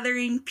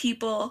gathering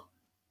people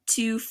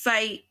to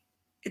fight.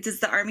 Does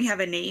the army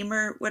have a name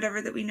or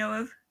whatever that we know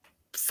of?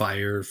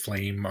 Fire,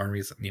 flame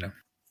armies,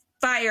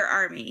 Fire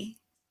army.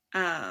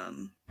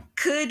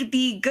 Could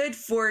be good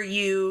for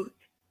you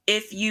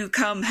if you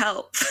come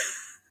help.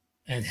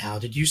 And how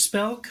did you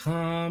spell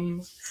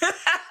come?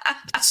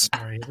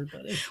 Sorry,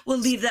 everybody. We'll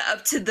leave that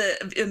up to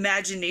the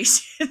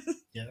imagination.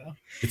 Yeah.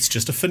 It's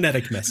just a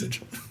phonetic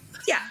message.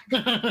 Yeah.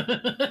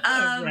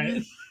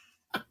 Right.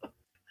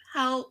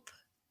 Help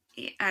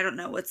I don't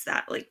know. What's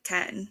that? Like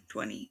 10,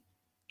 20?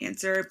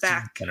 Answer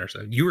back. 10 or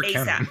so. You were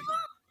ASAP. counting.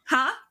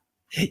 Huh?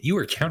 You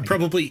were counting.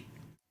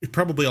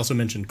 Probably also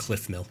mentioned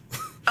Clifmil.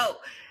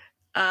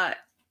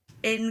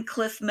 In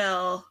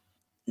Clifmil,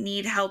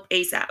 need help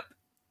ASAP.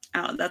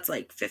 Oh, that's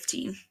like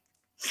 15.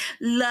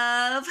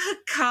 Love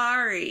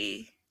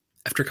Hikari.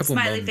 After a couple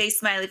Smiley face,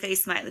 smiley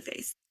face, smiley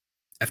face.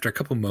 After a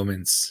couple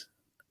moments,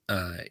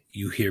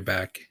 you hear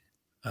back,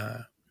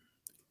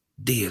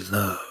 dear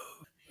love.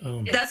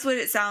 That's what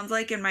it sounds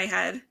like in my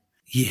head.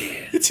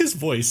 Yeah. It's his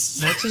voice.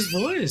 That's his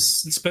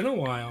voice. It's been a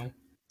while.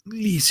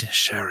 Listen,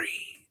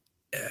 Sherry,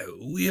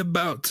 we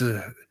about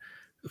to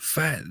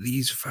fight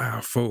these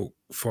foul folk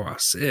for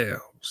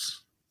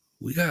ourselves.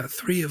 We got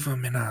 3 of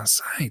them in our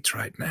sights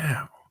right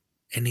now.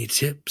 Any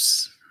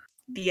tips?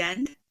 The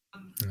end.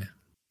 Yeah.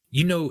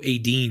 You know,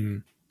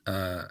 Aideen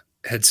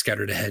had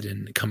scattered ahead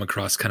and come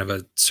across kind of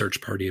a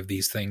search party of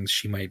these things.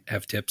 She might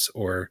have tips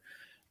or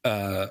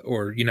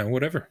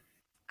whatever.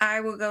 I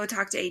will go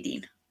talk to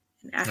Aideen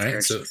and ask her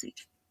if so she'll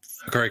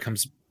Hikari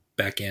comes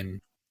back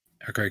in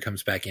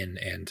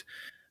and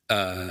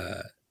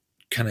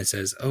kind of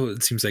says, "Oh,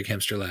 it seems like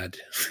Hamster Lad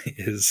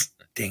is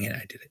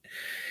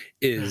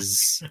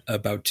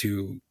about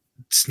to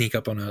sneak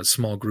up on a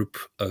small group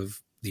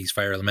of these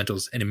fire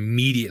elementals," and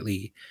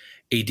immediately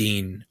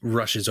Aideen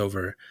rushes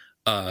over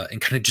and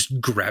kind of just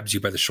grabs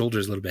you by the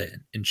shoulders a little bit,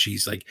 and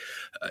she's like,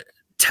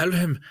 tell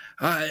him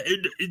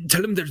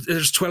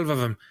there's 12 of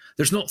them.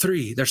 There's not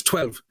 3, there's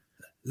 12.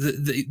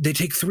 They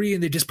take 3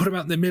 and they just put them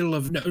out in the middle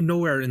of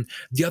nowhere, and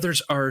the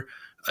others are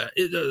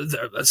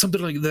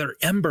something like they're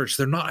embers.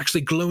 They're not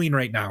actually glowing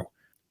right now.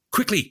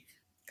 Quickly.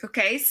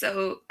 Okay,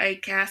 so I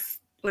cast,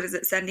 what is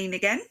it, sending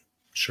again?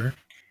 Sure.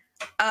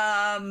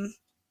 And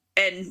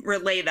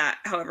relay that,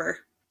 however,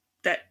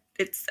 that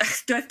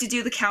it's, do I have to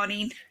do the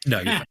counting? No,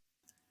 you're fine.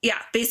 Yeah,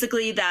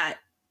 basically that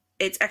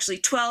it's actually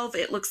 12.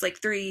 It looks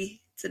like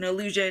 3. It's an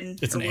illusion.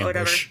 It's an whatever.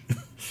 ambush.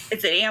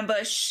 It's an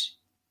ambush.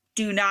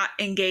 Do not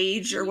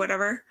engage or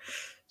whatever.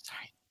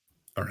 Sorry.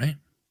 All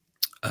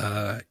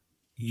right.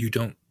 You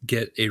don't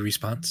get a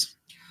response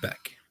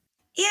back.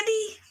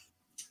 Andy?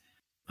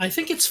 I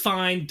think it's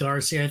fine,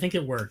 Darcy. I think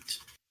it worked.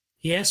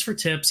 He asked for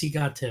tips. He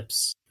got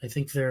tips. I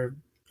think they're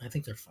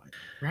fine,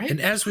 right? And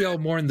as we all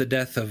mourn the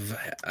death of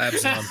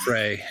Absalom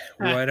Frey,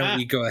 why don't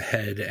we go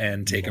ahead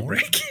and take a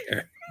break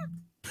here?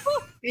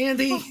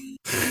 Andy.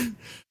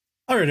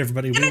 All right,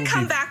 everybody. I'm going to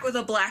come back with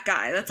a black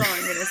eye. That's all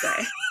I'm going to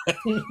say.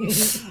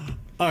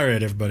 All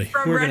right, everybody.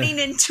 From running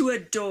into a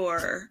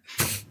door.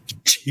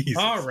 Jesus.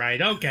 All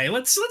right, okay.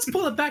 Let's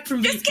pull it back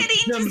from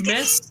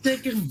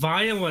domestic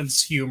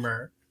violence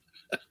humor.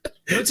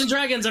 Goats and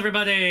Dragons,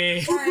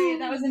 everybody. Sorry,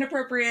 that was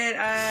inappropriate.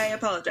 I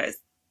apologize.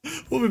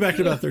 We'll be back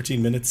in about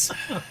 13 minutes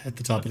at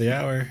the top of the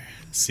hour.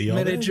 See y'all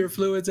Manage then. your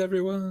fluids,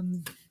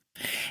 everyone.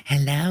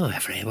 Hello,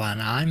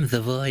 everyone. I'm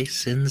the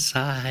voice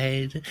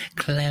inside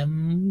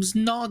Clem's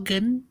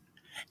noggin,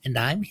 and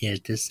I'm here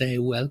to say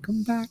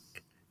welcome back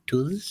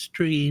to the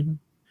stream.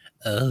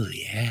 Oh,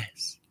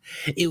 yes.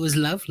 It was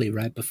lovely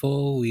right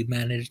before we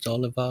managed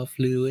all of our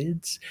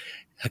fluids.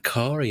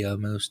 Hikari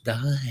almost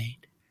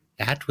died.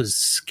 That was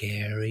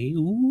scary.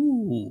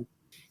 Ooh.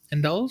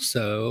 And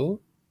also,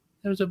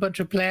 there was a bunch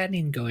of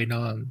planning going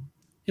on.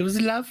 It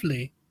was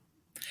lovely.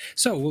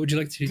 So, what would you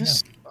like to do now?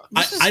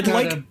 I'd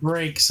like to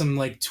break some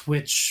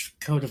Twitch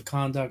code of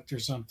conduct or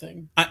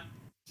something.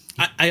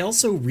 I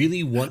also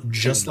really want,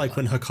 just like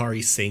when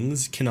Hikari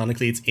sings,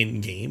 canonically it's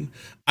in-game,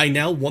 I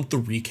now want the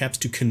recaps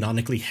to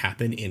canonically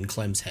happen in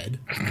Clem's head.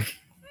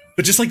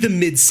 But just like the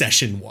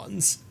mid-session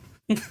ones.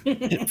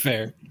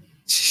 Fair.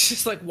 She's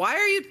just like, why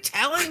are you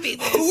telling me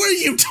this? Who are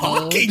you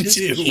talking just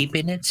to?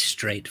 Keeping it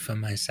straight for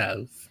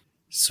myself.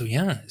 So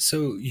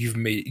you've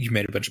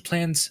made a bunch of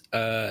plans.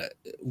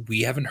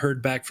 We haven't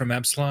heard back from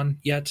Absalom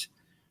yet.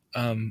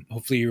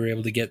 Hopefully you were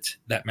able to get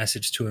that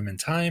message to him in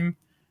time.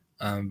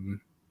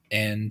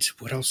 And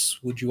what else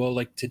would you all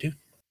like to do?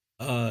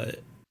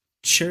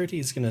 Charity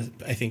is gonna,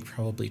 I think,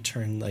 probably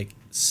turn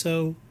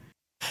so.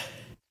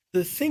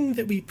 The thing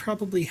that we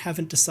probably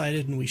haven't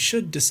decided and we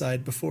should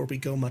decide before we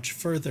go much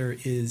further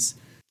is,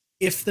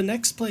 if the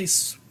next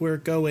place we're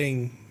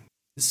going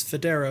is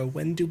Federa,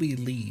 when do we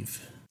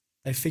leave?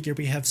 I figure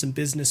we have some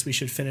business we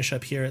should finish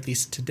up here at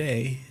least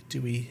today.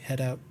 Do we head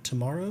out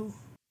tomorrow?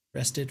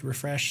 Rested,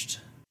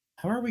 refreshed?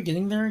 How are we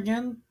getting there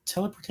again?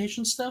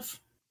 Teleportation stuff?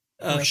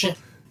 Ship?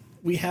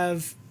 We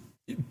have,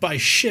 by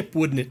ship,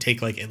 wouldn't it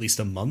take at least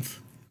a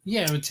month?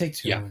 Yeah, it would take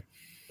 2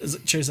 months.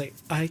 Cherry's like,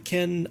 I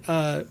can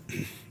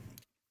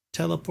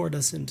teleport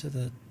us into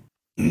the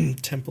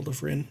Temple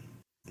of Rin.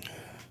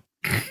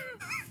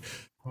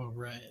 All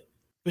right.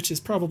 Which is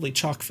probably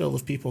chock full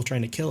of people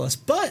trying to kill us.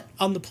 But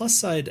on the plus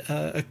side,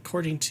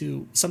 according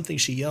to something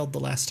she yelled the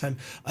last time,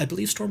 I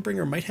believe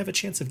Stormbringer might have a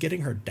chance of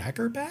getting her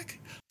dagger back.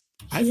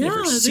 I've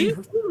never seen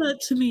her. That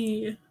to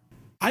me.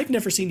 I've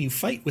never seen you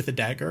fight with a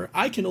dagger.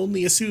 I can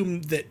only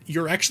assume that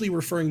you're actually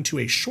referring to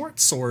a short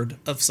sword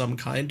of some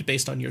kind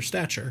based on your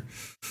stature.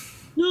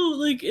 No,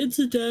 like, it's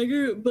a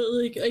dagger, but,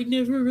 like, I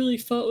never really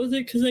fought with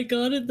it because I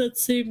got it that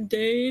same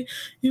day.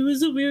 It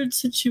was a weird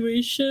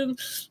situation.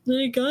 Then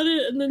I got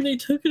it, and then they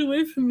took it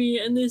away from me,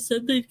 and they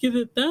said they'd give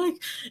it back,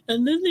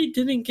 and then they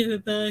didn't give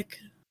it back.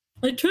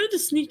 I tried to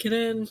sneak it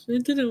in.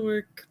 It didn't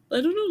work.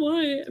 I don't know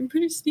why. I'm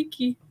pretty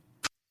sneaky.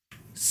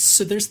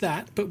 So there's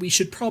that, but we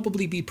should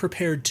probably be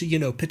prepared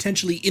to,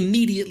 potentially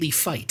immediately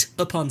fight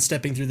upon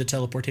stepping through the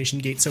teleportation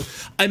gate. So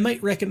I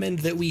might recommend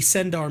that we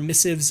send our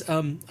missives,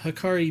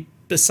 Hikari,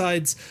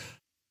 besides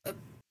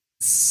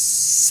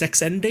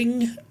sex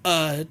ending,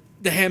 the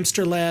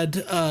hamster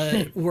lad,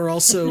 we're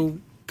also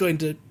going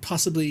to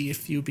possibly,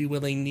 if you'd be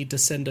willing, need to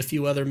send a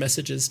few other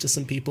messages to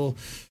some people,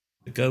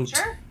 the goat,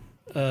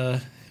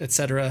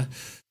 etc.,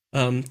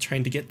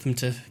 trying to get them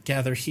to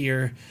gather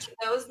here.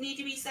 Those need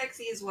to be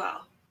sexy as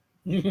well.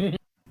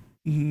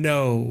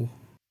 No.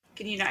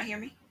 Can you not hear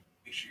me?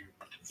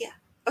 Yeah.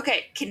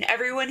 Okay, can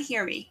everyone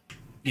hear me?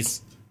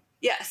 Yes.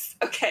 Yes.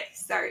 Okay,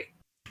 sorry.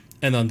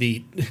 And on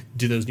the,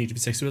 do those need to be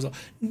sexy as well?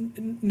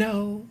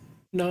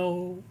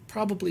 No,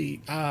 probably.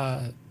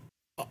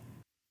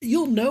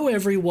 You'll know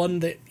everyone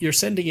that you're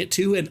sending it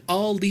to, and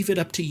I'll leave it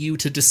up to you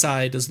to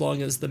decide. As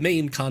long as the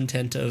main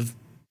content of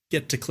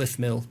get to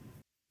Clifmil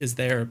is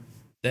there,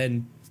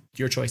 then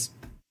your choice.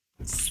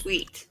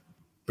 Sweet.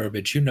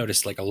 Burbage, you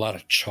noticed like a lot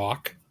of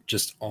chalk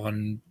just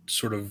on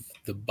sort of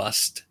the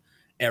bust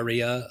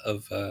area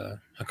of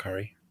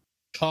Hikari.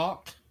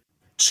 Chalk.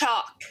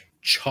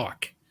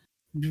 Chalk.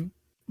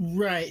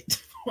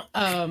 Right.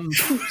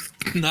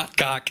 Not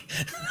cock.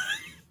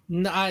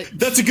 No,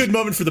 That's a good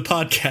moment for the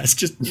podcast.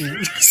 Just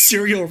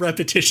serial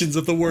repetitions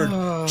of the word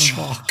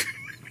chalk.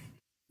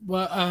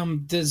 Well,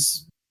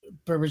 does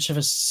Burbage have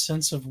a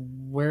sense of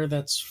where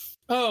that's?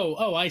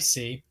 Oh, I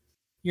see.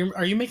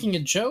 Are you making a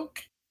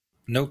joke?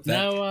 Nope.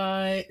 Now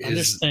I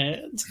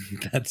understand.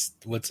 That's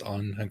what's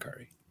on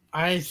Hikari.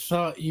 I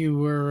thought you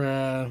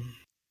were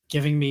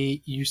giving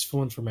me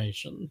useful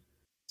information.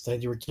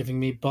 Instead, you were giving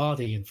me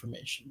body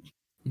information.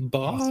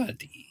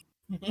 Body.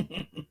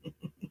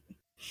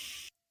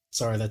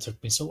 Sorry that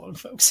took me so long,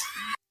 folks.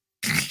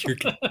 You're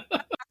good.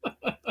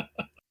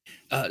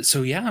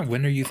 So yeah,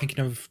 when are you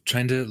thinking of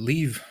trying to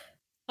leave?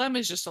 Clem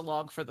is just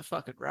along for the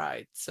fucking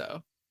ride,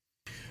 so.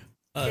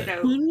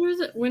 When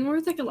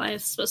were the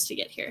Goliaths supposed to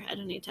get here? I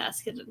don't need to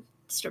ask it in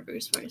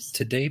Strawberry's voice.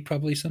 Today,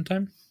 probably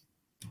sometime.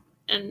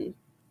 And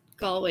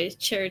Galway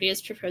Charity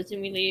is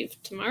proposing we leave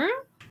tomorrow?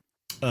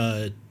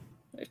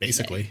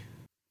 Basically.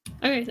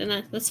 Okay,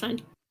 then that's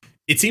fine.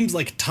 It seems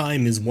like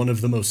time is one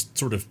of the most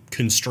sort of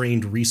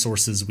constrained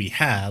resources we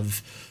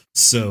have,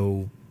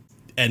 so,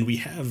 and we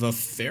have a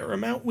fair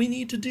amount we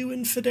need to do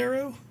in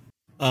Federo.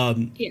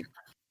 Yeah.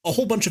 A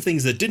whole bunch of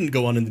things that didn't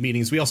go on in the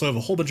meetings. We also have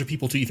a whole bunch of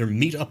people to either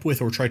meet up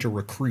with or try to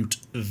recruit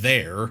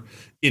there,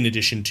 in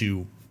addition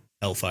to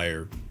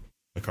Hellfire,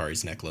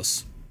 Hikari's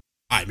necklace.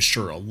 I'm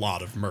sure a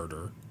lot of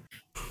murder.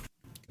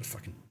 Gonna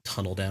fucking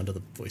tunnel down to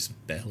the voice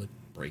of Bell and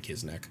break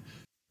his neck.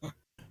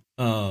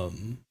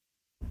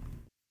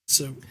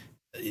 So,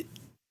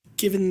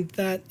 given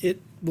that,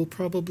 it will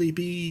probably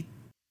be,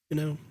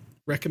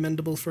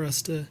 recommendable for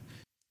us to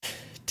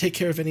take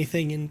care of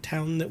anything in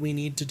town that we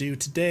need to do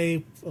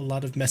today. A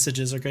lot of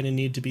messages are going to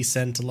need to be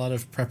sent, a lot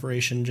of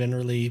preparation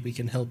generally. We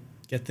can help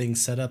get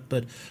things set up,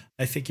 but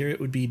I figure it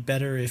would be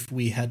better if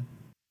we had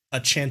a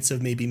chance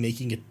of maybe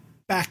making it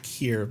back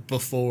here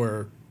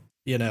before,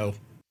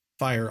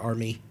 Fire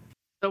Army.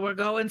 So we're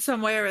going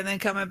somewhere and then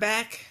coming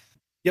back?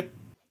 Yep.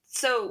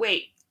 So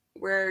wait,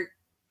 where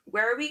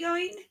are we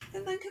going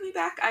and then coming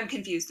back? I'm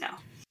confused now.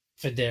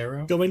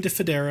 Federo? Going to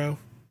Federo,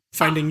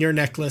 finding your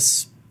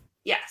necklace.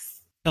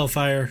 Yes.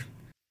 Hellfire,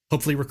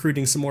 hopefully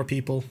recruiting some more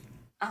people.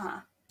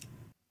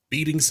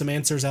 Beating some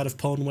answers out of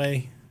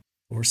Ponway,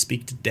 or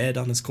speak to Dead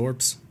on his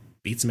corpse.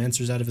 Beat some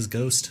answers out of his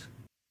ghost.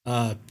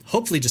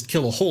 Hopefully just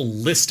kill a whole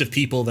list of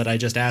people that I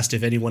just asked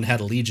if anyone had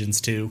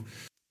allegiance to.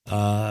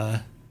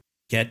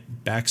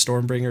 Get back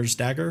Stormbringer's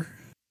dagger.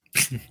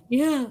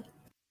 Yeah.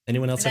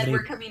 Anyone else And have then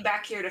any? we're coming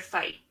back here to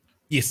fight.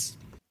 Yes.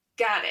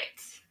 Got it.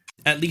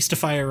 At least a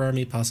fire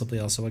army, possibly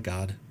also a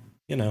god.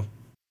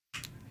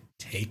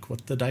 Take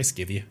what the dice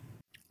give you.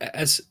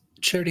 As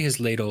Charity has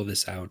laid all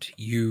this out,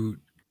 you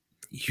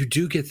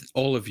do get,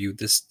 all of you,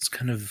 this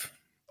kind of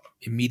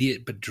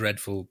immediate but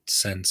dreadful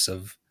sense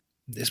of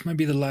this might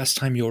be the last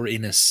time you're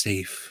in a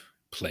safe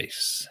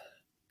place.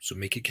 So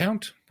make it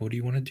count. What do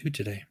you want to do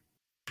today?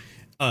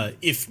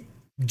 If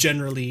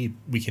generally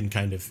we can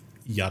kind of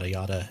yada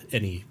yada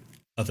any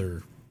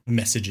other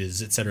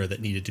messages, etc., that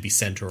needed to be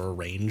sent or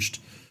arranged,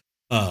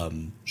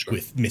 Sure.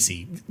 with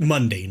Missy,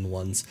 mundane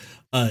ones.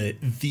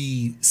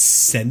 The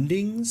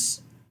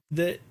sendings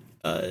that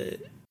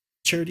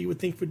Charity would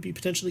think would be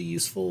potentially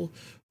useful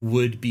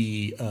would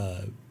be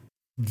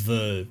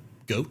the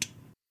goat,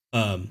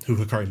 who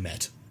Hikari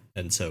met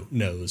and so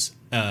knows,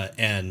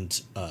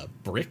 and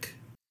Brick,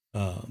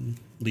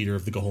 leader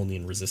of the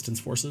Goholnian resistance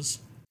forces.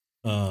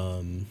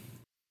 I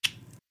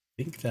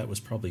think that was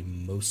probably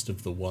most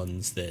of the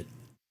ones that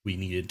we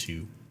needed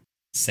to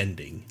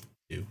sending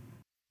to. I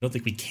don't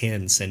think we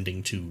can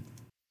sending to,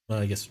 well,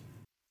 I guess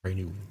I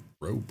knew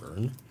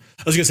Roburn.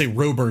 I was going to say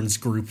Roburn's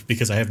group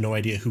because I have no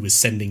idea who was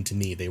sending to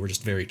me. They were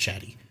just very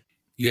chatty.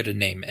 You had a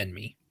name and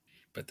me,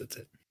 but that's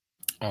it.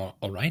 All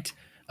right.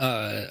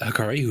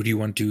 Hakari, who do you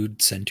want to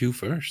send to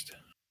first?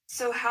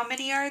 So how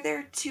many are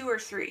there? 2 or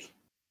 3?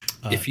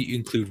 If you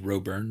include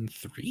Roburn,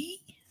 3?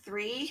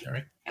 3? All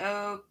right.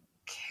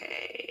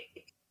 Okay.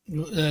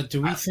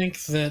 Do we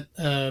think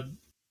that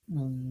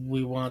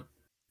we want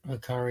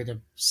Akari to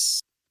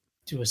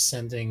do a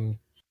sending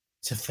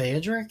to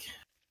Theodric?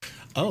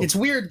 Oh, It's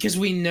weird because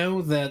we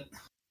know that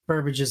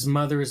Burbage's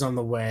mother is on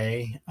the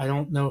way. I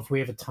don't know if we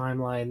have a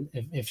timeline,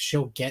 if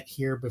she'll get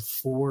here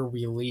before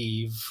we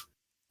leave.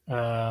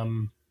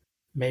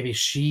 Maybe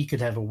she could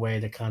have a way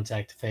to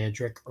contact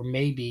Theodric, or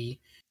maybe,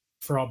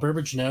 for all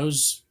Burbage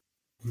knows,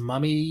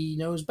 Mummy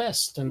knows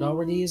best and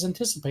already is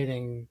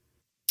anticipating.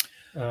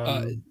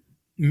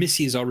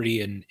 Missy is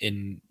already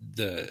in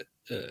the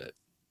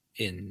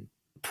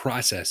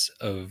process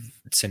of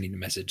sending a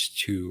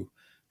message to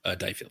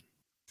Diefield.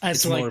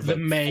 It's more like of the a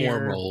mayor.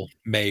 formal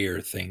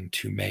mayor thing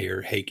to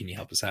mayor. Hey, can you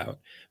help us out?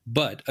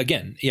 But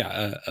again,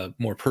 yeah, a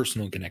more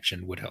personal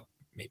connection would help,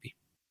 maybe.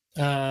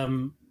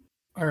 All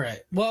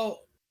right.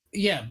 Well,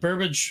 yeah,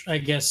 Burbage, I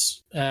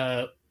guess,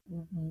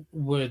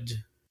 would.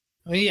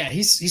 I mean, yeah,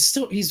 he's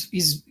still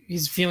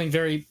he's feeling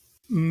very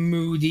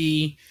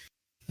moody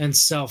and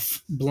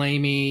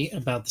self-blamey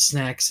about the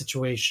snack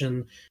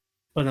situation,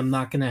 but I'm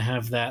not gonna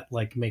have that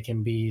like make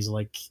him be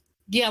like,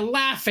 yeah,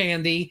 laugh,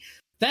 Andy.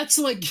 That's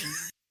like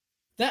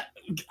that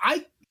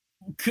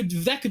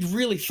could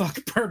really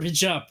fuck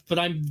Burbage up, but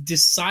I'm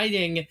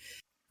deciding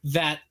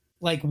that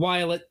like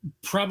while it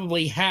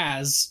probably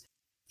has,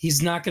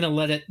 he's not gonna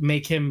let it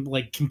make him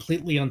like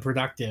completely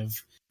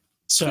unproductive.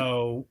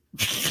 So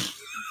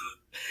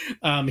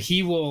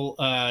he will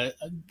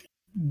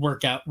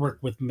work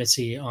with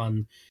Missy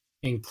on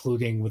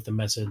including with the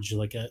message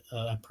like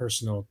a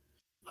personal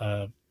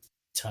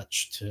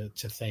touch to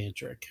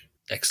Theodric.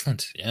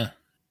 Excellent. Yeah.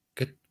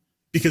 Good.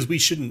 Because we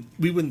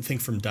wouldn't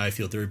think from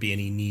Diefield there would be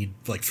any need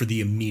like for the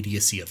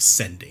immediacy of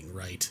sending,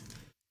 right?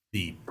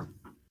 The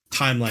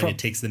timeline it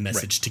takes the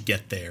message to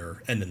get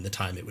there, and then the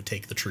time it would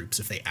take the troops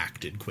if they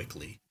acted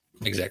quickly.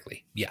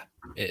 Exactly. Yeah.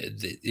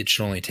 It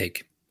should only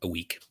take a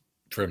week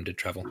for him to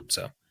travel,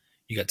 so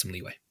you got some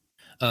leeway.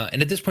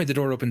 And at this point, the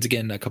door opens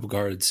again. A couple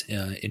guards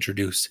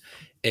introduce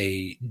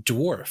a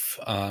dwarf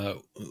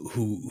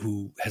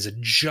who has a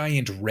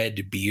giant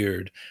red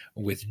beard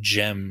with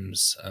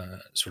gems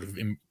sort of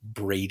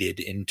braided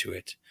into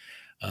it.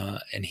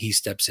 And he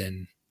steps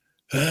in.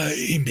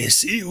 Hey,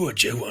 Missy,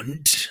 what you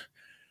want?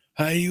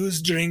 I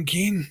was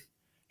drinking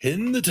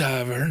in the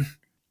tavern.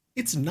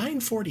 it's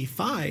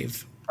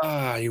 9:45.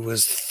 I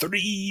was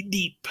 3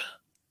 deep.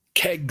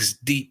 Kegs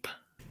deep.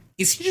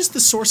 Is he just the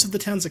source of the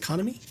town's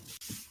economy?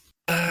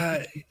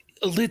 A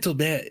little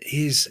bit.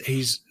 He's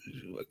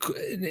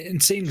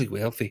insanely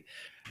wealthy.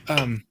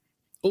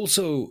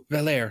 Also,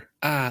 Valere,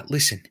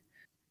 listen.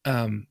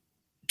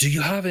 Do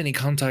you have any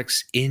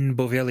contacts in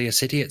Bovelia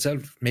City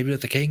itself? Maybe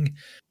with the king?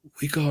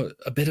 We got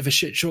a bit of a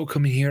shit show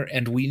coming here,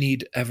 and we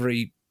need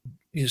every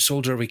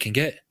soldier we can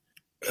get.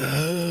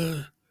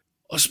 I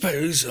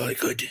suppose I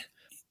could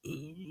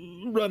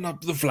run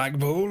up the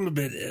flagpole a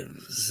bit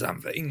of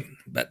something.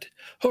 But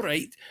all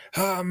right.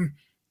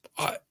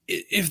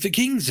 If the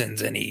king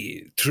sends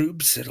any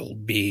troops, it'll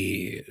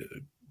be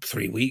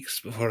 3 weeks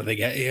before they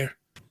get here.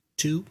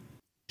 2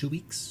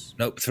 weeks?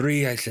 Nope,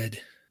 3, I said.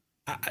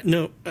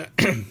 No,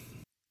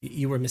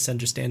 you were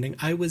misunderstanding.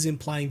 I was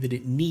implying that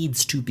it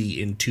needs to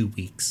be in 2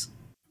 weeks.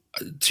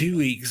 2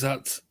 weeks,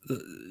 that's...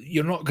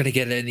 you're not going to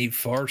get any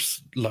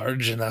force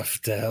large enough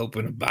to help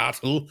in a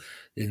battle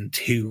in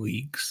 2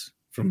 weeks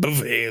from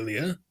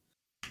Bavaria.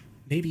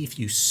 Maybe if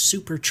you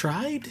super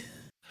tried?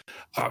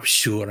 I'm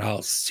sure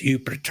I'll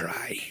super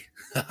try.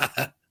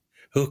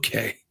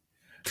 Okay.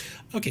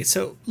 Okay,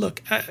 so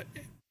look,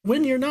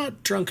 when you're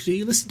not drunk, do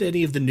you listen to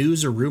any of the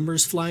news or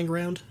rumors flying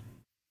around?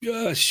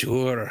 Yeah,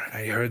 sure.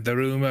 I heard the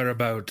rumor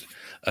about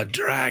a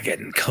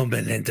dragon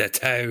coming into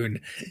town.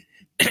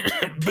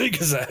 Big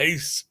as a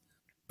house.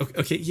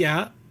 Okay,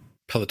 yeah.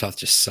 Pelototh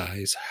just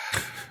sighs.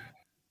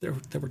 There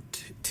were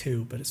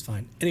 2, but it's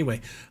fine.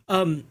 Anyway,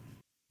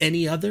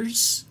 any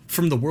others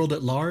from the world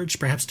at large,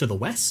 perhaps to the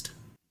west?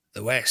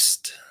 The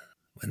west.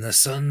 When the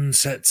sun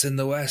sets in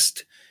the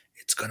west,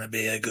 it's gonna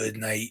be a good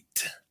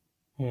night.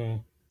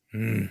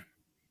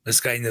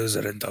 This guy knows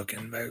what I'm talking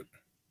about.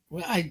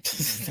 Well,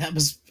 that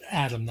was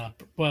Adam,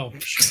 not well.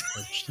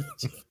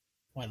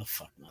 Why the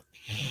fuck not?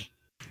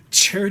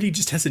 Charity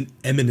just has an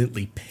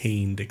eminently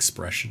pained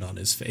expression on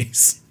his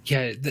face.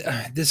 Yeah,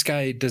 this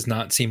guy does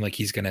not seem like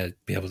he's going to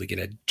be able to get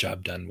a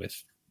job done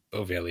with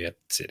Ovelia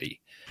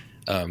City.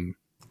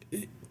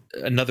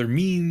 Another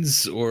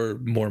means or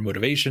more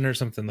motivation or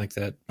something like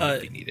that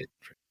might be needed.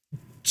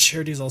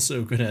 Charity's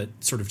also going to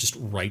sort of just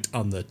write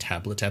on the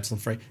tablet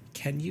Absalom,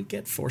 can you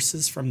get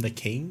forces from the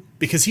king?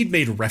 Because he'd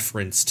made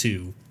reference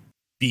to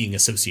being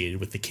associated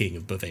with the king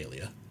of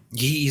Bavalia.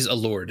 He's a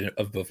lord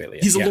of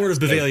Bavalia. He's a lord of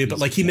Bavalia, but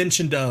like he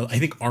mentioned, I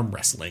think arm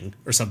wrestling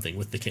or something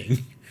with the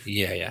king.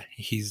 Yeah.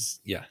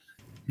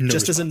 No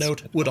Just as a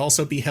note, would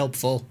also be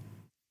helpful.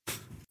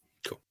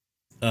 Cool.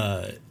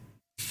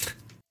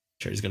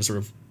 Cherry's gonna sort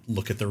of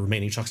look at the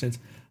remaining chalk stains.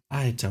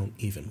 I don't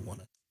even want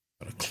to.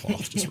 But a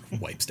cloth just sort of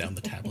wipes down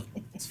the tablet.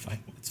 It's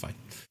fine. It's fine.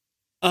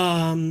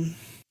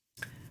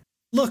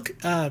 Look,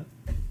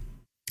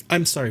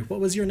 I'm sorry. What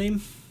was your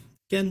name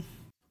again?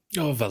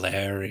 Oh,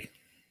 Valeri.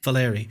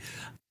 Valeri.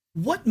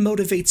 What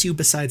motivates you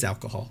besides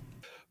alcohol?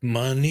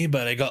 Money,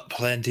 but I got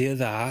plenty of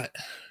that.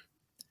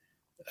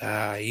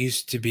 I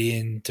used to be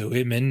into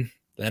women,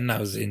 then I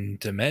was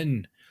into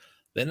men,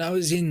 then I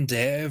was into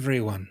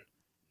everyone.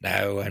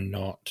 Now I'm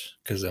not,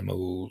 because I'm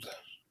old.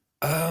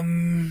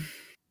 I'm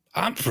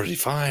pretty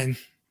fine.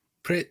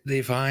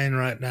 Pretty fine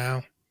right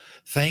now.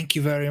 Thank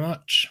you very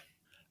much.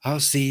 I'll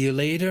see you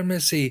later,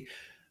 Missy.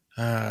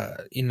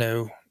 At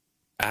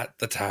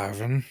the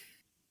tavern.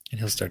 And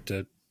he'll start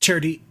to...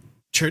 Charity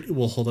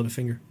will hold up a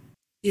finger.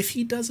 If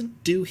he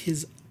doesn't do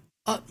his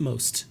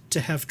utmost to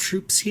have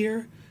troops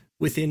here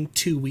within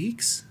 2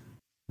 weeks...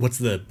 What's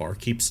the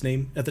barkeep's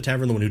name at the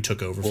tavern? The one who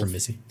took over from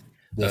Missy?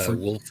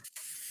 Wolfric.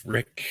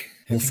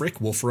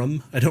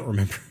 Wolfram? I don't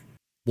remember.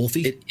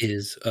 Wolfie? It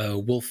is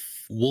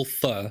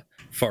Wolfa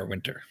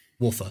Farwinter.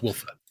 Wolfa.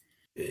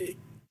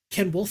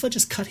 Can Wolfa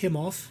just cut him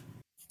off?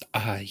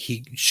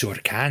 He sure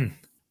can.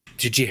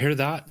 Did you hear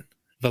that,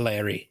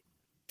 Valeri?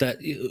 That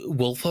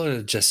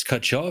Wolfa just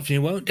cut you off and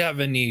you won't have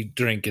any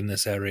drink in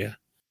this area.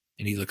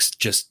 And he looks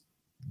just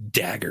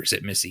daggers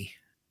at Missy.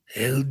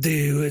 He'll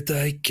do what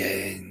I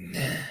can.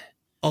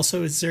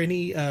 Also, is there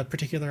any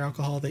particular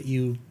alcohol that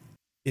you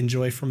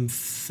enjoy from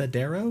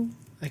Federo?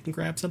 I can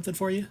grab something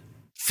for you.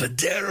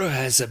 Federo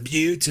has a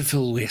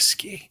beautiful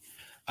whiskey.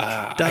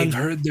 I've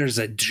heard there's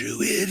a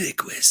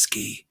druidic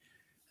whiskey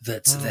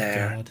that's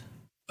there. God.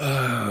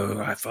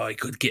 Oh, if I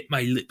could get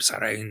my lips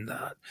around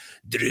that.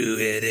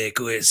 Druidic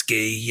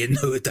whiskey, you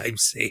know what I'm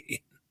saying.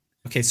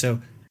 Okay,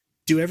 so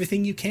do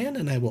everything you can,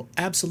 and I will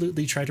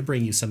absolutely try to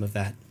bring you some of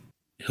that.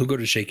 He'll go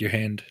to shake your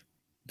hand.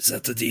 Is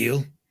that the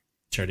deal?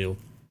 Charity will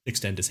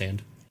extend his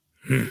hand.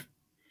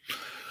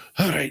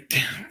 All right.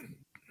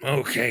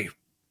 Okay.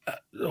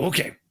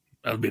 Okay.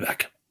 I'll be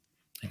back.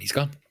 And he's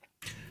gone.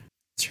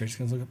 Charity's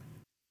gonna look up.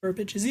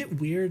 Burbage, is it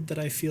weird that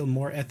I feel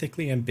more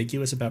ethically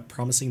ambiguous about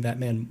promising that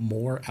man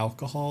more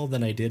alcohol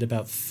than I did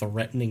about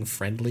threatening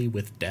Friendly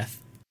with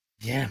death?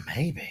 Yeah,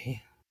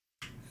 maybe.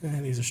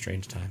 These are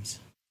strange times.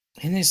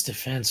 In his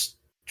defense,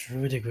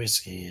 Druidic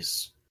whiskey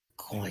is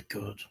quite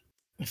good.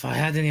 If I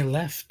had any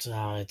left,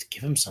 I'd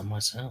give him some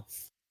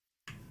myself.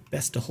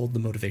 Best to hold the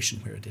motivation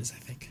where it is, I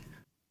think.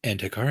 And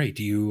Hikari,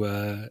 do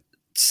you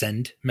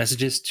send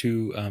messages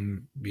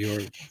to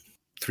your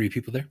 3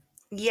 people there?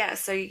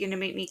 Yes. Are you going to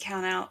make me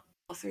count out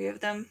all 3 of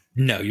them?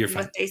 No, you're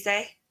fine. What they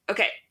say?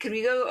 Okay. Can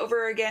we go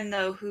over again,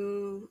 though,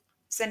 who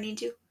sending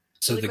to?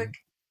 So really quick?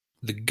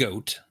 The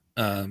goat,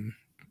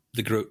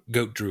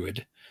 goat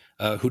druid,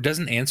 who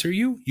doesn't answer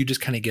you, you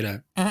just kind of get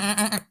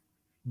a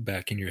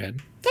back in your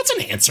head. That's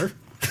an answer.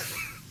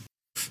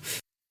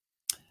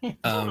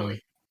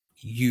 Totally.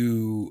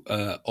 You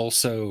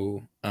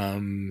also...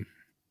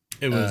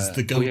 it was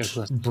the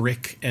goat,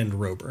 Brick, and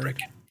Rober. Brick.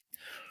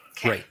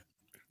 Okay. Right.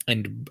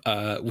 And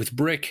with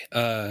Brick,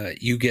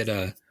 you get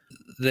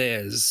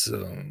there's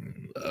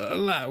a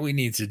lot we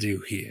need to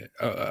do here.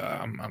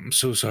 I'm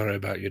so sorry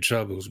about your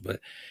troubles, but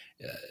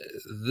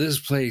this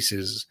place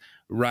is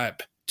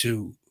ripe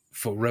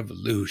for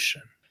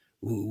revolution.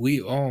 We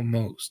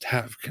almost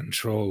have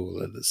control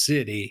of the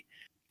city.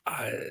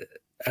 I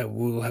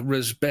will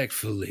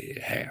respectfully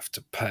have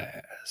to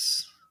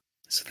pass.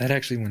 So that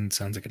actually one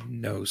sounds like a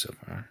no so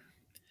far.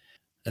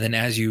 And then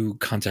as you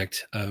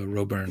contact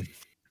Roburn,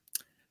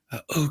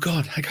 oh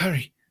God,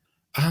 Hikari,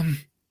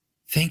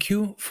 thank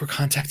you for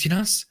contacting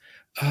us.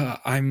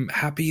 I'm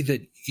happy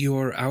that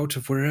you're out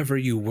of wherever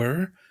you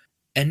were.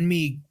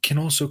 Enmi can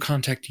also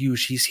contact you.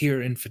 She's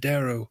here in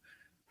Federo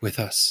with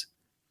us.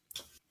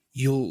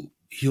 You'll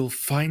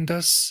find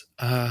us.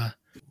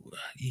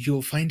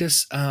 You'll find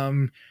us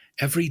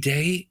every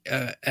day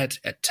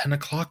at 10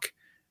 o'clock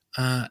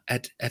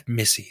at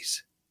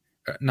Missy's.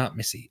 Not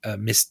Missy,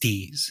 Miss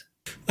D's.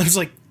 I was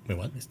like, wait,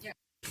 what? Yeah.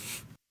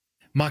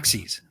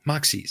 Moxie's.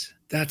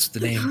 That's the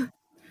name.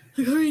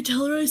 Hikari,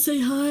 tell her I say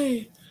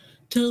hi.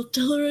 Tell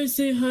her I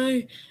say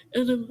hi,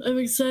 and I'm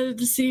excited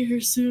to see her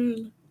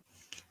soon.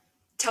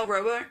 Tell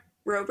Rober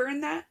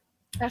in that?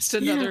 Cast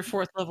another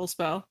 4th level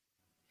spell.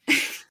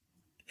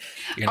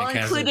 I'll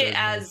include it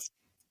as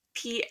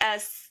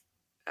P.S.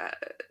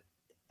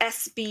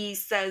 SB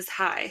says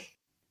hi.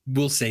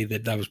 We'll say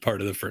that was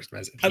part of the first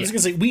message. I was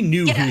going to say, we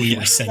knew who we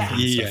were sending.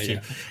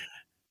 Yeah.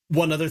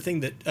 One other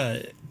thing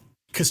that,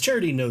 because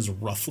Charity knows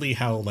roughly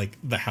how, like,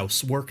 the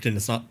house worked, and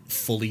it's not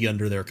fully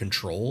under their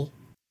control.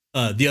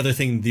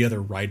 The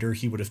other writer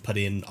he would have put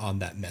in on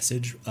that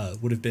message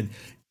would have been,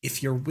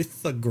 if you're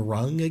with the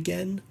Grung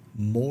again,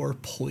 more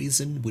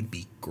poison would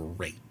be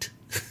great.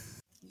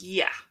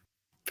 Yeah.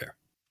 Fair.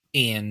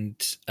 And,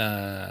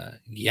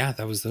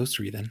 that was those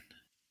 3 then.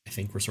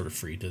 think we're sort of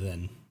free to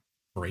then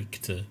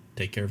break to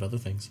take care of other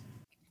things.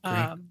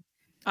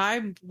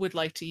 I would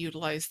like to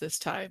utilize this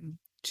time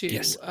to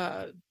Yes.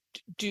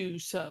 Do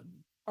some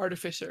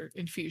artificer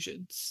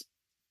infusions.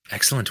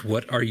 Excellent.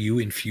 What are you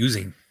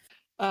infusing?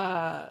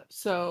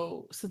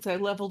 So since I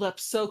leveled up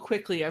so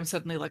quickly, I'm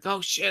suddenly like,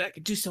 oh shit, I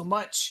could do so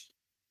much.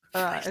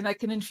 And I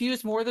can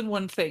infuse more than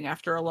one thing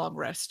after a long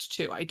rest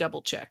too. I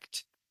double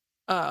checked.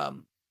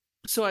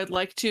 So I'd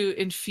like to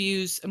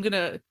infuse. I'm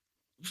gonna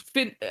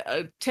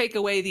take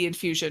away the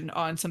infusion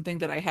on something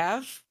that I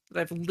have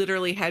that I've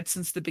literally had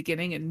since the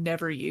beginning and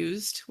never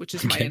used, which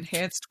is my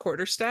enhanced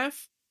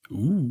quarterstaff.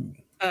 Ooh.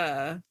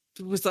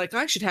 Was like,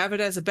 I should have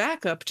it as a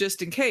backup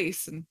just in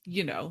case, and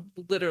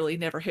literally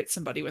never hit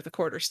somebody with a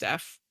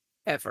quarterstaff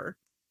ever.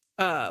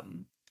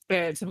 And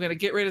so I'm gonna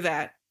get rid of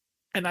that.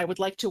 And I would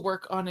like to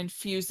work on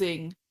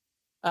infusing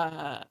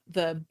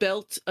the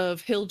belt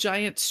of hill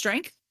giant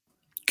strength.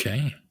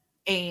 Okay.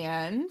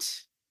 And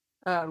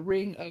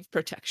ring of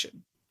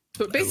protection.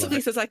 So it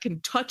basically says I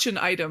can touch an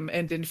item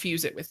and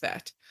infuse it with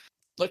that.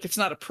 Like, it's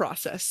not a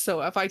process.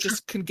 So if I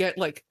just can get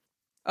like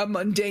a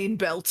mundane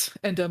belt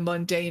and a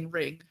mundane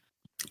ring.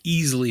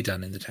 Easily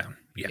done in the town.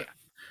 Yeah.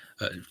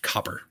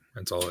 Copper.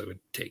 That's all it would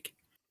take.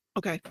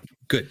 Okay.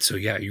 Good. So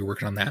yeah, you're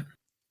working on that?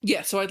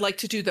 Yeah, so I'd like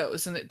to do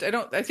those. And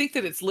I think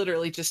that it's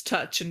literally just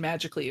touch and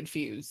magically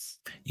infuse.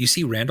 You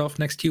see Randolph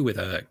next to you with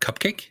a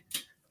cupcake?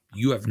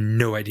 You have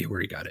no idea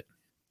where he got it.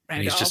 Randolph?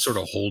 And he's just sort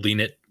of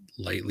holding it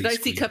lightly. Did I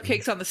see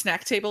cupcakes on the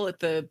snack table at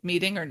the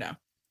meeting or no?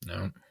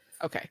 No.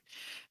 Okay.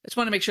 I just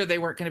want to make sure they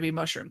weren't going to be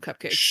mushroom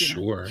cupcakes.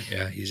 Sure.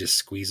 Yeah, he's just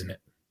squeezing it.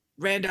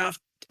 Randolph,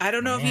 I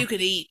don't know if you can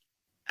eat.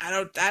 I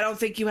don't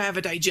think you have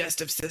a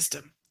digestive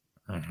system.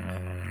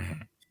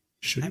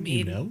 Shouldn't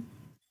you know?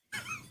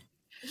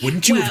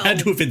 Wouldn't you have had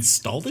to have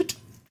installed it?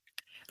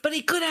 But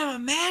he could have a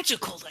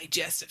magical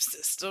digestive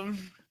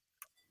system.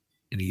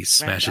 And he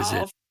smashes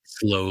it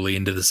slowly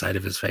into the side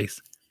of his face.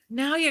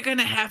 Now you're going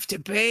to have to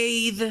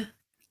bathe.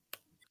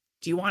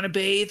 Do you want to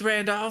bathe,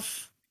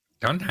 Randolph?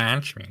 Don't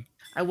touch me.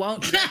 I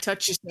won't. You gotta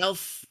touch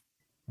yourself.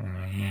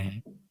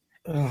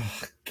 Oh,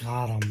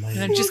 God almighty.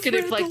 And I'm just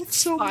going to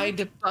find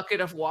a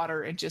bucket of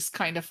water and just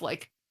kind of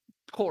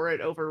pour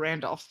it over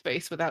Randolph's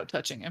face without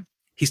touching him.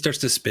 He starts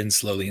to spin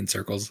slowly in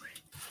circles.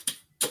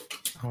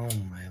 Oh,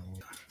 my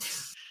Lord.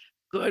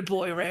 Good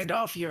boy,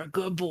 Randolph. You're a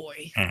good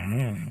boy.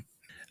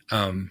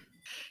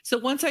 So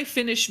once I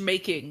finish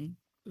making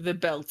the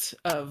belt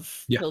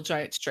of Hill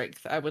Giant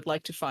Strength, I would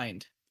like to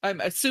find... I'm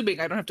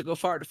assuming I don't have to go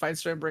far to find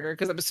Stormbringer,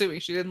 because I'm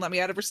assuming she didn't let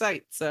me out of her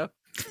sight, so...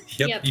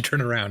 Yep. You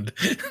turn around.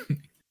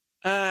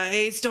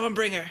 Hey,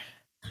 Stormbringer.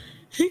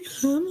 Hey,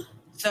 Clem.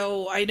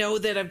 So I know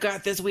that I've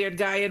got this weird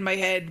guy in my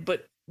head,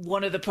 but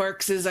one of the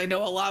perks is I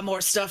know a lot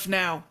more stuff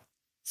now.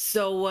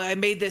 So I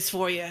made this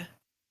for you.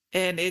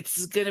 And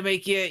it's going to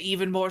make you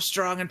even more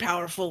strong and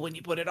powerful when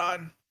you put it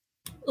on.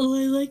 Oh,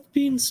 I like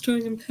being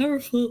strong and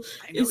powerful.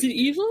 Is it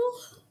evil?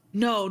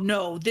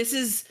 No.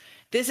 This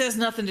has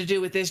nothing to do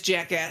with this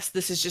jackass.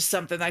 This is just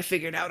something I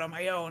figured out on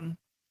my own.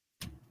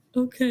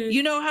 Okay.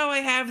 You know how I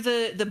have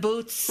the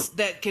boots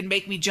that can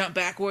make me jump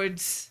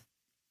backwards?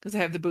 Because I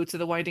have the boots of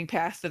the winding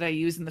path that I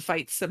use in the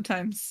fights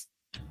sometimes.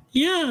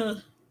 Yeah.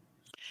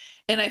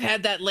 And I've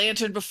had that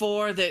lantern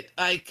before that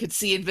I could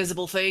see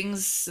invisible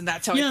things, and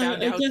that's how I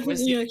found out. Yeah, I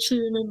definitely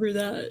actually remember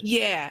that.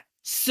 Yeah.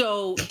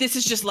 So this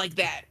is just like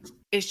that.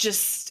 It's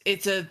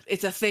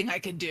a thing I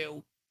can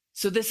do.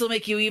 So this will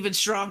make you even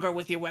stronger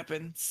with your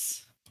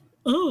weapons.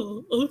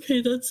 Oh,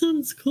 okay, that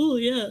sounds cool,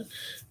 yeah.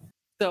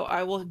 So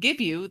I will give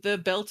you the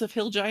Belt of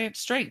Hill Giant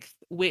Strength,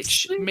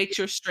 which makes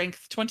your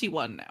strength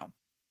 21 now.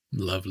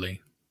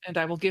 Lovely. And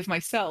I will give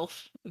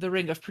myself the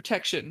Ring of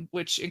Protection,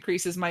 which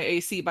increases my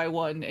AC by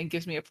 1 and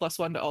gives me a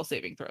 +1 to all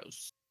saving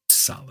throws.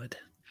 Solid.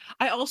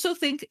 I also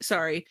think,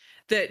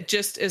 that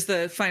just as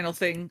the final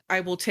thing, I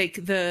will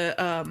take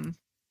the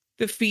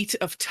Feat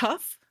of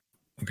Tough,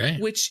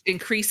 which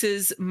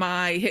increases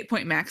my hit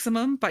point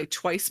maximum by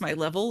twice my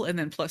level and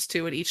then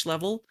 +2 at each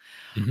level.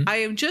 Mm-hmm. I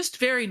am just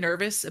very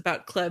nervous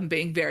about Clem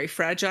being very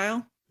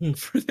fragile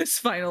for this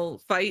final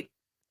fight.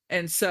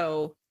 And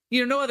so,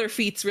 no other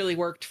feats really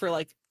worked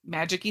for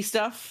magic-y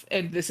stuff,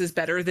 and this is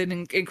better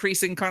than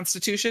increasing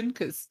constitution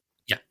because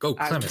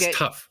Clem is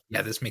tough.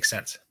 Yeah, this makes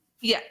sense.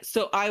 Yeah,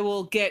 so I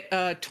will get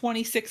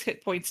 26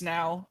 hit points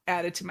now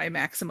added to my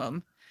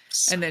maximum.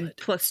 Solid. And then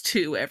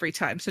 +2 every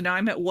time. So now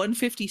I'm at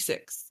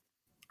 156.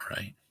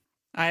 Right.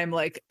 I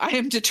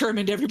am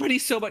determined.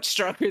 Everybody's so much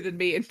stronger than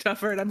me and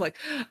tougher, and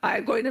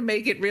I'm going to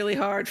make it really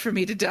hard for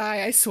me to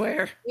die, I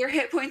swear. Your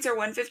hit points are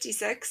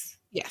 156?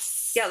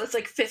 Yes. Yeah, that's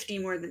 50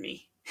 more than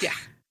me. Yeah.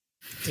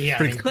 Yeah,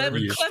 Clem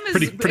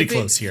is pretty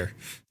close here.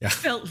 Yeah,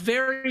 felt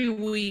very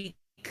weak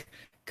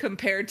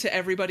compared to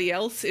everybody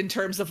else in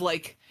terms of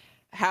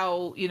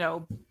how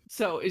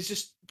So it's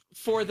just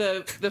for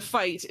the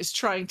fight is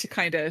trying to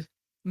kind of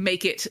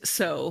make it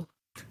so.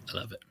 I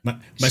love it.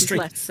 My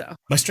strength.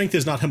 My strength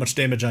is not how much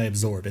damage I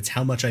absorb; it's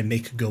how much I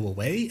make go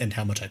away and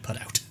how much I put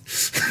out.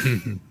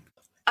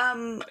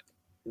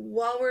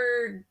 While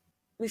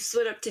we've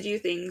split up to do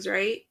things,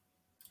 right?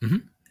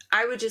 Mm-hmm.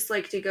 I would just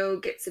like to go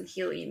get some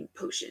healing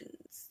potions,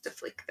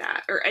 stuff like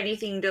that, or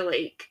anything to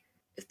like,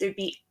 if there'd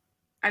be,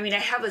 I mean, I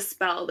have a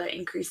spell that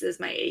increases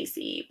my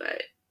AC,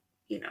 but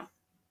you know,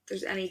 if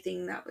there's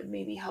anything that would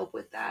maybe help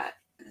with that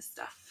kind of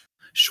stuff.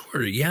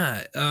 Sure,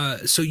 yeah.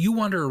 So you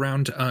wander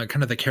around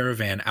kind of the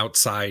caravan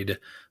outside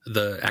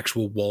the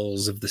actual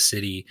walls of the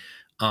city,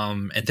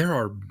 and there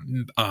are.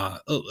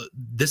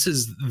 This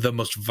is the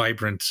most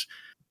vibrant,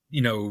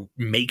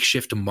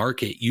 makeshift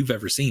market you've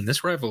ever seen.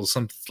 This rivals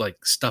some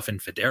like stuff in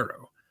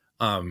Federo.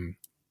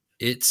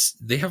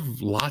 They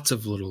have lots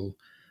of little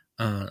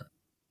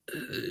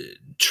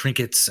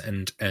trinkets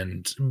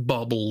and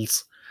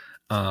baubles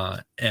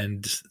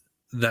and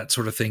that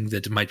sort of thing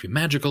that might be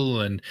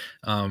magical, and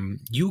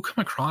you come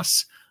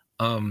across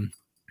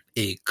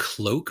a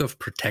cloak of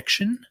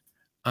protection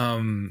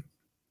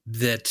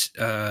that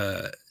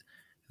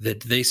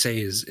they say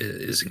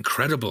is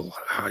incredible.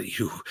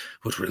 You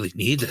would really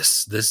need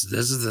this. This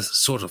is the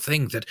sort of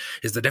thing that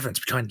is the difference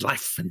between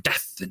life and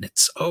death, and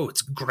it's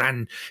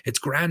grand. It's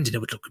grand, and it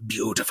would look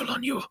beautiful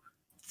on you.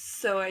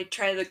 So I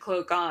try the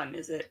cloak on.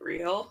 Is it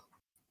real?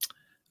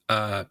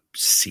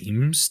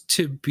 Seems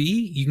to be.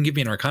 You can give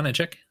me an Arcana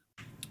check.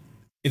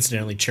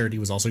 Incidentally, Charity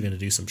was also going to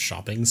do some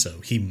shopping,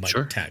 so he might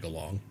tag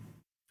along.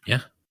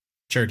 Yeah.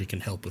 Charity can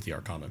help with the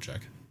Arcana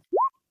check.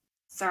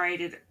 Sorry, I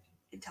did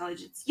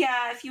intelligence.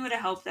 Yeah, if you would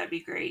have helped, that'd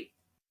be great.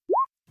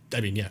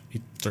 I mean, yeah,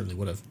 he certainly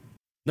would have.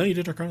 No, you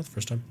did Arcana the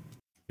first time.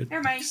 Good.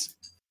 Never mind.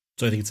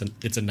 So I think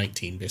it's a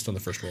 19 based on the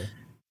first roll.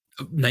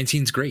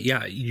 19's great.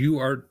 Yeah, you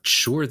are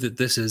sure that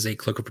this is a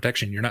cloak of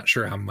protection. You're not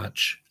sure how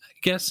much, I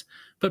guess,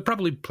 but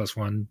probably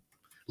 +1.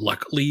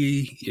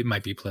 Luckily, it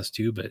might be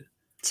 +2, but...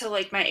 To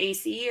like my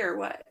AC or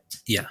what?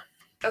 Yeah.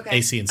 Okay.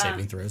 AC and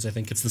saving throws. I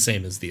think it's the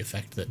same as the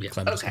effect that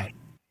Clem just got.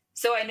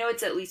 So I know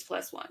it's at least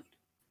 +1.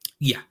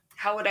 Yeah.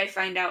 How would I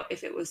find out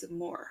if it was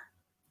more?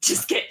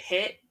 Just get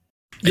hit?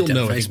 You'll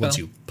know, I think, once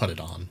you put it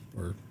on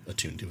or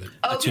attune to it.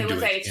 Okay,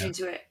 once I attune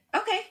to it.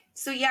 Okay,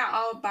 so yeah,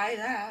 I'll buy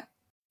that.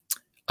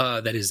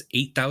 That is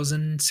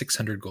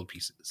 8,600 gold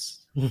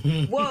pieces.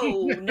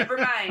 Whoa, never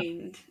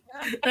mind.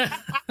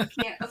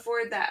 Can't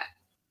afford that.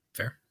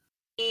 Fair.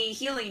 A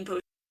healing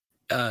potion.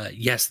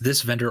 Yes,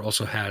 this vendor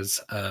also has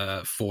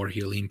 4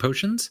 healing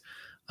potions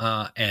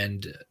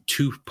and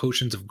 2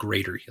 potions of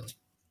greater healing.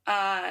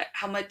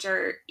 How much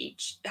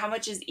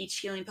is each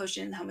healing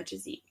potion? How much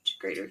is each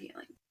greater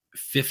healing?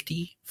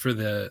 50 for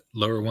the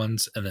lower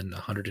ones and then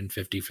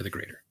 150 for the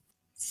greater.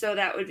 So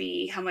that would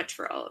be how much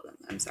for all of them?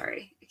 I'm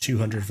sorry.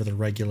 200 for the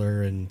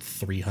regular and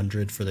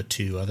 300 for the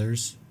 2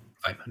 others.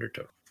 500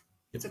 total.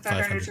 Yep, so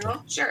 500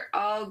 total? Sure,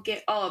 I'll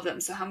get all of them.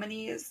 So how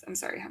many is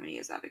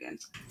that again?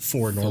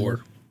 4 normal,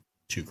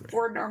 2 greater.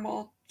 4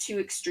 normal, 2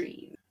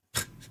 extreme.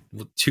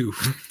 Well, 2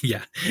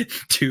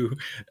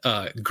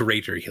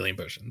 greater healing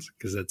potions,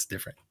 because that's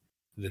different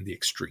than the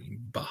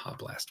extreme Baja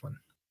Blast one.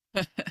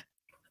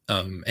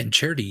 And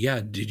Charity,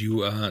 did you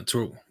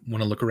sort of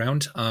want to look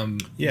around?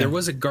 There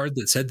was a guard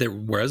that said there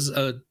was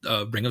a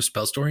ring of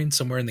spell storing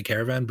somewhere in the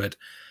caravan, but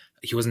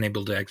he wasn't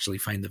able to actually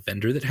find the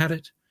vendor that had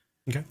it.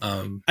 Okay.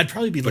 I'd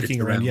probably be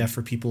looking around,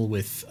 for people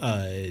with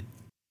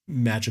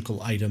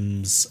magical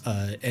items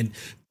and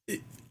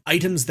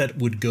items that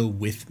would go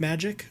with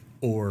magic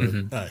or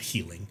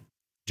healing,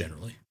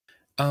 generally.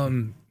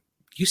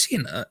 You see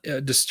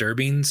a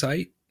disturbing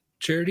sight,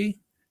 Charity.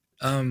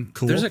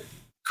 Cool. There's a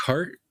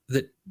cart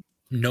that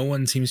no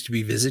one seems to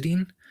be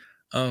visiting,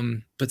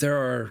 but there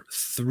are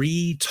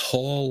 3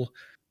 tall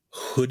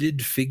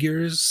hooded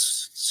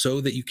figures so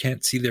that you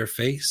can't see their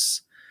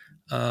face,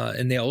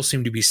 and they all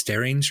seem to be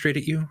staring straight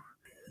at you.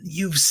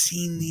 You've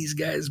seen these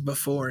guys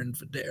before in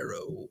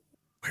Federo.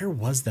 Where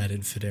was that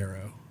in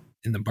Federo?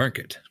 In the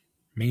market.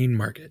 Main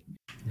market.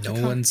 No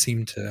one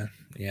seemed to...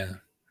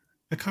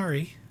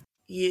 Akari?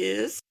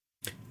 Yes?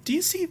 Do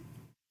you see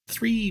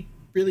 3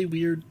 really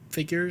weird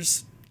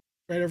figures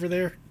right over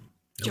there?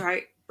 Nope. Do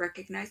I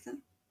recognize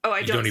them? Oh,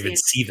 I don't even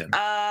see them.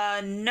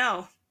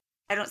 No.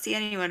 I don't see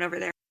anyone over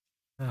there.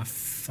 Ah,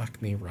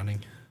 fuck me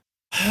running.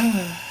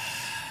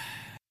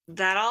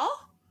 That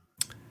all?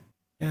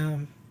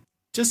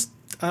 Just,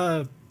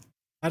 I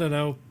don't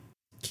know,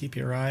 keep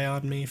your eye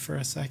on me for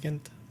a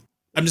second.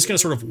 I'm just gonna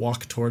sort of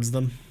walk towards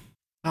them.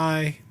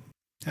 Hi,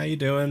 how you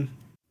doing?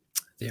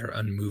 They are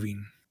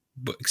unmoving,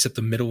 but except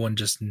the middle one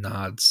just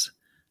nods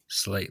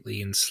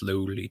slightly and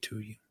slowly to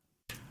you.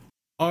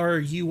 Are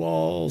you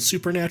all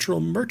supernatural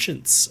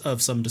merchants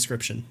of some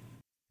description?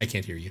 I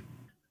can't hear you.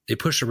 They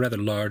push a rather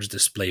large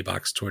display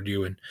box toward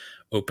you and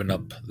open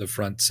up the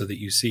front so that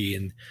you see,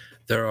 and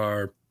there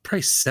are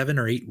probably 7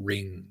 or 8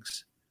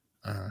 rings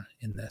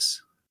in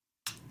this.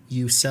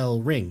 You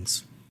sell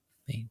rings?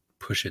 They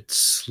push it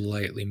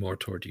slightly more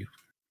toward you.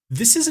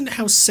 This isn't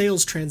how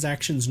sales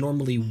transactions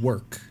normally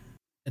work.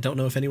 I don't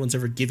know if anyone's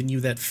ever given you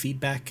that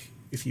feedback,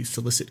 if you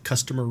solicit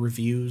customer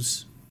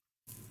reviews.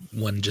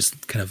 One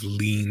just kind of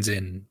leans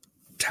in,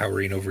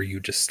 towering over you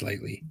just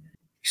slightly. You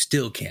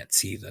still can't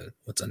see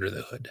what's under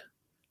the hood.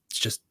 It's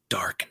just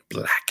dark and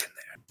black in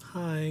there.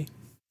 Hi.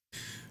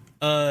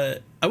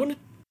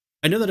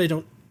 I know that I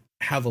don't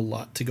have a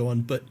lot to go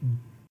on, but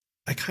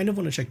I kind of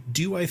want to check,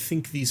 do I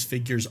think these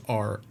figures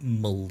are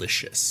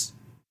malicious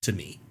to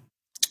me?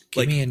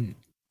 Give me an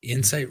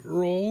insight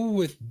roll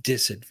with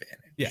disadvantage.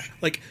 Yeah,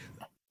 like,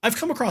 I've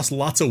come across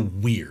lots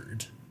of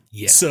weird.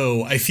 Yeah.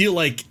 So I feel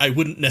like I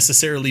wouldn't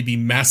necessarily be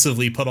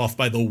massively put off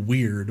by the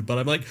weird, but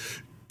I'm like,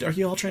 are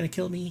you all trying to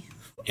kill me?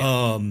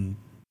 Yeah.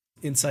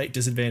 Insight,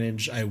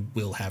 disadvantage, I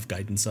will have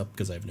guidance up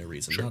because I have no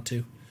reason not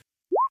to.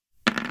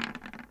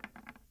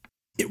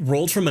 It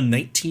rolled from a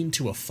 19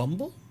 to a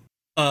fumble.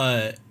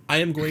 I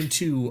am going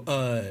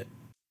to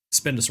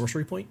spend a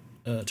sorcery point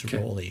to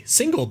roll a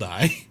single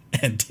die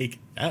and take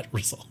that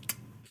result.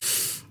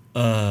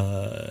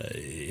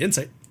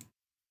 Insight.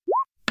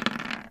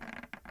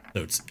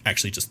 So it's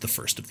actually just the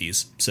first of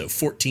these. So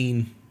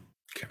 14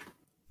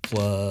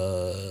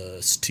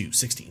 plus 2,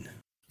 16.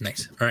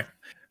 Nice. All right.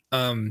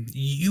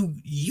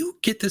 You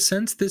get the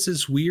sense this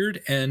is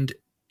weird, and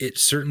it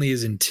certainly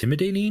is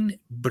intimidating,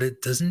 but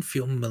it doesn't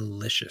feel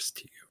malicious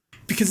to you.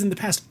 Because in the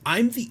past,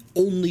 I'm the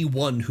only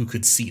one who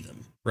could see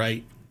them,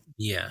 right?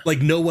 Yeah.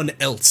 Like, no one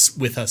else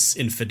with us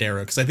in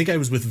Federa, because I think I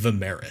was with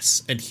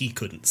Vimeris, and he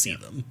couldn't see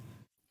them.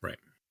 Right.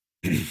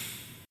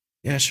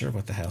 Yeah, sure,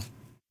 what the hell.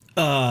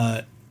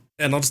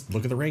 And I'll just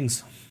look at the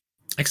rings.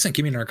 Excellent.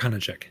 Give me an Arcana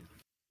check.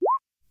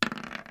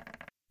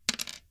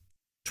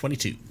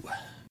 22.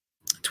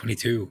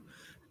 22.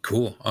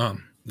 Cool.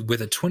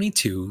 With a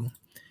 22,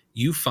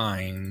 you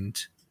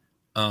find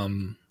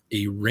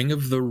a ring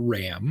of the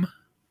ram,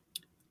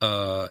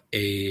 a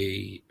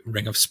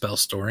ring of spell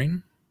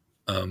storing,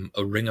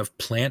 a ring of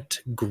plant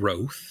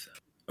growth,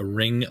 a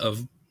ring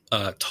of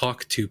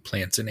talk to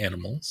plants and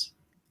animals,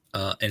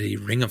 and a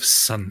ring of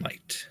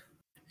sunlight.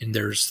 And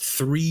there's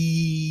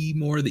 3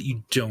 more that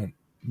you don't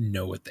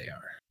know what they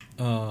are.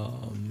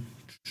 And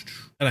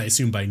I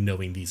assume by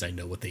knowing these, I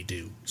know what they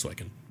do, so I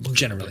can look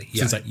generally.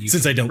 Yeah,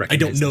 since I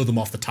don't know them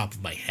off the top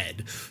of my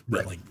head.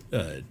 Right. Like,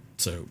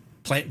 so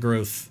plant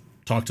growth,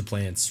 talk to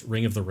plants,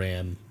 ring of the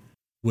ram,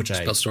 which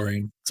spell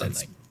storing,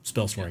 sunlight,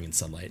 spell storing, and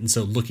sunlight. And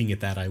so looking at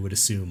that, I would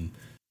assume,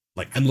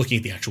 like, I'm looking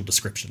at the actual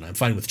description. I'm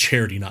fine with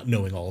Charity not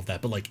knowing all of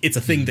that, but like, it's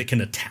a thing that can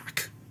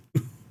attack.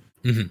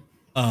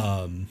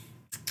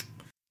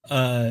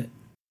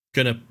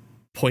 Gonna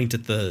point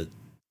at the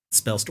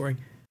spell storing.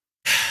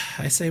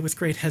 I say with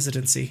great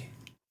hesitancy.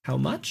 How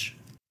much?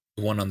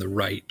 The one on the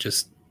right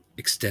just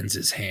extends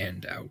his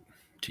hand out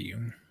to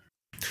you.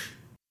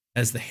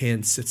 As the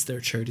hand sits there,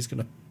 Charity's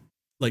gonna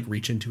like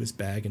reach into his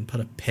bag and put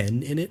a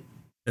pen in it,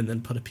 and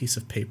then put a piece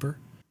of paper.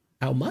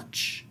 How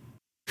much?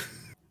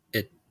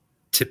 It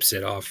tips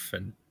it off,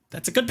 and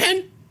that's a good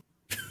pen.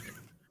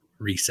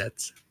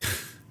 Resets.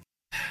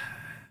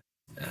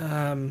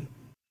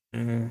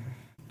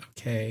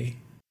 Okay.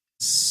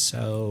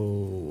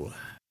 So,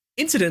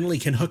 incidentally,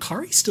 can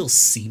Hikari still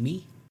see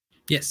me?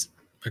 Yes,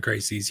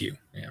 Hikari sees you.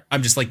 Yeah,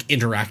 I'm just like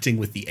interacting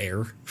with the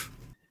air.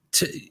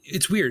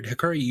 It's weird,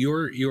 Hikari.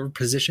 Your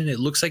position. It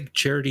looks like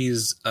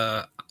Charity's.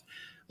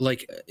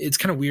 Like, it's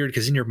kind of weird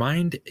because in your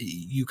mind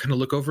you kind of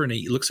look over and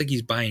it looks like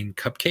he's buying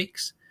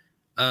cupcakes,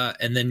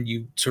 and then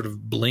you sort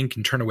of blink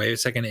and turn away a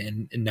second,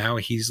 and now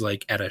he's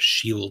like at a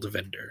shield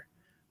vendor.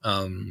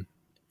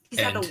 He's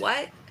at a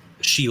what?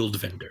 Shield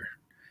vendor.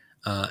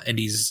 And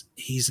he's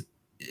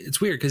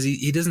it's weird because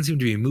he doesn't seem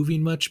to be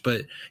moving much,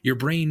 but your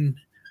brain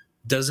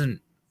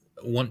doesn't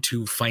want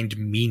to find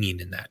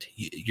meaning in that.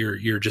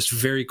 You're just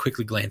very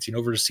quickly glancing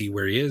over to see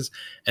where he is,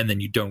 and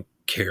then you don't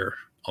care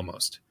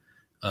almost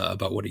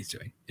about what he's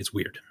doing. It's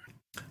weird.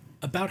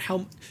 About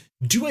how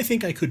do I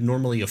think I could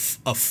normally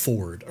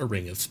afford a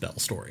ring of spell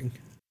storing?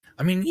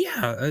 I mean,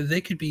 yeah,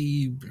 they could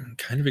be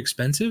kind of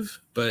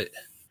expensive, but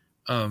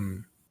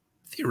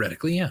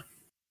theoretically, yeah.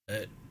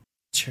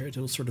 Charity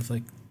will sort of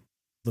like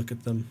look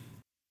at them.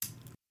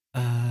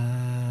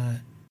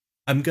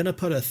 I'm gonna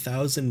put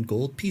 1,000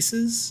 gold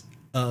pieces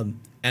and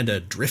a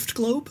drift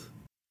globe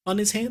on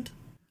his hand.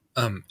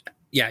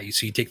 Yeah,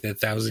 so you take the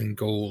 1,000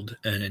 gold,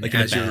 and like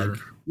as you're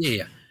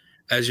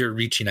as you're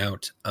reaching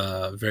out,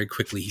 very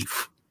quickly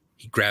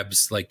he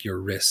grabs like your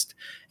wrist,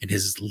 and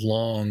his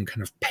long,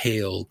 kind of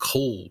pale,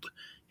 cold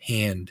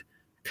hand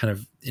kind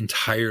of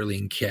entirely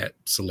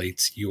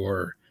encapsulates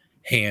your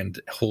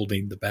hand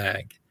holding the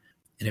bag,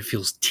 and it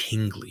feels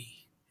tingly.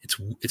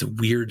 It's a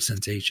weird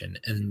sensation,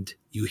 and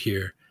you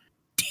hear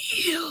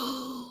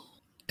deal,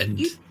 and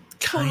you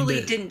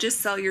totally didn't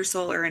just sell your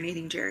soul or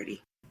anything,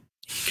 Charity.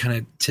 He kind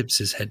of tips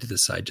his head to the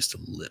side just a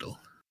little.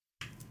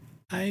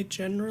 I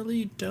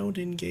generally don't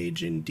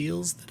engage in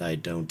deals that I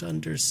don't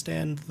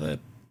understand the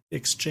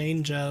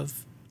exchange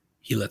of.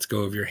 He lets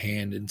go of your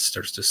hand and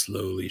starts to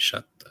slowly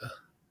shut the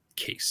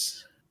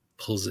case,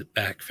 pulls it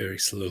back very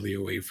slowly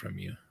away from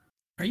you.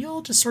 Are you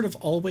all just sort of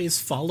always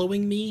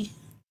following me?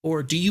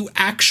 Or do you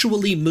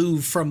actually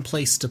move from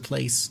place to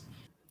place?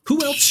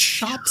 Who else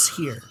shops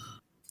here?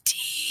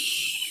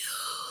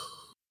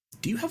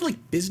 Do you have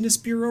like business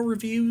bureau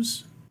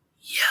reviews?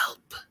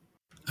 Yelp.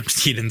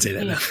 He didn't say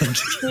that now.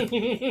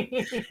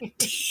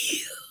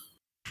 Deal.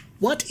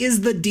 What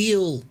is the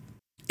deal?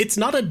 It's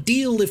not a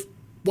deal if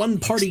one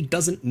party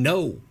doesn't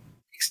know.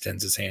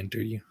 Extends his hand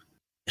to you.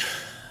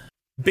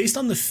 based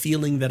on the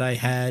feeling that I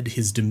had,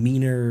 his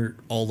demeanor,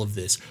 all of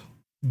this,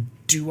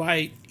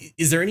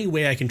 is there any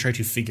way I can try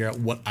to figure out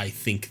what I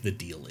think the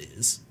deal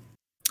is?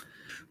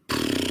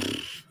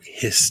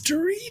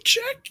 History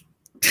check?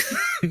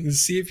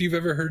 See if you've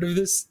ever heard of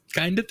this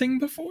kind of thing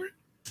before?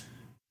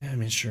 I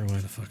mean, sure, why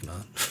the fuck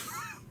not?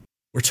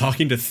 We're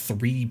talking to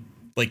 3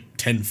 like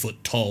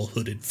 10-foot tall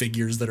hooded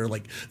figures that are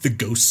like the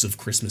ghosts of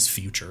Christmas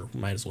future.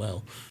 Might as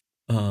well.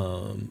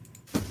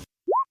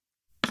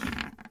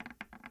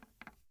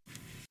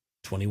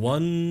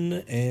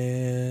 21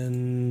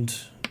 and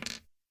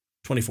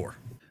 24.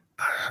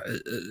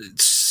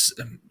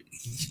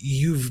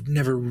 You've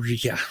never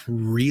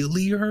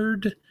really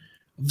heard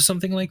of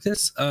something like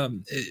this.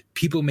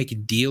 People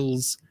making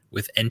deals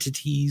with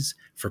entities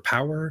for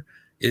power.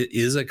 It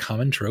is a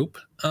common trope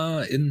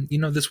in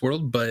this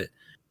world, but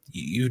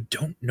you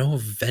don't know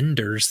of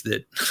vendors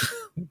that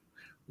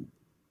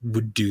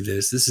would do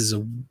this. This is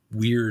a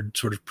weird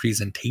sort of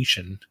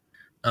presentation.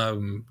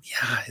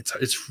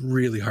 It's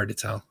really hard to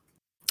tell.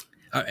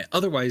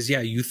 Otherwise,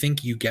 you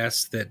think you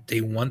guess that they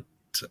want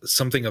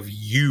something of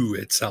you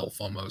itself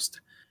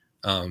almost,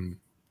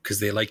 because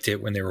they liked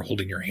it when they were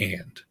holding your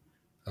hand.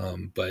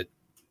 But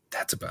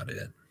that's about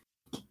it.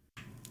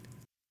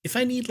 If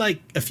I need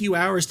like a few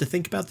hours to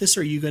think about this,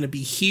 are you going to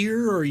be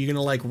here, or are you going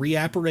to like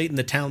reapparate in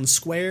the town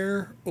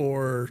square,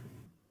 or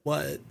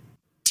what?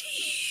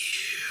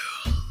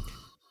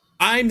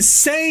 I'm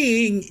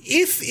saying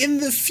if in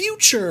the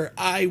future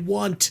I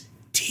want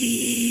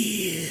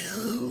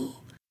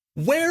deal,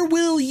 where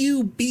will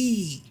you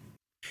be?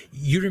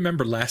 You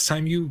remember last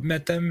time you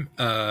met them,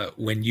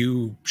 when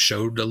you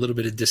showed a little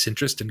bit of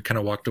disinterest and kind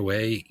of walked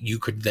away, you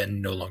could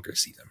then no longer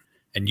see them.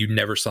 And you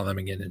never saw them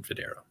again in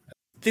Videro.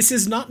 This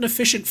is not an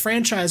efficient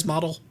franchise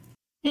model.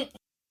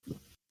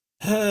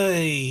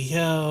 Hey,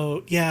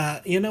 yo,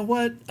 yeah, you know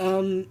what?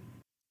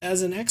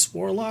 As an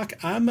ex-warlock,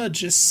 I'ma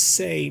just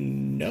say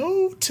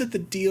no to the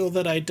deal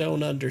that I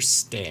don't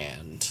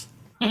understand.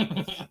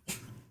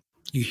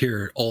 You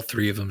hear all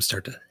 3 of them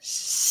start to...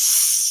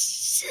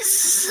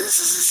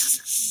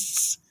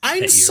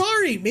 I'm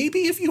sorry,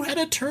 maybe if you had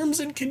a terms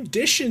and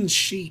conditions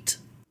sheet.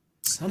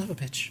 Son of a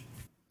bitch.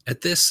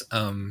 At this,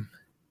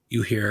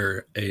 you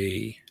hear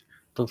a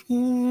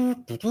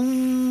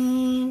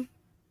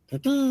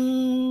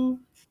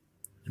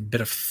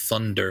bit of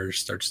thunder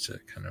starts to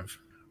kind of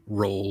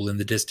roll in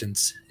the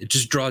distance. It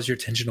just draws your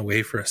attention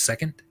away for a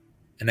second,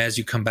 and as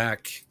you come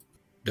back,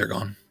 they're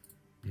gone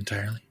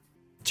entirely.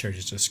 Church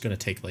is just going to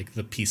take like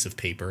the piece of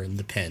paper and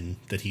the pen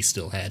that he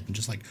still had and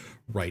just like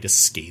write a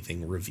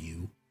scathing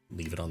review,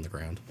 leave it on the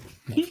ground.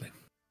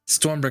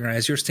 Stormbringer,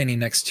 as you're standing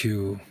next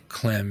to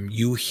Clem,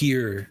 you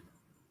hear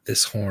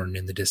this horn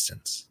in the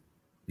distance.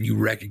 You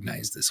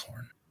recognize this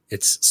horn.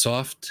 It's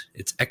soft,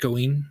 it's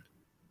echoing,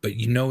 but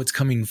you know it's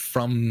coming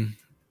from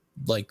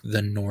like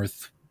the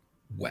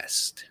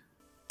northwest.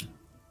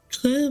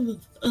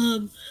 Clem,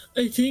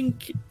 I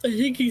think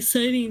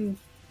exciting.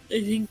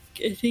 I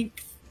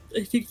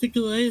think the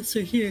Goliaths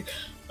are here.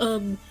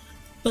 But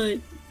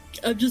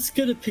I'm just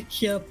gonna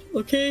pick you up,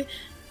 okay?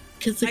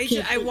 Because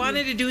I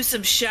wanted to do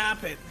some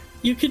shopping.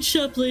 You can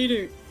shop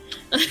later.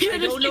 I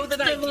don't know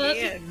that I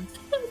can.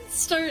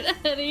 Start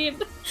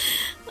heading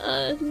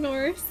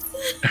north.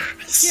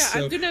 Yeah,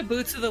 I'm gonna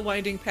boots of the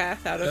winding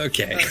path out of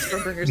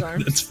Stormbringer's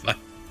arms. That's fine.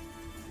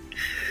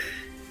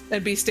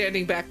 And be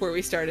standing back where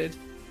we started.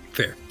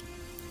 Fair.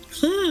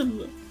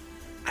 Clem,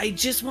 I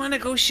just want to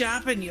go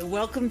shopping. You're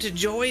welcome to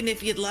join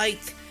if you'd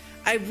like.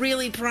 I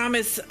really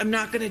promise I'm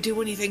not gonna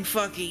do anything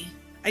fucky.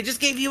 I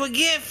just gave you a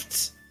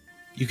gift.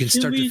 You can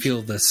start to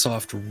feel the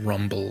soft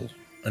rumble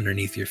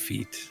underneath your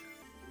feet.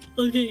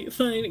 Okay,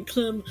 fine,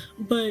 Clem,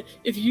 but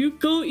if you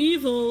go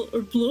evil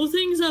or blow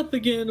things up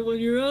again when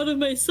you're out of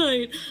my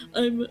sight,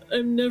 I'm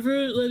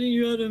never letting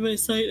you out of my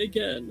sight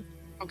again.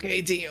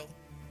 Okay, deal.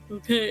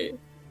 Okay.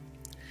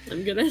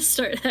 I'm gonna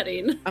start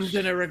heading. I'm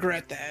gonna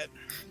regret that.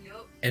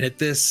 And at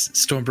this,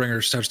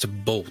 Stormbringer starts to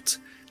bolt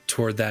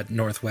toward that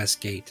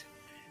northwest gate.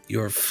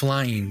 You're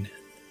flying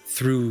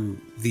through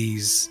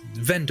these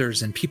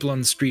vendors and people on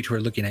the street who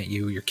are looking at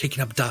you. You're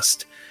kicking up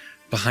dust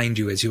behind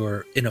you as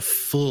you're in a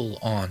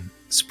full-on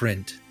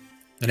sprint.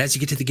 And as you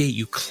get to the gate,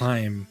 you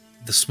climb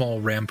the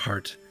small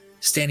rampart,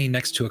 standing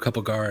next to a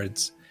couple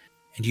guards,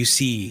 and you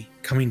see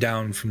coming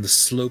down from the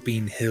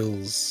sloping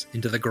hills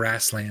into the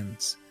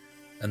grasslands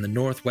on the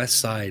northwest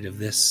side of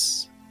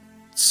this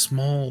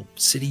small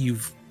city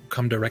you've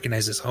come to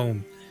recognize as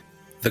home,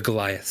 the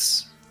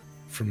Goliaths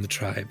from the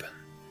tribe,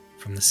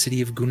 from the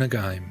city of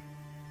Gunagaim,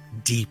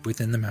 deep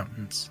within the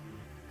mountains,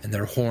 and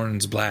their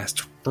horns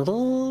blast,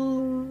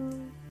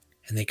 and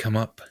they come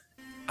up.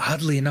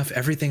 Oddly enough,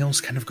 everything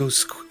else kind of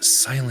goes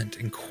silent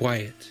and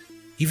quiet.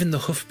 Even the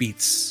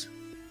hoofbeats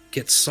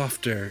get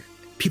softer.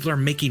 People are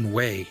making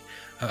way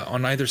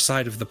on either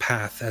side of the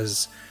path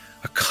as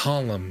a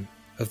column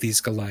of these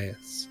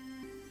Goliaths,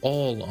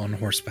 all on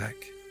horseback,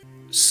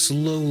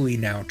 slowly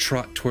now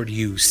trot toward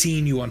you,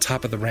 seeing you on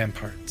top of the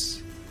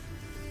ramparts.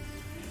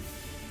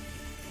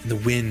 And the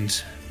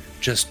wind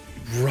just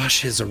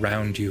rushes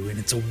around you, and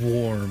it's a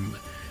warm,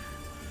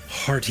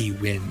 hearty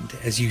wind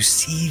as you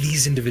see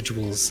these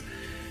individuals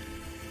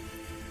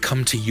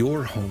come to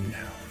your home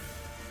now.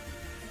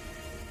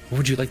 What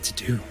would you like to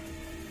do?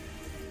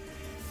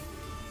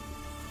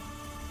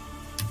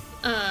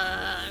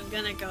 I'm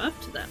gonna go up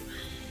to them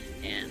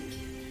and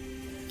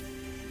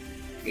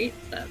greet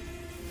them,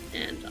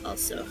 and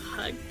also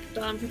hug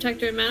Dawn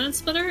Protector and Mountain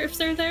Splitter if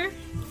they're there.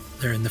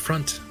 They're in the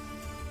front.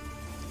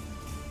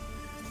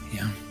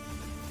 Yeah.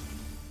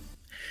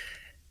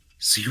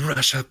 So you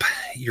rush up,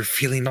 you're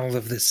feeling all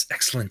of this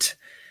excellent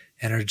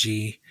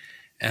energy.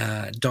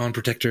 Dawn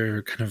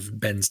Protector kind of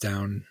bends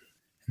down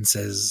and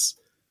says,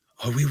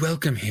 "Are we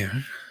welcome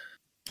here?"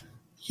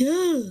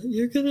 Yeah,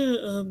 you're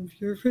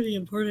pretty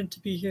important to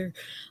be here.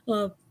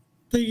 But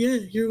yeah,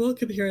 you're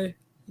welcome here.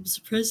 I'm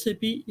surprised I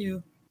beat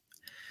you.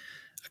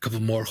 A couple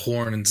more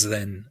horns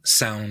then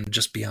sound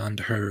just beyond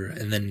her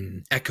and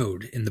then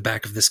echoed in the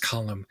back of this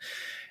column,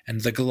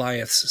 and the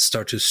Goliaths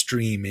start to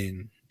stream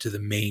in to the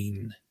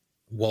main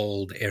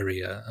walled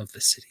area of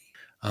the city.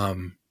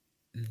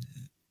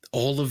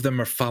 All of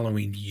them are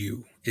following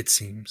you, it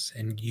seems,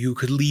 and you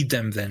could lead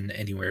them then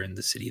anywhere in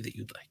the city that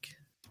you'd like.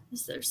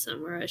 Is there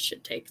somewhere I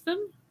should take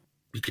them?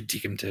 You could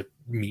take him to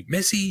meet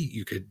Missy.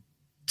 You could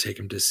take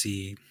him to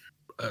see,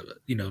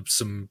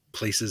 some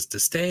places to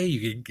stay.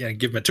 You could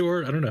give him a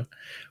tour. I don't know,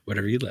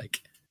 whatever you'd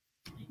like.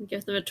 I can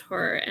give them a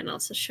tour and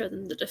also show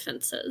them the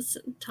defenses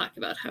and talk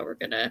about how we're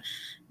gonna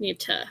need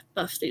to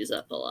buff these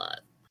up a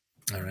lot.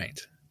 All right,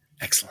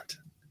 excellent.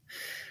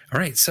 All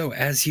right, so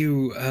as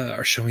you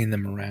are showing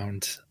them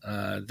around,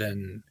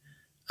 then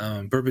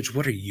Burbage,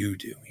 what are you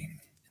doing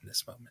in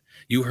this moment?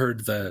 You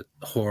heard the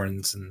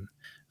horns and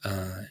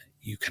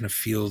you kind of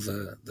feel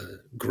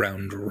the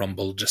ground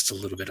rumble just a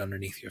little bit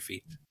underneath your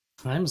feet.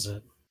 What time is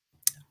it?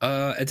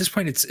 At this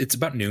point, it's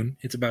about noon.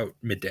 It's about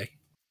midday.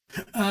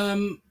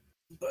 Point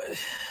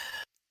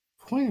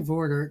of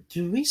order.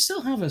 Do we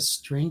still have a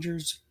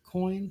stranger's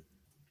coin?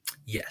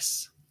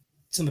 Yes.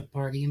 It's in the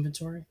party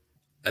inventory?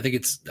 I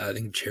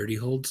think Charity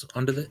holds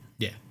onto it.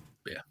 Yeah.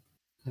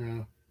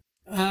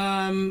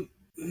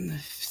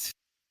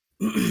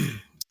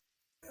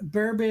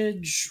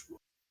 Burbage.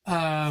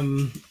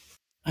 I'm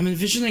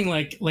envisioning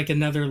like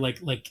another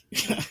like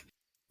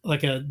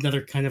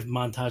another kind of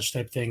montage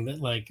type thing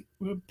that like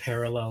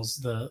parallels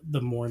the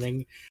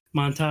morning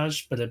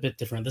montage, but a bit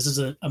different. This is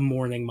a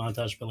morning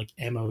montage, but like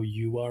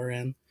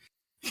MOURN.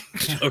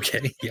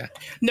 Okay, yeah.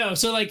 No,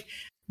 so like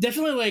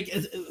definitely like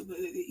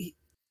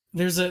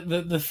there's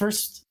the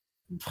first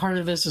part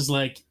of this is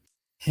like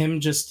him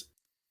just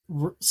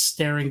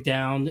staring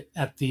down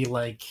at the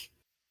like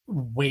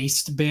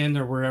waste bin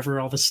or wherever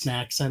all the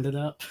snacks ended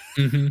up.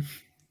 Mm-hmm.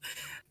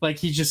 Like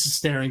he's just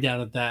staring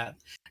down at that,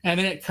 and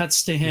then it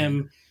cuts to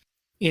him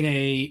in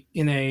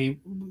a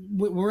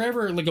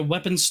wherever, like a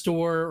weapon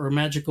store or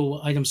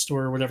magical item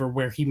store or whatever,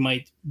 where he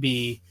might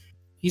be.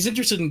 He's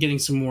interested in getting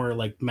some more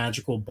like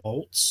magical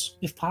bolts,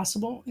 if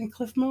possible, in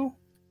Clifmil.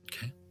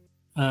 Okay.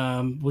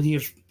 Would you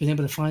have been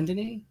able to find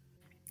any?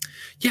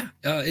 Yeah,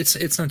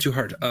 it's not too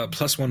hard.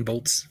 +1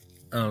 bolts,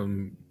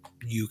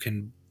 you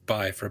can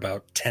buy for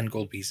about 10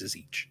 gold pieces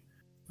each.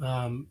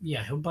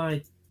 Yeah, he'll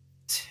buy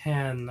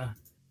 10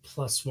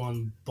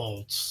 +1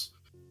 bolts.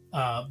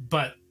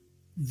 But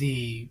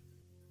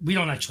we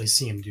don't actually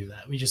see him do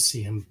that. We just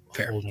see him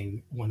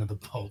holding one of the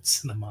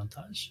bolts in the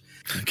montage.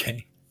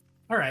 Okay.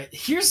 All right.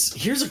 Here's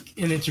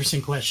an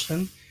interesting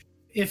question.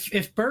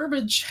 If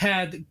Burbage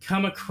had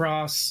come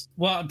across,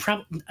 well,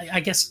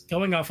 I guess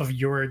going off of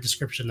your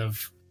description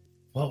of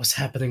what was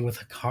happening with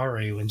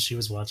Hikari when she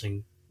was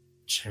watching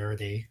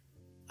Charity,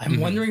 I'm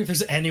wondering if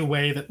there's any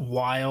way that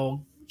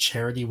while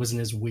Charity was in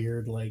his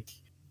weird, like,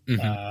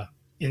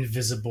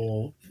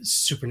 invisible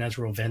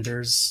supernatural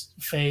vendors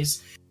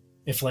phase,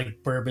 if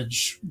like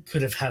Burbage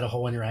could have had a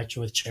whole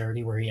interaction with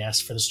Charity where he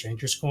asked for the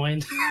stranger's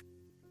coin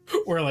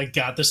or like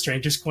got the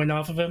stranger's coin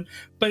off of him.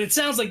 But it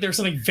sounds like there's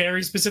something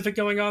very specific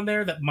going on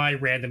there that my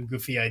random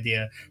goofy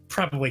idea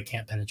probably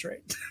can't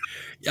penetrate.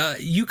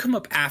 You come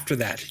up after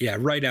that. Yeah,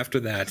 right after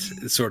that,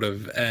 sort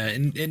of.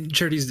 And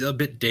Charity's a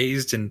bit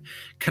dazed and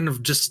kind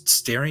of just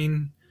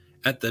staring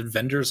at the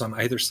vendors on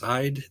either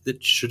side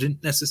that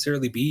shouldn't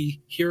necessarily be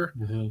here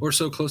or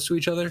so close to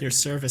each other. Your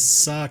service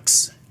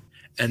sucks.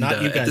 And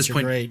not you guys, at this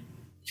point, great.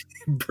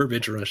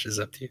 Burbage rushes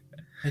up to you.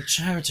 Hey,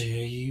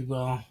 Charity, are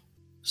you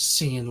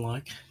seeing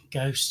like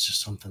ghosts or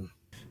something?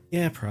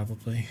 Yeah,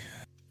 probably.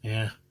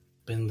 Yeah,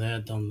 been there,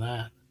 done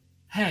that.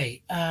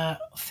 Hey,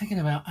 thinking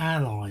about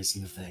allies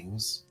and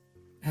things,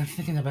 and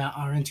thinking about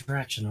our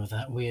interaction with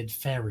that weird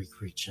fairy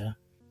creature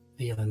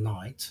the other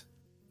night,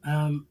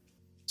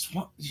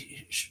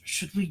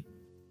 should we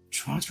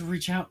try to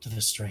reach out to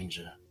the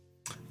stranger?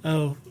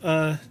 Oh,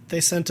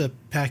 they sent a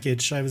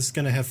package. I was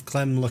gonna have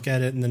Clem look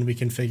at it and then we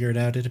can figure it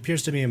out. It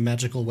appears to be a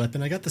magical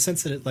weapon. I got the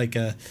sense that it, like,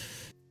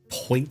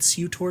 points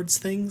you towards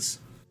things.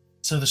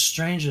 So the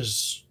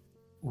stranger's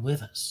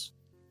with us?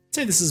 I'd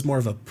say this is more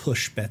of a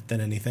push bet than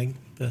anything,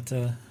 but,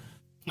 the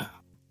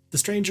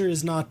stranger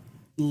is not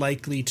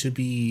likely to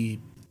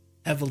be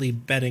heavily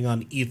betting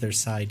on either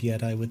side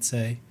yet, I would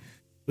say.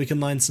 We can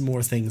line some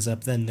more things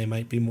up, then they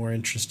might be more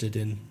interested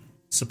in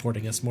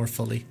supporting us more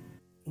fully.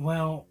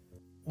 Well,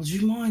 would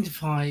you mind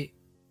if I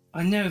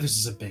know this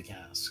is a big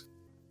ask,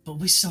 but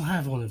we still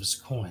have one of his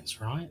coins,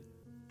 right?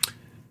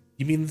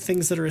 You mean the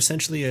things that are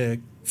essentially a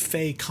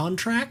Fey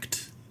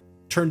contract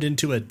turned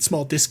into a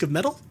small disc of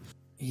metal?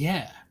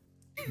 Yeah.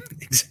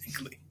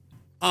 Exactly.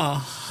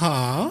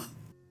 Uh-huh.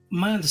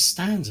 My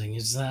understanding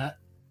is that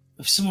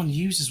if someone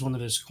uses one of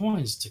those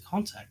coins to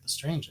contact the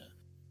stranger,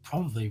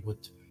 probably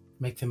would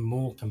make them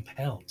more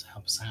compelled to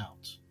help us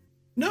out.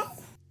 No.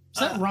 Is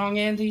that wrong,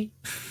 Andy?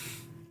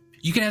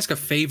 You can ask a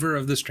favor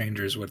of the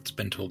stranger is what's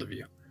been told of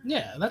you.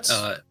 Yeah, that's...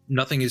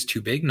 Nothing is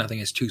too big, nothing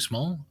is too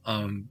small,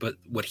 but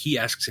what he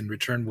asks in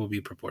return will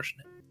be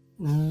proportionate.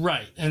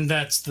 Right, and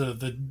that's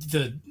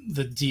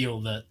the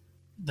deal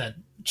that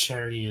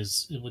Charity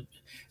is...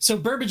 So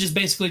Burbage is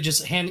basically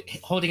just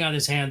holding out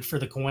his hand for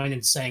the coin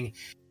and saying,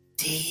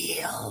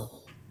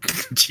 deal.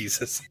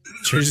 Jesus.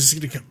 Charity's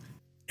just gonna go,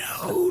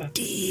 no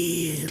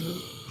deal.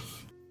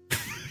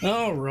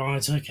 All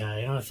right,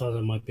 okay. I thought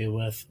it might be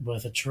worth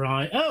a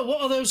try. Oh,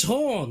 what are those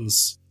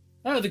horns?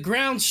 Oh, the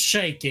ground's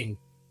shaking.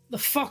 The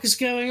fuck is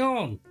going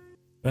on?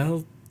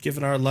 Well,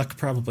 given our luck,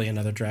 probably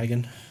another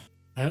dragon.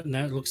 Oh,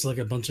 no, it looks like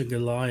a bunch of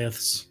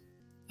Goliaths.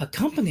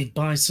 Accompanied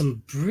by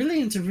some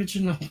brilliant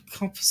original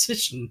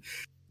composition.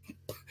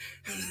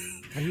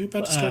 Are you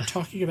about to start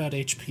talking about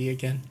HP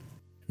again?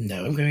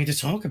 No, I'm going to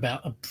talk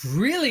about a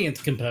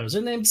brilliant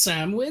composer named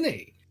Sam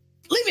Winnie.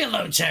 Leave me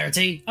alone,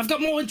 Charity. I've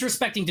got more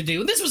introspecting to do,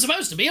 and this was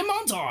supposed to be a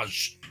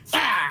montage.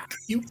 Ah!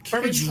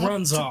 Burbage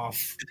runs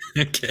off.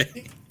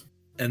 Okay.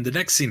 And the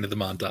next scene of the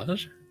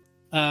montage?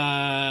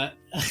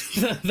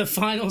 The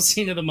final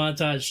scene of the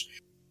montage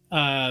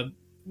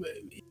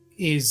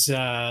is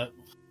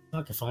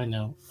fuck if I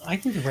know. I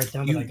think I write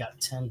down that I got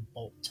 10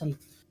 plus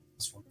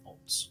 1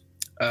 bolts.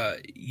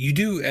 You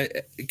do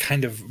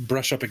kind of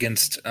brush up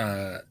against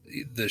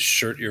the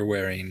shirt you're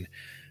wearing,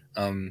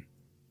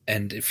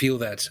 and feel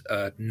that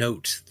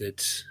note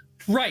that.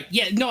 Right.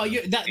 Yeah. No.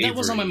 That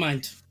was on my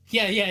mind.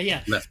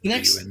 Yeah. Left The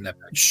next. you in that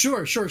bag.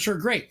 Sure.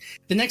 Great.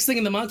 The next thing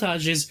in the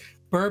montage is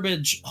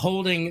Burbage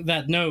holding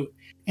that note,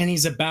 and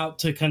he's about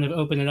to kind of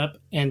open it up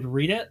and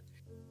read it,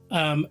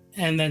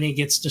 and then he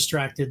gets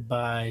distracted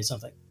by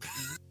something.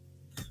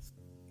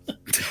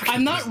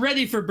 I'm not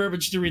ready for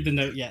Burbage to read the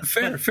note yet.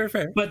 Fair.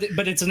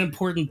 But it's an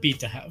important beat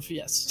to have.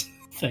 Yes.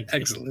 Thank you.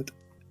 Excellent.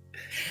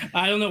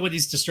 I don't know what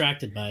he's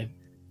distracted by.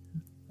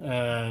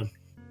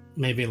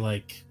 Maybe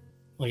like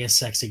a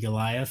sexy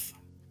Goliath.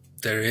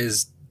 There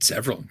is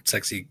several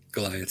sexy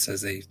Goliaths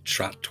as they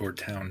trot toward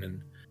town,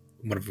 and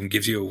one of them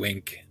gives you a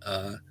wink.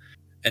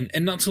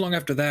 And not so long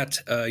after that,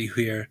 you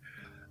hear,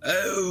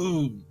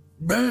 Oh,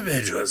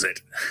 Burbage, was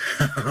it?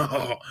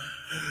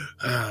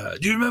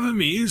 Do you remember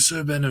me,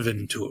 Sir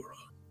Benaventura?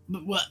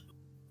 What?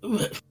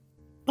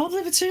 Bob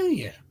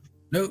Levittania?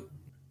 No.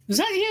 Is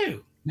that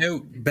you?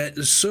 No,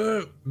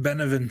 Sir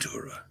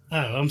Benaventura. Oh,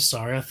 I'm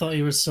sorry. I thought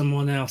you were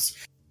someone else.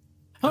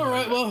 All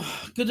right, well,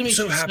 good to meet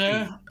you, happy.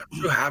 sir.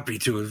 I'm so happy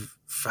to have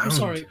found I'm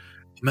sorry. a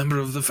member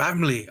of the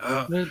family.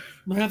 We're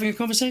having a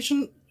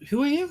conversation.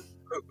 Who are you?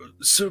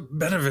 Sir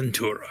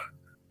Benaventura.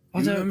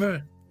 You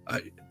remember?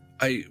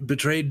 I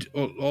betrayed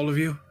all of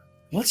you.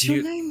 What's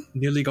your name?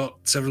 Nearly got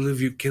several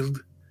of you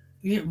killed.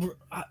 Yeah,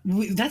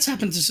 that's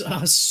happened to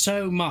us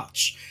so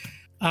much.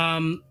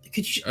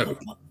 Could you?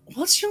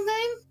 What's your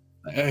name?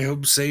 I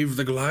helped save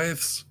the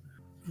Goliaths.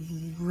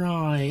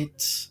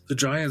 Right. The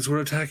giants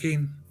were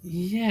attacking.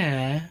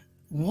 Yeah.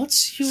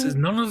 What's your? Is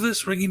none of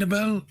this ringing a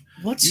bell?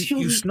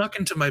 You snuck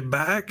into my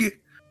bag?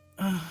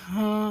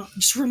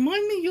 Just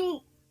remind me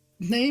your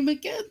name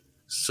again.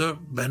 Sir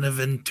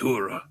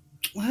Benaventura.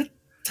 That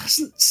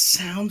doesn't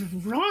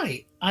sound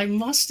right. I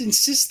must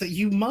insist that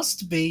you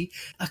must be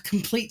a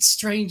complete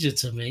stranger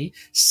to me,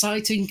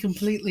 citing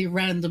completely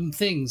random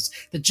things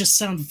that just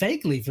sound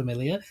vaguely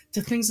familiar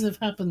to things that have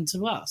happened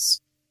to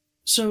us.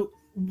 So,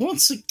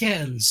 once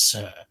again,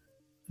 sir,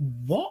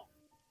 what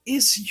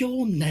is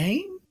your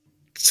name?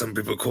 Some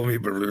people call me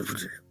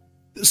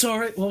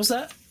Sorry, what was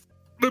that?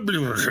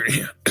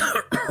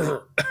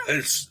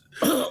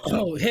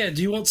 Oh, here,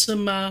 do you want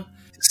some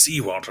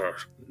seawater?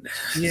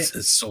 Yeah.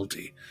 It's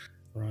salty.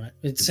 Right.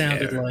 It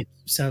sounded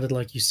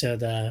like you said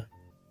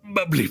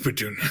bubbly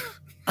petunia.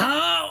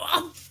 Oh,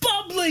 a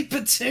bubbly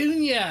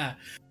petunia!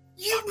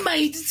 You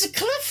made it to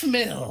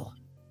Clifmil!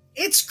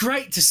 It's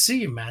great to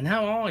see you, man.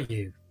 How are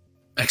you?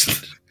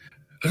 Excellent.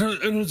 I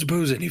don't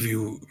suppose any of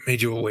you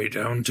made your way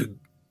down to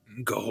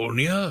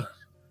Gahonia?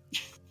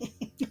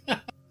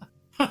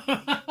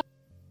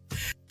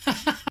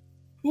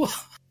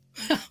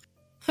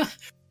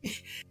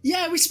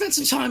 Yeah, we spent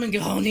some time in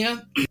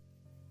Gahonia.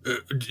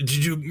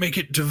 Did you make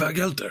it to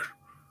Vagelter?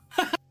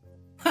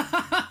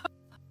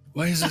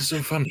 Why is it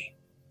so funny?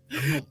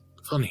 I'm not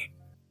funny.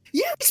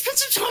 Yeah, we spent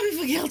some time in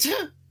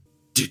Vagelter.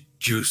 Did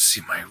you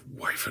see my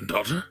wife and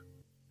daughter?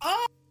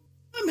 Oh,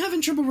 I'm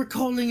having trouble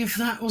recalling if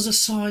that was a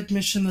side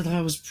mission that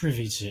I was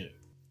privy to.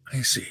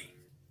 I see.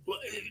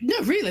 No,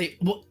 really.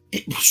 Well,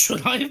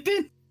 should I have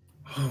been?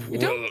 Oh,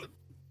 well,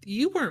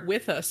 You weren't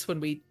with us when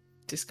we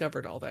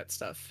discovered all that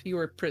stuff. You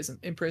were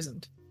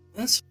imprisoned.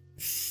 That's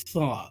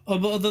thought.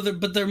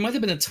 But there might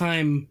have been a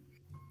time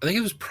I think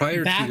it was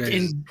prior back to you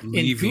guys in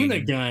leaving.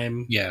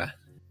 Gunagheim. Yeah.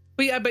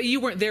 But you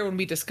weren't there when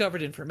we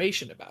discovered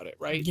information about it,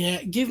 right?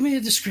 Yeah, give me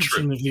a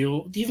description of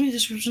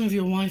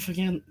your wife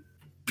again.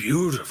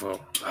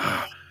 Beautiful.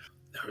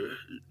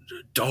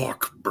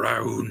 Dark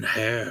brown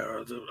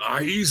hair, the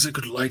eyes that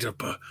could light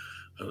up a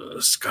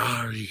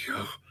sky.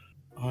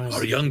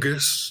 Our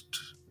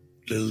youngest,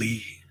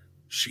 Lily,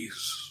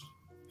 she's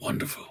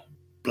wonderful.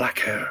 Black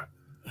hair,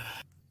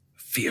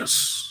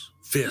 fierce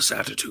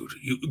attitude.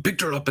 You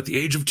picked her up at the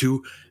age of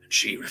 2, and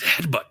she would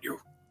headbutt you.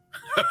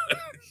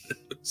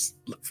 It's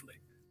lovely.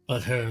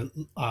 But her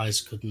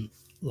eyes couldn't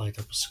light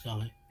up a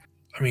sky.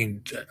 I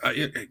mean,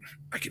 I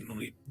can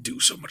only do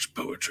so much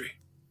poetry.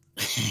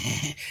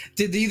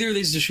 Did either of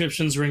these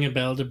descriptions ring a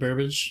bell to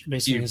Burbage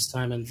based on his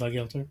time in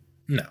Vagelter?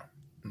 No.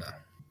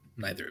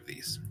 Neither of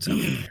these.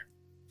 Sound familiar.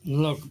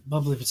 Look,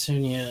 Bubbly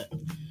Petunia,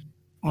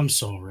 I'm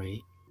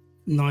sorry.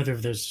 Neither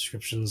of those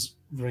descriptions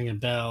ring a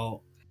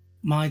bell.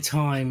 My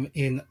time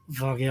in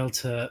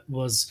Vagelter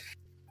was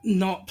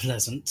not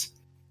pleasant.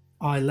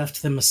 I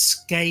left them a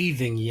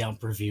scathing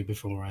Yelp review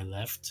before I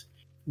left.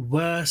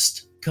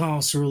 Worst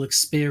carceral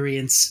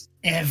experience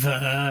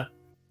ever.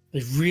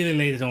 They really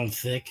laid it on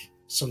thick.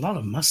 So a lot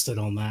of mustard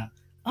on that.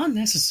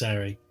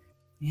 Unnecessary.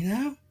 You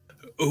know?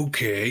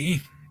 Okay.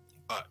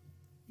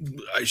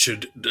 I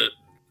should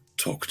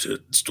talk to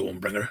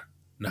Stormbringer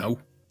now.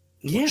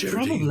 Yeah,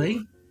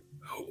 probably.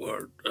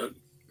 Or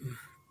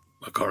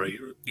Akari.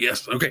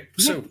 Yes, okay.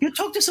 So you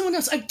talk to someone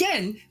else.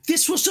 Again,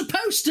 this was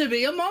supposed to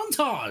be a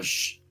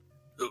montage.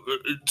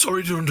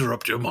 Sorry to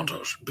interrupt your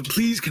montage, but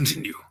please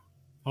continue.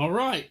 All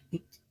right.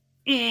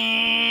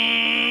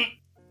 And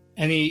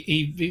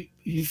he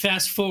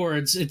fast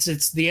forwards.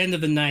 It's the end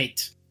of the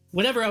night.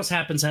 Whatever else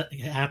happens.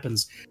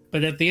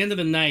 But at the end of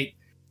the night,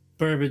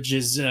 Burbage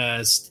is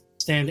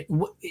standing.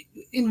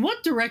 In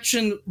what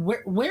direction?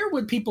 Where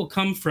would people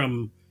come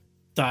from?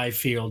 Dive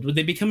Field. Would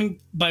they be coming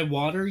by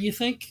water? You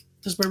think?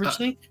 Does Burbage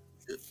think?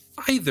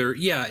 Either.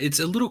 Yeah, it's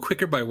a little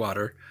quicker by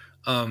water.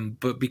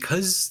 But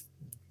because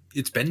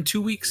it's been 2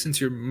 weeks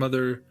since your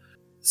mother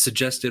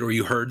suggested, or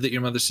you heard that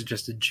your mother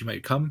suggested she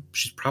might come,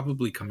 she's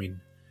probably coming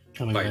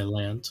by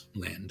land.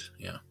 Land,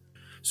 yeah.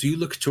 So you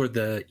look toward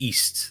the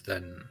east,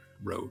 then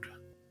road.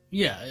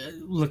 Yeah,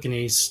 looking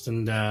east,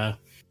 and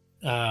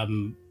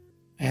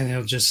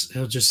he'll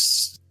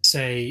just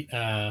say,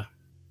 and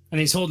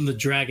he's holding the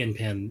dragon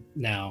pin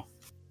now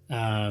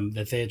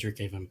that Theodric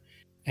gave him,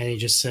 and he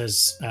just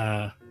says,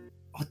 "I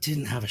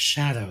didn't have a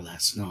shadow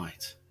last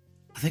night.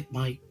 I think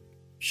my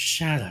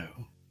shadow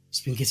has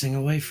been getting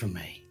away from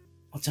me.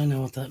 I don't know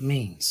what that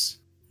means,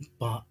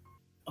 but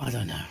I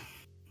don't know.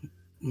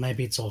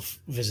 Maybe it's off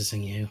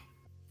visiting you,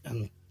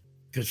 and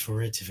good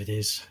for it if it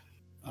is.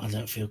 I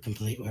don't feel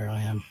complete where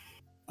I am,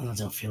 and I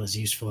don't feel as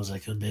useful as I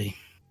could be.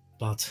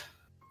 But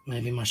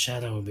maybe my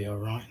shadow will be all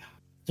right.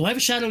 Do I have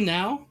a shadow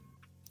now?"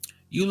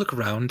 You look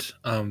around,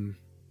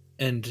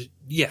 and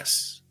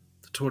yes,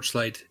 the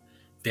torchlight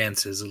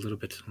dances a little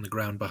bit on the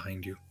ground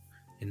behind you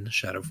in the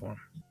shadow form.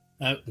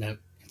 Oh, no,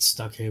 it's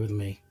stuck here with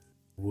me.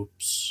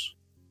 Whoops.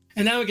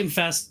 And now we can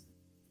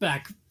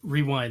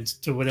rewind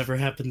to whatever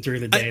happened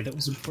during the day that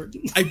was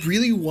important. I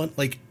really want,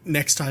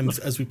 next time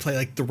as we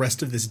play, the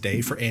rest of this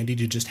day for Andy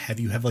to just have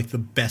you have, the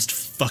best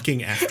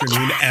fucking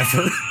afternoon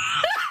ever.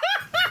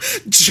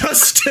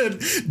 Just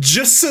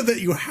so that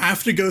you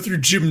have to go through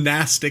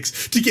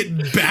gymnastics to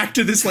get back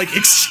to this,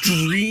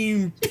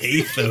 extreme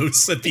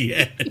pathos at the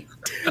end.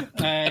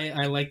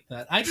 I like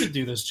that. I could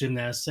do this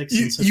gymnastics.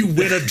 You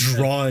win a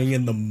drawing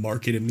in the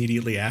market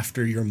immediately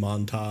after your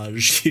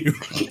montage.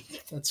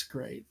 That's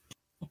great.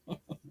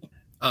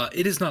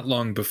 It is not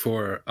long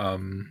before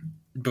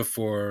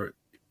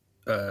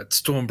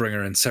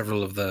Stormbringer and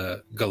several of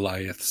the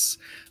Goliaths,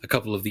 a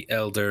couple of the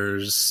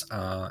Elders,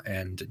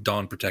 and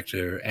Dawn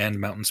Protector and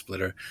Mountain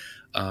Splitter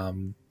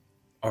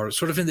are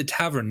sort of in the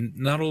tavern.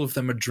 Not all of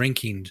them are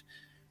drinking,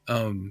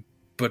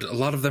 but a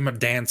lot of them are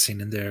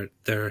dancing, and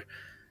they're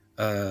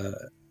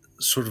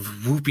sort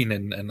of whooping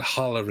and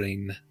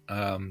hollering,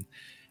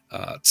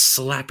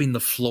 slapping the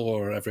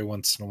floor every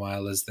once in a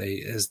while as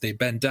they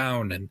bend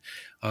down, and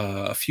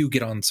a few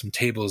get on some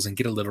tables and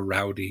get a little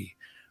rowdy.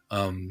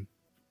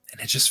 And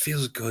it just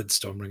feels good,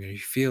 Stormbringer. You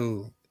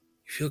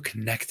feel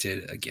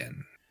connected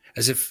again,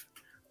 as if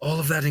all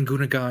of that in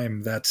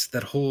Gunagheim,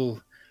 that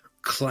whole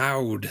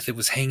cloud that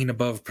was hanging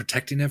above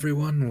protecting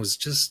everyone, was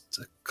just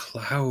a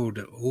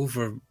cloud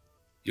over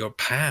your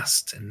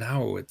past, and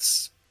now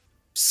it's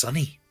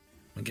sunny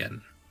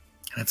again,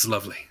 and it's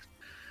lovely.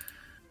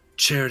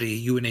 Charity,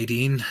 you and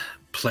Nadine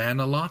plan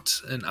a lot,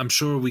 and I'm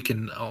sure we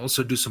can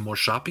also do some more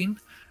shopping.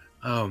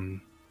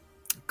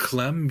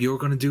 Clem, you're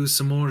going to do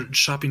some more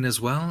shopping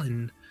as well,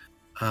 and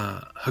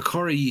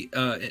Hikari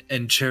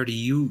and Charity,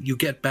 you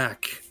get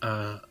back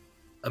a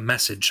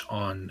message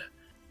on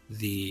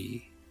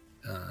the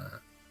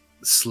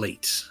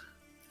slate,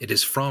 It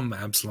is from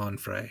Absalon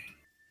Frey.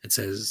 It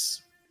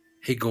says,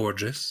 "Hey,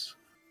 gorgeous,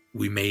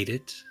 we made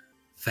it.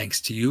 Thanks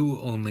to you,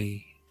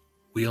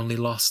 we only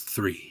lost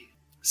 3.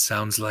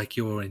 Sounds like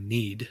you're in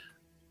need.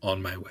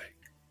 On my way."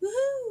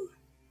 Woohoo!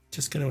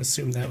 Just going to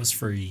assume that was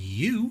for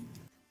you.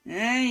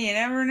 You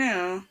never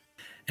know.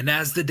 And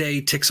as the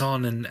day ticks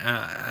on, and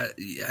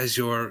as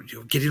you're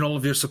getting all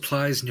of your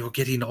supplies, and you're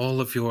getting all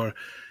of your,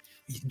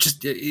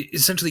 just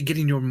essentially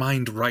getting your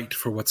mind right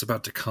for what's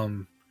about to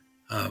come,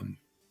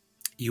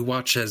 you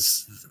watch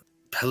as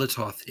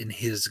Pelatoth, in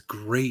his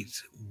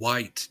great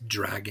white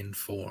dragon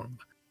form,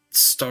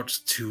 starts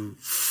to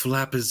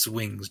flap his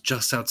wings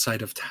just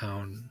outside of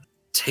town,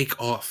 take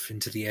off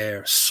into the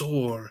air,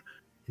 soar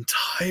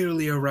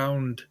entirely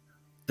around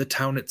the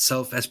town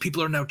itself, as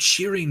people are now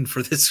cheering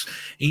for this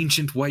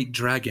ancient white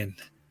dragon.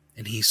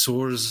 And he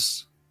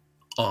soars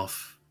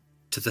off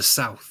to the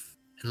south.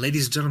 And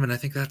ladies and gentlemen, I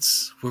think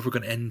that's where we're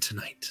going to end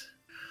tonight.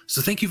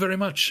 So thank you very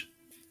much.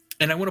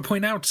 And I want to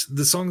point out,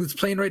 the song that's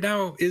playing right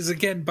now is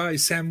again by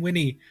Sam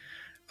Winnie.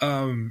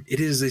 It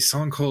is a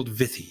song called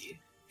Vithi.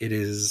 It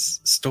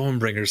is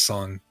Stormbringer's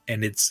song,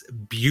 and it's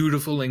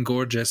beautiful and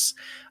gorgeous.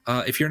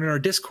 If you're in our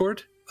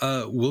Discord,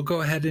 we'll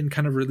go ahead and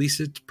kind of release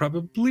it,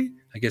 probably.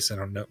 I guess I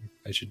don't know.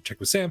 I should check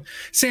with Sam.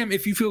 Sam,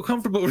 if you feel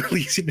comfortable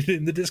releasing it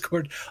in the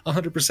Discord,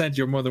 100%,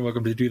 you're more than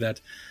welcome to do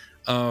that.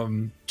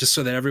 Just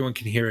so that everyone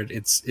can hear it.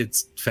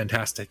 It's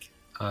fantastic.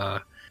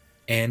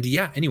 And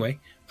yeah, anyway,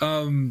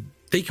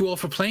 thank you all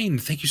for playing.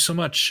 Thank you so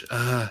much.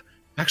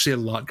 Actually, a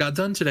lot got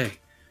done today.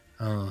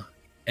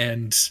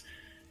 And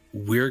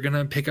we're going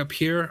to pick up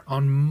here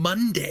on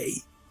Monday.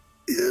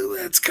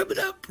 That's coming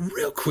up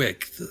real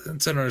quick.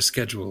 That's on our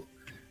schedule.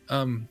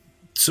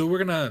 So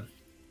we're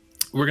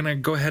gonna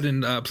go ahead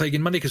and play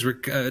again Monday, because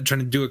we're trying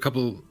to do a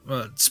couple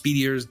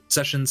speedier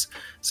sessions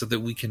so that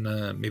we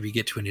can maybe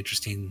get to an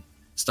interesting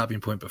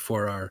stopping point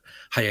before our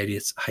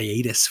hiatus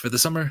for the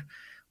summer,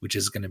 which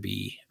is going to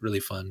be really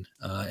fun.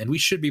 And we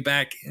should be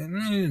back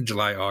in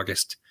July,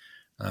 August,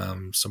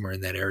 somewhere in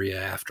that area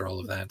after all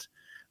of that.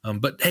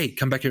 But hey,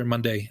 come back here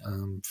Monday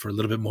for a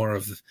little bit more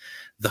of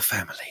the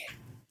family.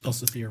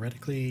 Also,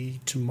 theoretically,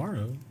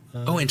 tomorrow.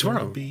 And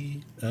tomorrow will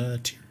be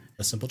Tier,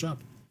 a simple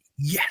job.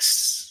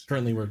 Yes.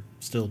 Currently, we're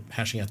still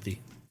hashing out the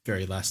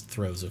very last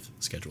throes of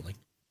scheduling.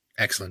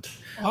 Excellent.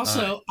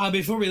 Also,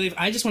 before we leave,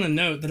 I just want to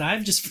note that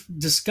I've just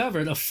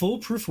discovered a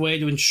foolproof way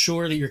to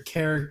ensure that your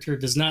character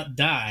does not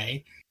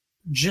die.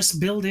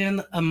 Just build in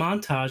a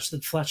montage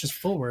that flashes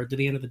forward to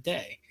the end of the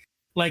day.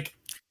 Like,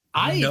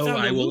 I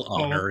will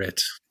honor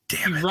it.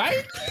 Damn it.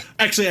 Right?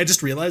 Actually, I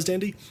just realized,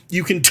 Andy,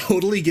 you can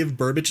totally give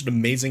Burbage an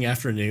amazing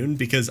afternoon,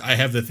 because I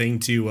have the thing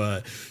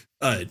to,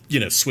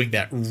 swing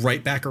that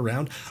right back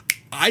around.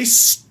 I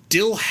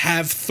still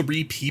have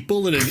 3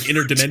 people in an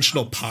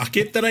interdimensional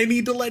pocket that I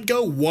need to let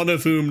go, one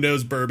of whom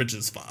knows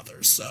Burbage's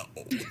father. So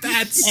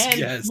that's...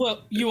 And,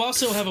 well, you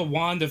also have a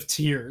wand of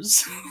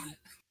tears.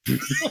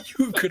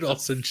 You could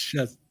also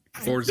just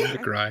force him to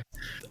cry.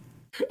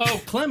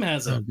 Oh, Clem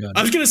has it. Oh,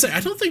 I was going to say,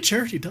 I don't think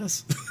Charity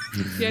does.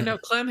 Yeah, no,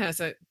 Clem has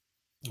it.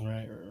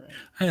 Right.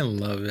 I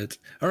love it.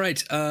 All right.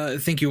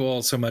 Thank you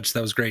all so much.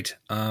 That was great.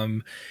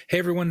 Hey,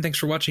 everyone. Thanks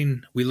for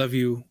watching. We love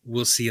you.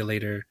 We'll see you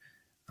later.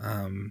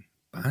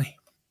 Bye.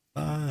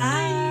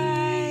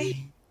 Bye.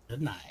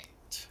 Good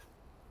night.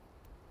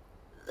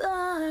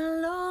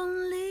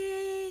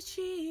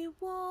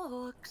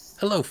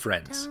 Hello,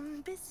 friends.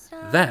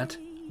 That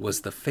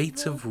was The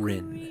Fates of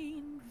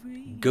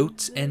Rin,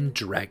 Goats and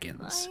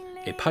Dragons,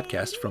 a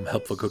podcast from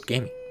Helpful Goat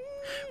Gaming.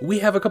 We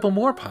have a couple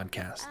more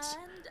podcasts.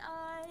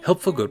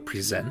 Helpful Goat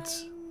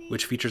Presents,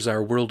 which features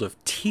our world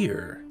of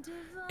Tyr,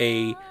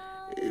 a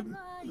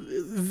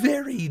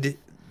varied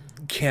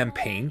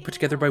campaign put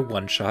together by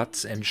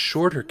one-shots and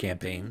shorter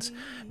campaigns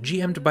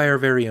GM'd by our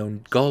very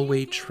own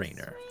Galway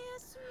trainer.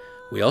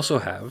 We also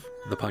have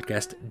the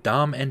podcast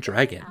Dom and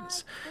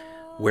Dragons,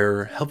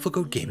 where Helpful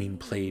Goat Gaming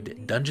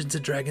played Dungeons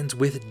 & Dragons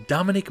with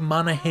Dominic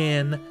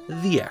Monaghan,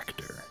 the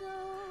actor.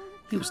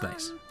 He was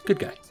nice. Good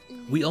guy.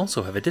 We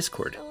also have a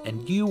Discord,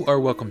 and you are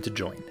welcome to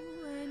join.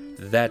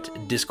 That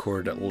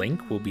Discord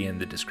link will be in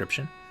the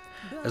description,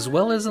 as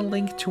well as a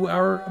link to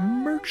our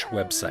merch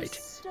website,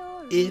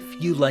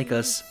 if you like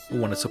us,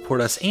 want to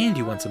support us, and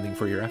you want something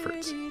for your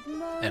efforts.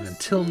 And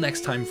until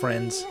next time,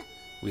 friends,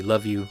 we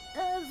love you,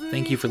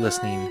 thank you for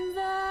listening,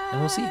 and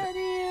we'll see you.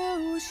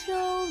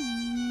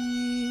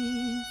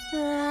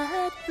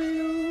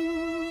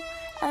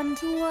 And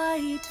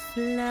white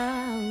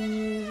flower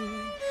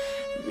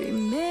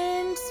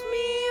reminds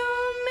me